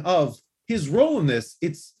observation of his role in this,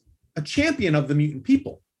 it's a champion of the mutant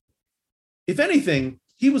people. If anything,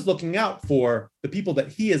 he was looking out for the people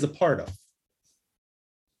that he is a part of.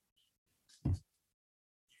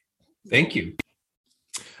 Thank you.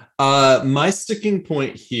 My sticking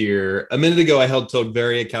point here, a minute ago, I held Toad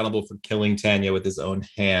very accountable for killing Tanya with his own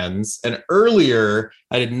hands. And earlier,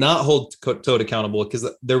 I did not hold Toad accountable because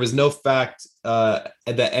there was no fact that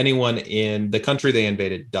anyone in the country they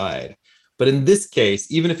invaded died. But in this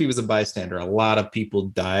case, even if he was a bystander, a lot of people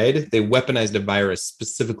died. They weaponized a virus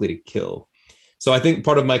specifically to kill. So I think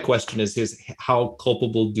part of my question is how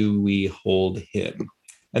culpable do we hold him?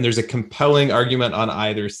 And there's a compelling argument on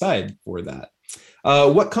either side for that.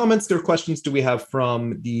 What comments or questions do we have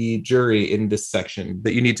from the jury in this section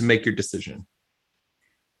that you need to make your decision?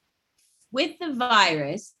 With the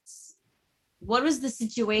virus, what was the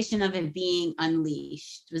situation of it being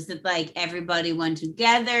unleashed? Was it like everybody went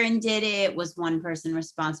together and did it? Was one person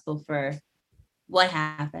responsible for what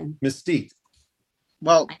happened? Mystique.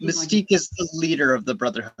 Well, Mystique is the leader of the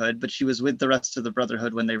Brotherhood, but she was with the rest of the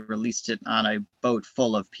Brotherhood when they released it on a boat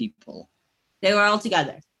full of people. They were all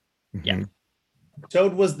together. Yeah.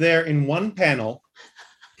 Toad was there in one panel.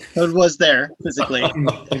 Toad was there physically.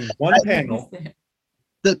 in one panel.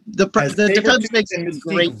 The defense makes and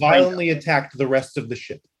great violently attacked the rest of the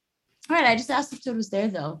ship. All right, I just asked if Toad was there,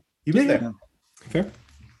 though. He was there. Fair.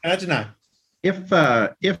 Deny.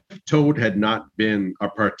 If Toad had not been a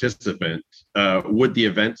participant, would the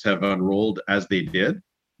events have unrolled as they did?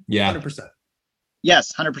 Yeah. 100%.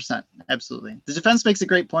 Yes, 100%. Absolutely. The defense makes a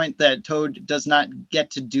great point that Toad does not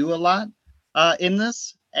get to do a lot in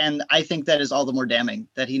this. And I think that is all the more damning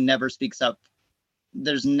that he never speaks up.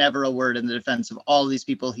 There's never a word in the defense of all these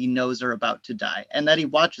people he knows are about to die and that he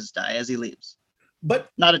watches die as he leaves. But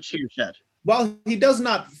not a cheer shed. While he does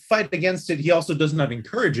not fight against it, he also does not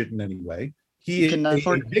encourage it in any way. He is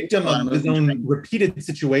a victim of his own repeated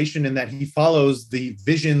situation in that he follows the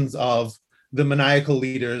visions of the maniacal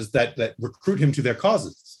leaders that recruit him to their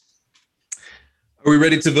causes. Are we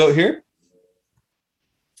ready to vote here?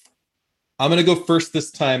 I'm going to go first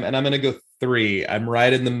this time, and I'm going to go 3. I'm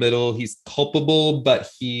right in the middle. He's culpable, but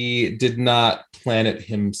he did not plan it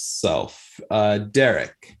himself.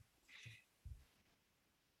 Derek.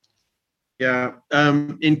 Yeah.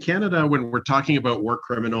 In Canada, when we're talking about war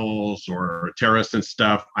criminals or terrorists and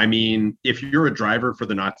stuff, I mean, if you're a driver for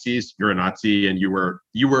the Nazis, you're a Nazi and you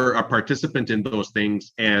were a participant in those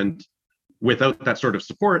things. And without that sort of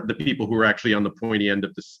support, the people who were actually on the pointy end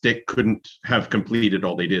of the stick couldn't have completed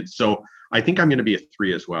all they did. So I think I'm going to be a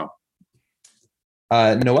 3 as well.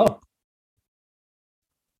 Noelle.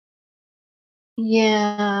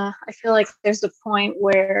 Yeah, I feel like there's a point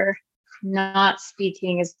where not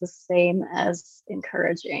speaking is the same as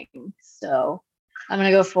encouraging. So I'm going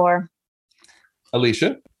to go 4.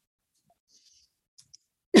 Alicia.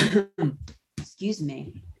 Excuse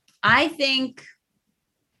me. I think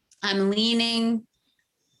I'm leaning.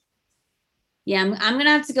 Yeah, I'm going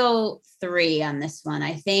to have to go 3 on this one.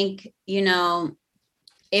 I think,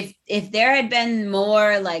 if there had been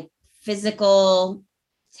more like physical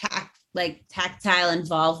tactile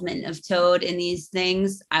involvement of Toad in these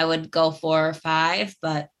things, I would go 4 or 5,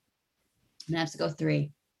 but I'm gonna have to go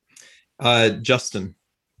 3. Justin.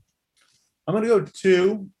 I'm gonna go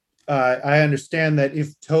 2. I understand that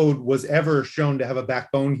if Toad was ever shown to have a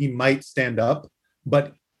backbone, he might stand up,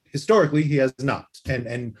 but historically he has not.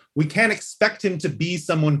 And we can't expect him to be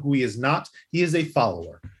someone who he is not. He is a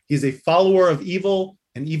follower. He is a follower of evil,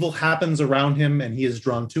 and evil happens around him and he is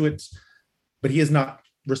drawn to it, but he is not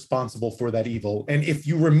responsible for that evil. And if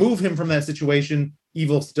you remove him from that situation,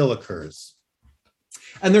 evil still occurs.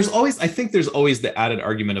 And I think there's always the added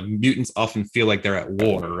argument of mutants often feel like they're at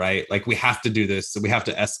war, right? Like we have to do this, so we have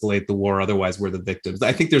to escalate the war, otherwise we're the victims.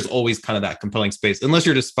 I think there's always kind of that compelling space, unless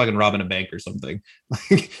you're just fucking robbing a bank or something.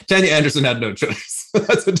 Tanya Anderson had no choice.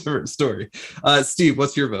 That's a different story. Steve,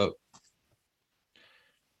 what's your vote?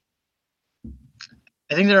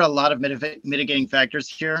 I think there are a lot of mitigating factors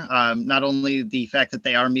here. Not only the fact that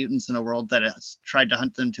they are mutants in a world that has tried to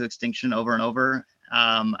hunt them to extinction over and over.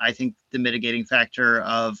 I think the mitigating factor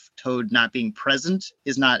of Toad not being present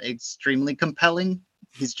is not extremely compelling.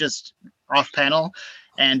 He's just off panel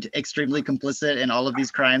and extremely complicit in all of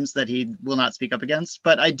these crimes that he will not speak up against.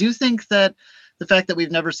 But I do think that the fact that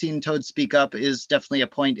we've never seen Toad speak up is definitely a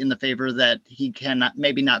point in the favor that he cannot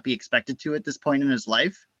maybe not be expected to at this point in his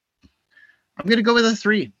life. I'm going to go with a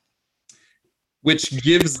 3. Which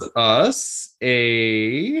gives us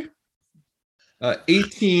a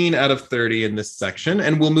 18 out of 30 in this section.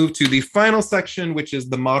 And we'll move to the final section, which is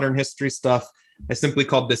the modern history stuff. I simply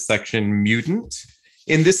called this section Mutant.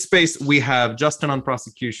 In this space, we have Justin on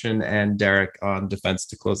prosecution and Derek on defense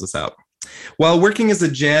to close us out. While working as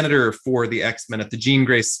a janitor for the X-Men at the Jean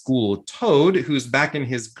Grey School, Toad, who's back in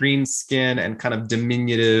his green skin and kind of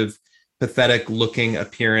diminutive, pathetic-looking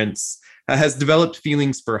appearance, has developed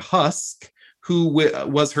feelings for Husk, who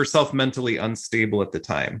was herself mentally unstable at the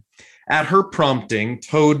time. At her prompting,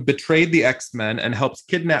 Toad betrayed the X-Men and helped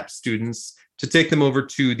kidnap students to take them over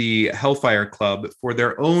to the Hellfire Club for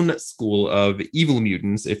their own school of evil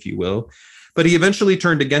mutants, if you will. But he eventually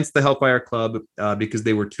turned against the Hellfire Club because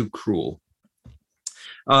they were too cruel.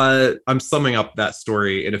 I'm summing up that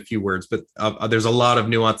story in a few words, but there's a lot of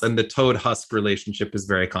nuance, and the Toad-Husk relationship is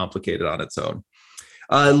very complicated on its own.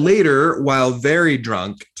 Later, while very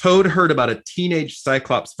drunk, Toad heard about a teenage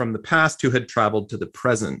Cyclops from the past who had traveled to the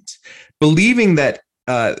present. Believing that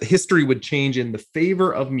history would change in the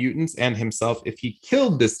favor of mutants and himself if he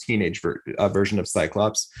killed this teenage version of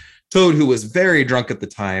Cyclops, Toad, who was very drunk at the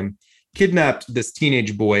time, kidnapped this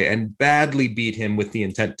teenage boy and badly beat him with the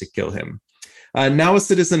intent to kill him. Now a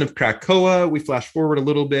citizen of Krakoa, we flash forward a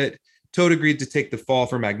little bit. Toad agreed to take the fall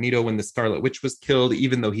for Magneto when the Scarlet Witch was killed,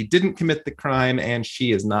 even though he didn't commit the crime and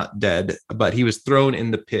she is not dead, but he was thrown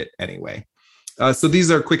in the pit anyway. So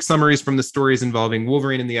these are quick summaries from the stories involving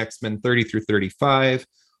Wolverine and the X-Men 30 through 35,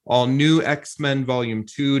 All New X-Men Volume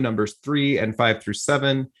 2, numbers 3 and 5 through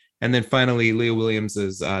 7, And then finally, Leah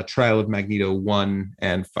Williams's Trial of Magneto 1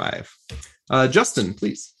 and 5. Justin,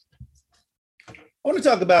 please. I want to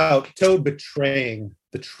talk about Toad betraying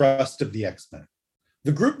the trust of the X-Men,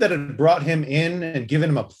 the group that had brought him in and given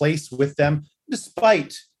him a place with them,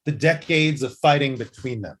 despite the decades of fighting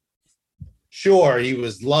between them. Sure, he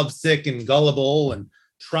was lovesick and gullible and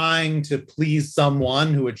trying to please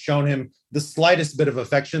someone who had shown him the slightest bit of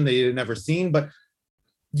affection that he had never seen, but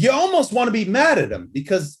you almost want to be mad at him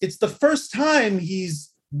because it's the first time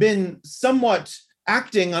he's been somewhat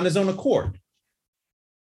acting on his own accord.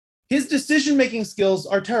 His decision-making skills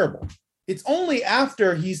are terrible. It's only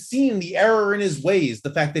after he's seen the error in his ways,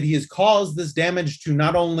 the fact that he has caused this damage to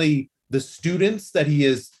not only the students that he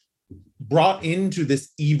has brought into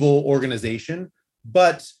this evil organization,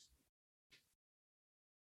 but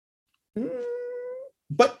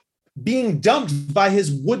being dumped by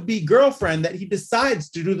his would-be girlfriend, that he decides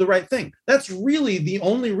to do the right thing. That's really the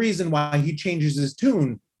only reason why he changes his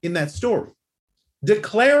tune in that story.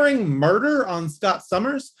 Declaring murder on Scott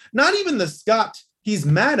Summers, not even the Scott he's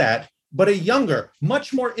mad at, but a younger,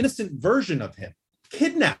 much more innocent version of him.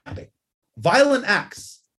 Kidnapping, violent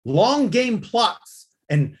acts, long game plots,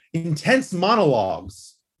 and intense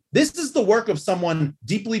monologues. This is the work of someone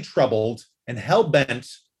deeply troubled and hell-bent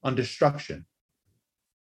on destruction.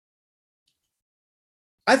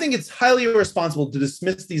 I think it's highly irresponsible to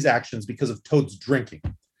dismiss these actions because of Toad's drinking.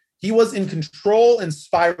 He was in control and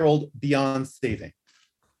spiraled beyond saving.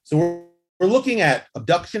 So we're looking at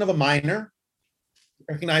abduction of a minor,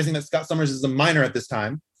 recognizing that Scott Summers is a minor at this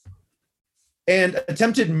time, and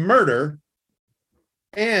attempted murder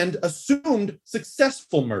and assumed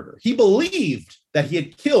successful murder. He believed that he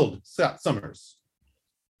had killed Scott Summers,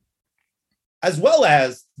 as well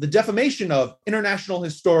as the defamation of international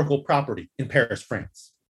historical property in Paris, France.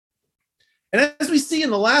 And as we see in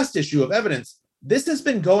the last issue of Evidence, this has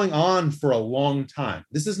been going on for a long time.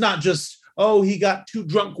 This is not just, oh, he got too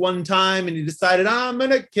drunk one time and he decided, I'm going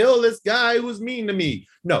to kill this guy who was mean to me.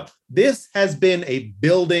 No, this has been a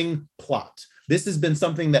building plot. This has been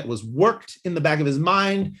something that was worked in the back of his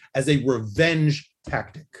mind as a revenge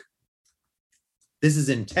tactic. This is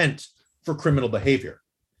intent for criminal behavior,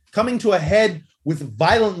 coming to a head with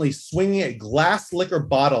violently swinging a glass liquor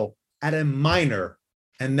bottle at a minor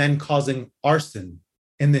and then causing arson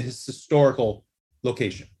in his historical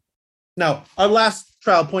location. Now, our last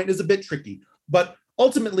trial point is a bit tricky, but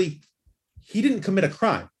ultimately, he didn't commit a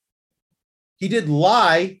crime. He did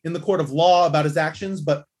lie in the court of law about his actions,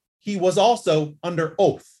 but he was also under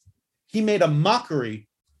oath. He made a mockery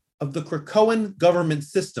of the Krakoan government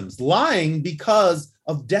systems, lying because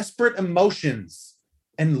of desperate emotions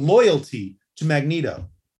and loyalty to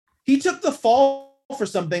Magneto. He took the fall for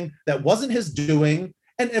something that wasn't his doing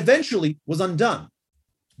and eventually was undone.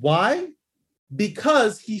 Why?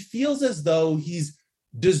 Because he feels as though he's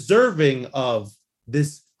deserving of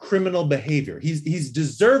this criminal behavior. He's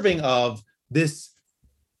deserving of this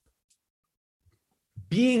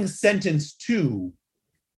being sentenced to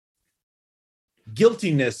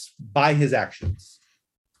guiltiness by his actions.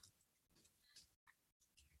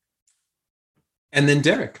 And then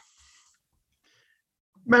Derek.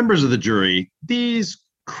 Members of the jury, these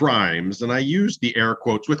crimes, and I use the air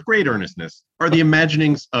quotes with great earnestness, are the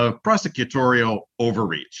imaginings of prosecutorial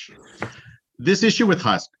overreach. This issue with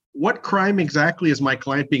Husk, what crime exactly is my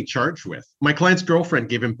client being charged with? My client's girlfriend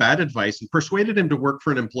gave him bad advice and persuaded him to work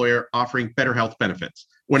for an employer offering better health benefits.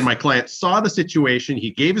 When my client saw the situation,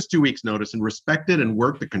 he gave his 2 weeks notice and respected and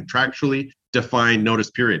worked the contractually defined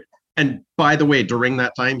notice period. And by the way, during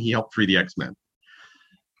that time, he helped free the X-Men.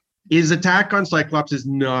 His attack on Cyclops is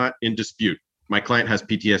not in dispute. My client has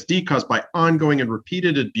PTSD caused by ongoing and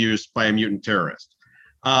repeated abuse by a mutant terrorist.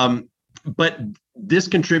 But this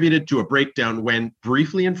contributed to a breakdown when,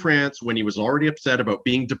 briefly in France, when he was already upset about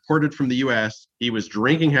being deported from the US, he was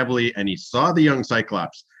drinking heavily and he saw the young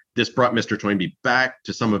Cyclops. This brought Mr. Toynbee back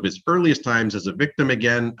to some of his earliest times as a victim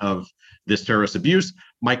again of this terrorist abuse.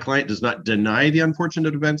 My client does not deny the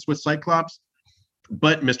unfortunate events with Cyclops,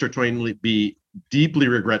 but Mr. Toynbee deeply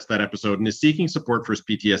regrets that episode and is seeking support for his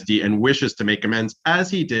PTSD and wishes to make amends, as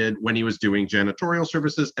he did when he was doing janitorial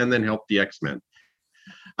services and then helped the X-Men.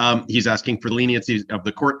 He's asking for the leniency of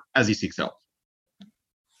the court as he seeks help.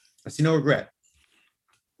 I see no regret.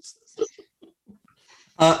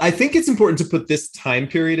 I think it's important to put this time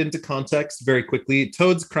period into context very quickly.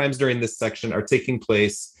 Toad's crimes during this section are taking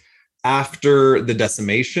place after the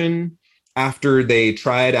decimation, after they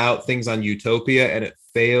tried out things on Utopia and it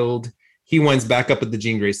failed. He winds back up at the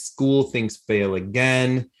Jean Grey school, things fail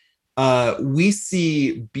again. We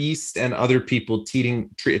see Beast and other people treating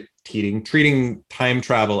time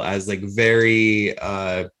travel as like very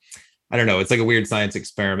I don't know, it's like a weird science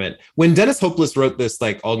experiment. When Dennis Hopeless wrote this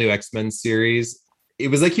like all new X-Men series, it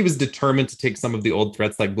was like he was determined to take some of the old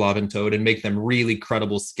threats like Blob and Toad and make them really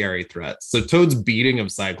credible, scary threats. So Toad's beating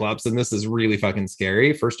of Cyclops, and this is really fucking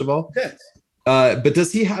scary, first of all. Yes. But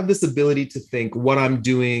does he have this ability to think what I'm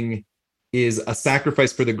doing is a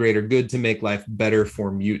sacrifice for the greater good to make life better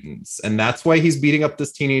for mutants? And that's why he's beating up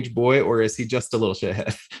this teenage boy, or is he just a little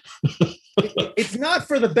shithead? It's not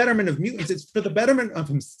for the betterment of mutants, it's for the betterment of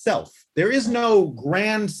himself. There is no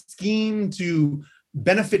grand scheme to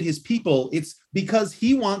benefit his people. It's because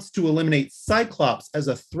he wants to eliminate Cyclops as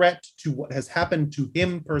a threat to what has happened to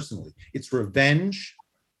him personally. It's revenge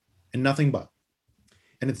and nothing but.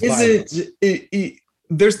 And it's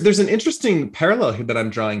there's an interesting parallel here that I'm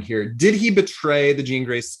drawing here. Did he betray the Jean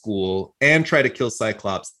Grey school and try to kill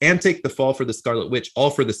Cyclops and take the fall for the Scarlet Witch all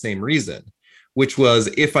for the same reason, which was,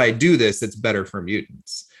 if I do this, it's better for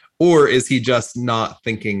mutants? Or is he just not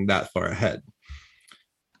thinking that far ahead?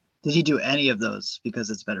 Did he do any of those because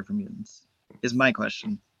it's better for mutants? Is my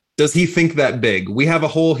question. Does he think that big? We have a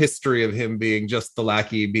whole history of him being just the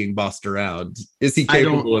lackey being bossed around. Is he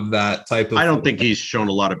capable of that type of... I don't think he's shown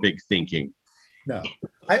a lot of big thinking. No.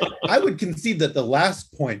 I would concede that the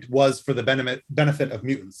last point was for the benefit of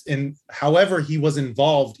mutants. And however he was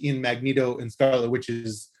involved in Magneto and Scarlet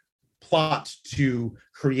Witch's plot to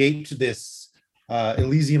create this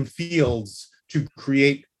Elysium Fields, to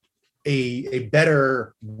create a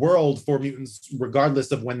better world for mutants,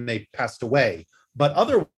 regardless of when they passed away. But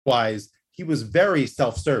otherwise, he was very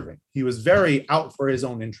self-serving. He was very out for his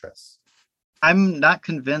own interests. I'm not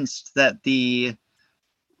convinced that the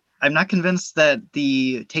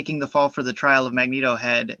taking the fall for the trial of Magneto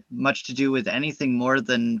had much to do with anything more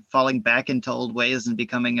than falling back into old ways and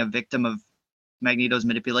becoming a victim of Magneto's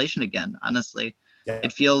manipulation again, honestly. Yeah.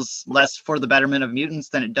 It feels less for the betterment of mutants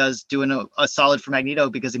than it does doing a solid for Magneto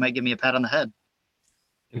because he might give me a pat on the head.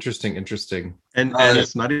 Interesting. And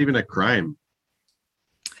it's not even a crime.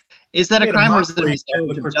 Is that a crime or is it a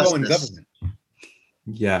miscarriage of justice?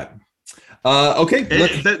 Yeah. Okay.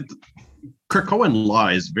 Krakoan law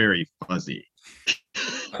is very fuzzy.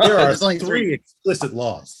 There are three explicit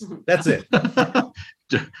laws. That's it.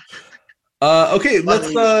 Okay,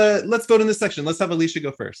 let's go to this section. Let's have Alicia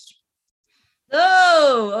go first.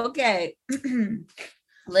 Oh, okay.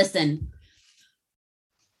 Listen,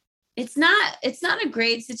 it's not a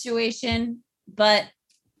great situation, but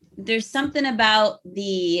there's something about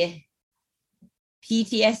the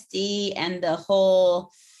PTSD and the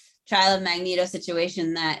whole trial of Magneto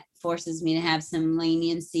situation that forces me to have some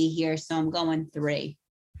leniency here. So I'm going 3.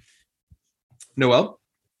 Noelle?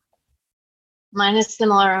 Mine is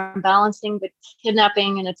similar. I'm balancing the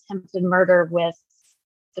kidnapping and attempted murder with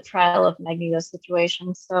the trial of Magneto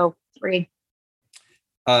situation. So 3.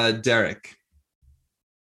 Derek?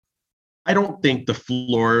 I don't think the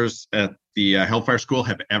floors at the Hellfire School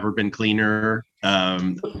have ever been cleaner.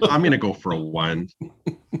 I'm going to go for a 1.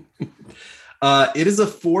 It is a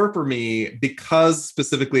 4 for me because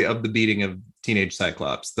specifically of the beating of teenage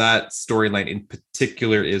Cyclops. That storyline in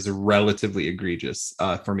particular is relatively egregious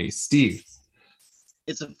for me. Steve?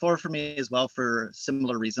 It's a 4 for me as well for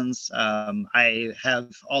similar reasons. I have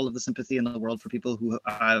all of the sympathy in the world for people who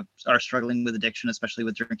are struggling with addiction, especially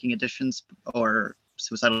with drinking addictions or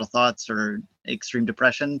suicidal thoughts or extreme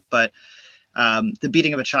depression. But the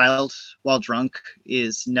beating of a child while drunk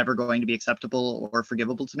is never going to be acceptable or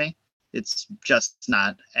forgivable to me. It's just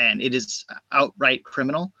not, and it is outright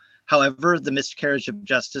criminal. However, the miscarriage of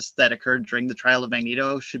justice that occurred during the trial of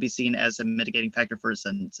Magneto should be seen as a mitigating factor for his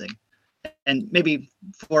sentencing, and maybe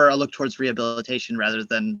for a look towards rehabilitation rather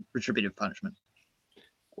than retributive punishment.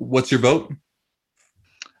 What's your vote?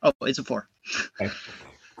 Oh, it's a 4. Okay.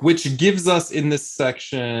 Which gives us in this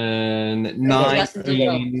section 9.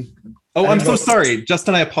 Oh, I'm so sorry,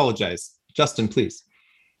 Justin. I apologize. Justin, please.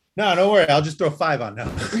 No, don't worry. I'll just throw 5 on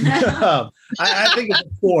now. I think it's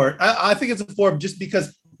a 4. I think it's a 4 just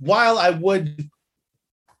because while I would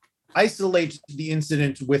isolate the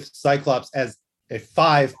incident with Cyclops as a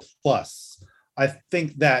 5+, I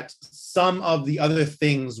think that some of the other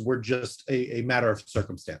things were just a matter of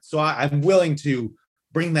circumstance. So I'm willing to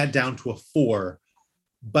bring that down to a 4.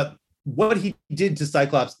 But what he did to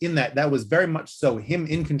Cyclops in that was very much so him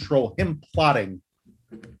in control, him plotting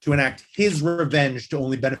to enact his revenge to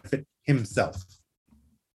only benefit himself.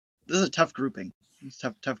 This is a tough grouping. It's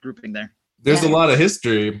tough grouping there. There's a lot of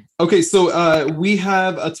history. Okay, so we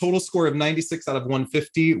have a total score of 96 out of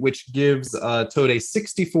 150, which gives Toad a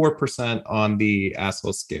 64% on the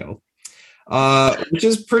asshole scale, which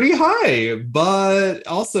is pretty high. But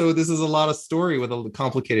also, this is a lot of story with a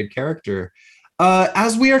complicated character.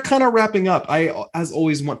 As we are kind of wrapping up, I, as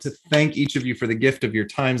always, want to thank each of you for the gift of your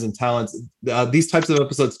times and talents. These types of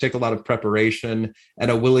episodes take a lot of preparation and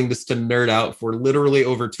a willingness to nerd out for literally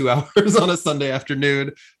over 2 hours on a Sunday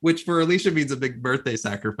afternoon, which for Alicia means a big birthday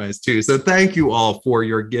sacrifice too. So thank you all for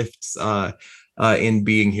your gifts in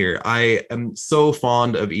being here. I am so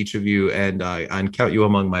fond of each of you, and I count you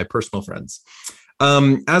among my personal friends.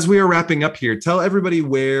 As we are wrapping up here, tell everybody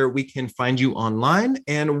where we can find you online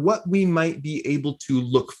and what we might be able to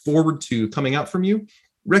look forward to coming out from you,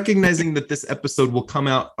 recognizing that this episode will come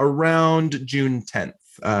out around June 10th.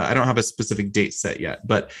 I don't have a specific date set yet,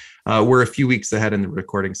 but we're a few weeks ahead in the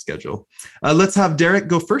recording schedule. Let's have Derek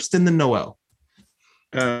go first, and then Noel.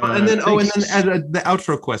 And then the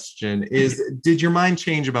outro question is, did your mind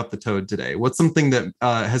change about the Toad today? What's something that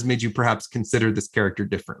has made you perhaps consider this character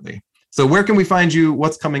differently? So where can we find you?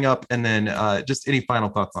 What's coming up? And then just any final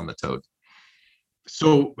thoughts on the Toad.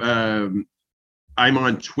 So I'm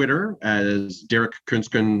on Twitter as Derek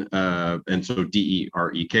Kunsken, and so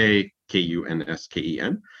DEREK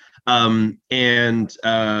KUNSKEN.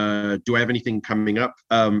 Do I have anything coming up?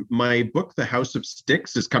 My book, The House of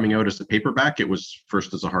Styx, is coming out as a paperback. It was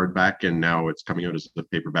first as a hardback, and now it's coming out as a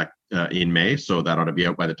paperback in May. So that ought to be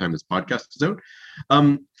out by the time this podcast is out.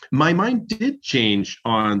 My mind did change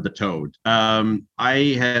on the Toad.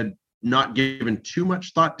 I had not given too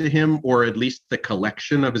much thought to him, or at least the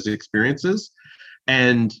collection of his experiences.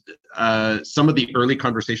 And some of the early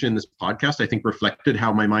conversation in this podcast, I think, reflected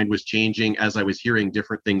how my mind was changing as I was hearing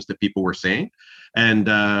different things that people were saying. And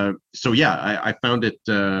so, yeah, I found it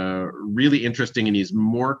really interesting, and he's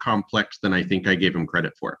more complex than I think I gave him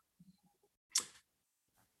credit for.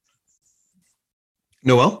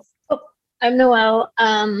 Noel? I'm Noelle.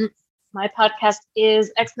 My podcast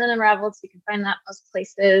is X-Men Unraveled, so you can find that most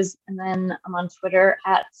places. And then I'm on Twitter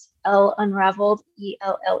at @LUnraveled,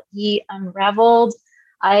 ELLE Unraveled.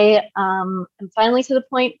 I am finally to the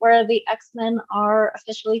point where the X-Men are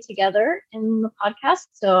officially together in the podcast.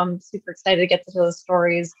 So I'm super excited to get to those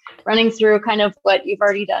stories, running through kind of what you've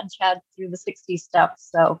already done, Chad, through the 60s stuff.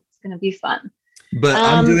 So it's going to be fun. But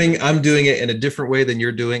I'm doing it in a different way than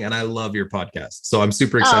you're doing, and I love your podcast. So I'm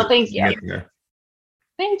super excited. Oh, thank you.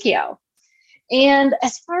 Thank you. And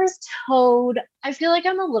as far as Toad, I feel like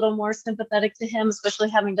I'm a little more sympathetic to him, especially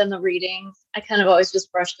having done the reading. I kind of always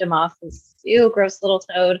just brushed him off as, ew, gross little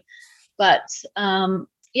Toad. But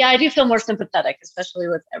yeah, I do feel more sympathetic, especially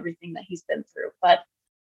with everything that he's been through. But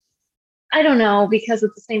I don't know, because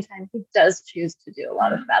at the same time, he does choose to do a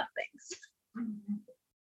lot of bad things.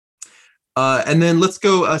 And then let's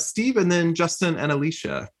go Steve, and then Justin and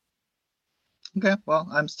Alicia. Okay, well,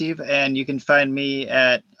 I'm Steve, and you can find me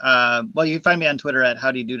at, you can find me on Twitter at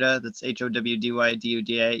HowdyDuda. That's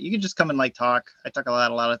HOWDYDUDA. You can just come and talk. I talk a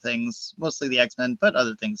lot of things, mostly the X-Men, but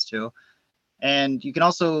other things too. And you can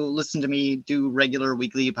also listen to me do regular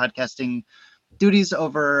weekly podcasting duties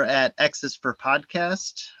over at X is for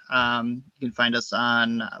Podcast. You can find us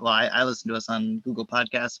on, I listen to us on Google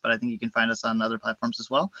Podcasts, but I think you can find us on other platforms as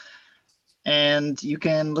well. And you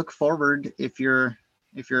can look forward, if you're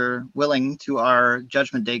willing, to our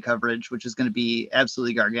Judgment Day coverage, which is going to be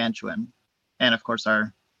absolutely gargantuan. And of course,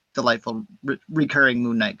 our delightful recurring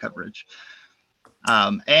Moon Knight coverage.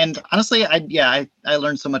 And honestly, I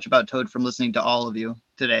learned so much about Toad from listening to all of you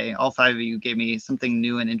today. All 5 of you gave me something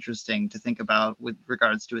new and interesting to think about with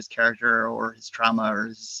regards to his character or his trauma or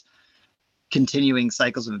his continuing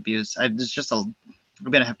cycles of abuse. I'm going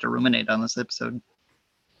to have to ruminate on this episode.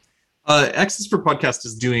 X is for Podcast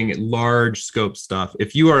is doing large scope stuff.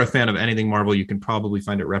 If you are a fan of anything Marvel, you can probably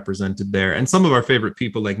find it represented there. And some of our favorite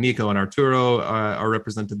people like Nico and Arturo are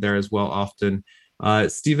represented there as well often.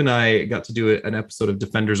 Steve and I got to do an episode of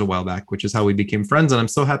Defenders a while back, which is how we became friends. And I'm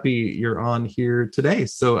so happy you're on here today.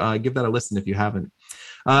 So give that a listen if you haven't.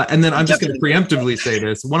 And then I'm just going to preemptively say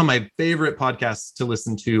this. One of my favorite podcasts to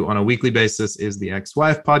listen to on a weekly basis is the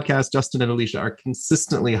Ex-Wife podcast. Justin and Alicia are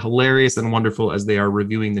consistently hilarious and wonderful as they are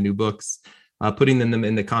reviewing the new books, putting them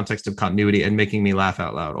in the context of continuity and making me laugh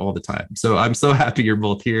out loud all the time. So I'm so happy you're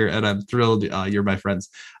both here, and I'm thrilled you're my friends.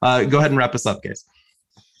 Go ahead and wrap us up, guys.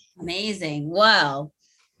 Amazing. Well,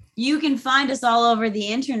 you can find us all over the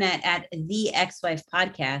internet at the Ex-Wife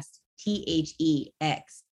Podcast, THEXWIFE,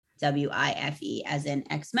 as in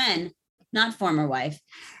X-Men, not former wife.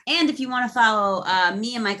 And if you want to follow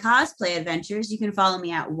me and my cosplay adventures, you can follow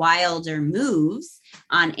me at Wilder Moves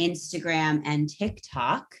on Instagram and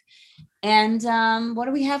TikTok. And what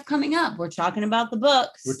do we have coming up? We're talking about the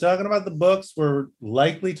books. We're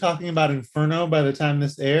likely talking about Inferno by the time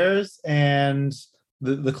this airs. And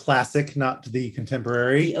the classic, not the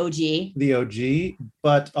contemporary, the OG,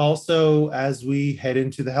 but also as we head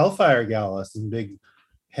into the Hellfire Gala, some big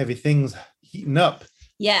heavy things heating up.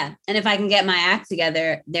 Yeah, and if I can get my act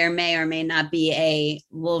together, there may or may not be a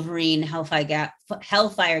Wolverine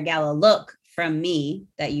Hellfire Gala look from me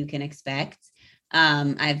that you can expect.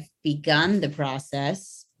 I've begun the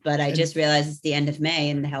process, but I just realized it's the end of May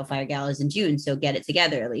and the Hellfire Gala is in June. So get it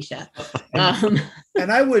together, Alicia.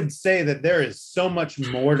 And I would say that there is so much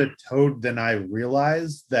more to Toad than I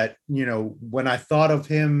realized. That, you know, when I thought of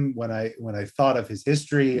him, when I thought of his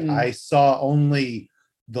history, I saw only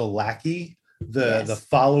the lackey, the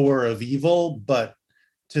follower of evil. But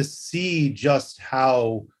to see just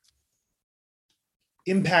how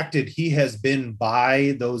impacted he has been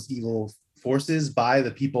by those evil forces, by the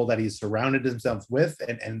people that he's surrounded himself with,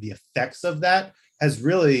 and the effects of that has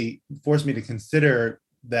really forced me to consider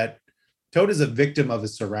that Toad is a victim of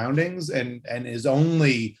his surroundings and is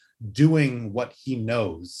only doing what he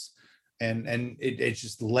knows. And it's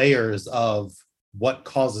just layers of what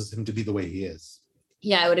causes him to be the way he is.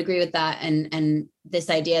 Yeah, I would agree with that. And this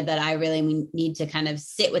idea that I really need to kind of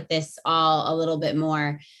sit with this all a little bit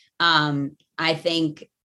more. I think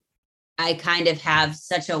I kind of have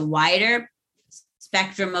such a wider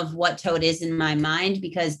spectrum of what Toad is in my mind,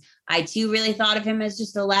 because I too really thought of him as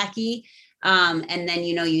just a lackey. And then,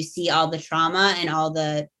 you know, you see all the trauma and all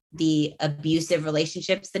the abusive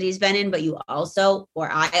relationships that he's been in, but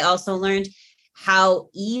I also learned how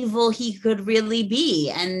evil he could really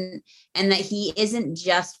be, and that he isn't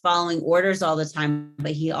just following orders all the time,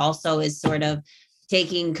 but he also is sort of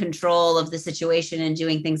taking control of the situation and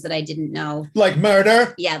doing things that I didn't know. Like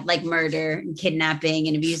murder? Yeah, like murder and kidnapping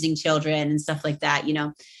and abusing children and stuff like that, you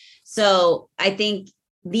know? So I think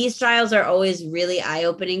these trials are always really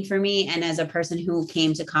eye-opening for me. And as a person who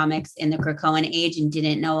came to comics in the Krakoan age and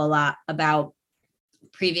didn't know a lot about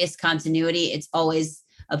previous continuity, it's always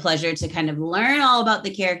a pleasure to kind of learn all about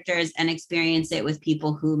the characters and experience it with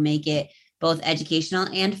people who make it both educational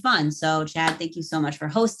and fun. So Chad, thank you so much for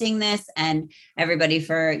hosting this, and everybody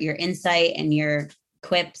for your insight and your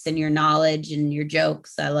quips and your knowledge and your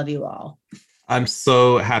jokes. I love you all. I'm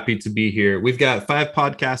so happy to be here. We've got 5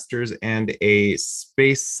 podcasters and a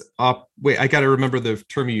space I got to remember the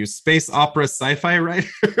term you use, space opera sci-fi writer.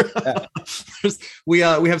 We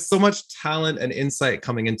have so much talent and insight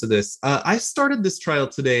coming into this. I started this trial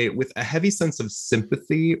today with a heavy sense of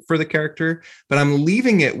sympathy for the character, but I'm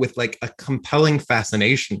leaving it with like a compelling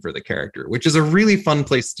fascination for the character, which is a really fun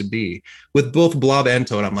place to be. With both Blob and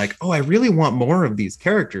Toad, I'm like, oh, I really want more of these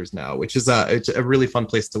characters now, which is it's a really fun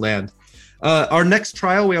place to land. Our next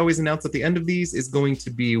trial, we always announce at the end of these, is going to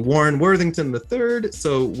be Warren Worthington III.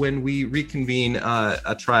 So when we reconvene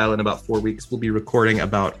a trial in about 4 weeks, we'll be recording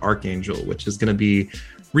about Archangel, which is going to be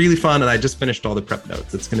really fun. And I just finished all the prep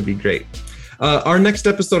notes. It's going to be great. Our next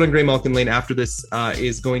episode on Graymalkin Lane after this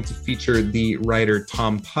is going to feature the writer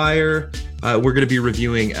Tom Peyer. We're going to be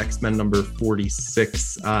reviewing X-Men number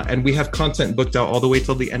 46. And we have content booked out all the way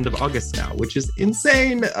till the end of August now, which is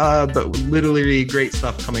insane, but literally great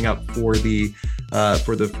stuff coming up for the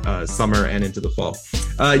summer and into the fall.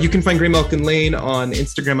 You can find Graymalkin Lane on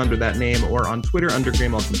Instagram under that name, or on Twitter under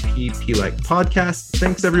Graymalkin P like podcast.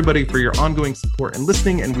 Thanks everybody for your ongoing support and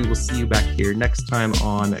listening, and we will see you back here next time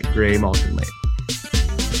on Graymalkin Lane.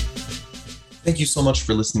 Thank you so much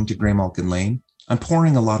for listening to Graymalkin Lane. I'm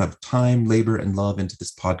pouring a lot of time, labor, and love into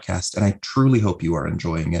this podcast, and I truly hope you are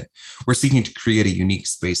enjoying it. We're seeking to create a unique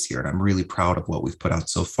space here, and I'm really proud of what we've put out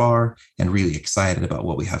so far and really excited about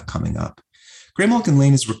what we have coming up. Graymalkin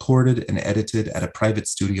Lane is recorded and edited at a private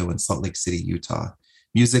studio in Salt Lake City, Utah.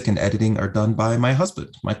 Music and editing are done by my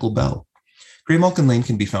husband, Michael Bell. Graymalkin Lane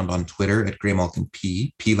can be found on Twitter at Graymalkin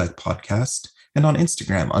P like podcast, and on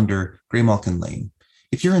Instagram under Graymalkin Lane.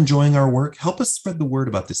 If you're enjoying our work, help us spread the word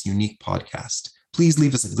about this unique podcast. Please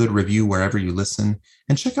leave us a good review wherever you listen,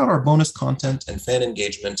 and check out our bonus content and fan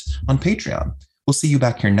engagement on Patreon. We'll see you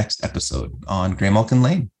back here next episode on Graymalkin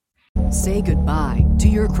Lane. Say goodbye to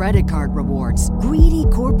your credit card rewards. Greedy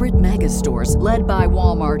corporate mega stores, led by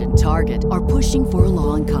Walmart and Target, are pushing for a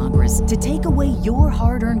law in Congress to take away your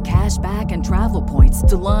hard-earned cash back and travel points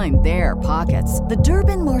to line their pockets. The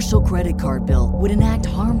Durbin-Marshall credit card bill would enact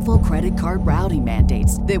harmful credit card routing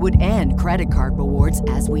mandates that would end credit card rewards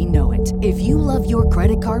as we know it. If you love your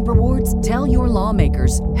credit card rewards, tell your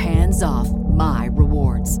lawmakers, hands off my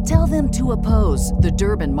rewards. Tell them to oppose the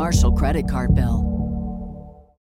Durbin-Marshall credit card bill.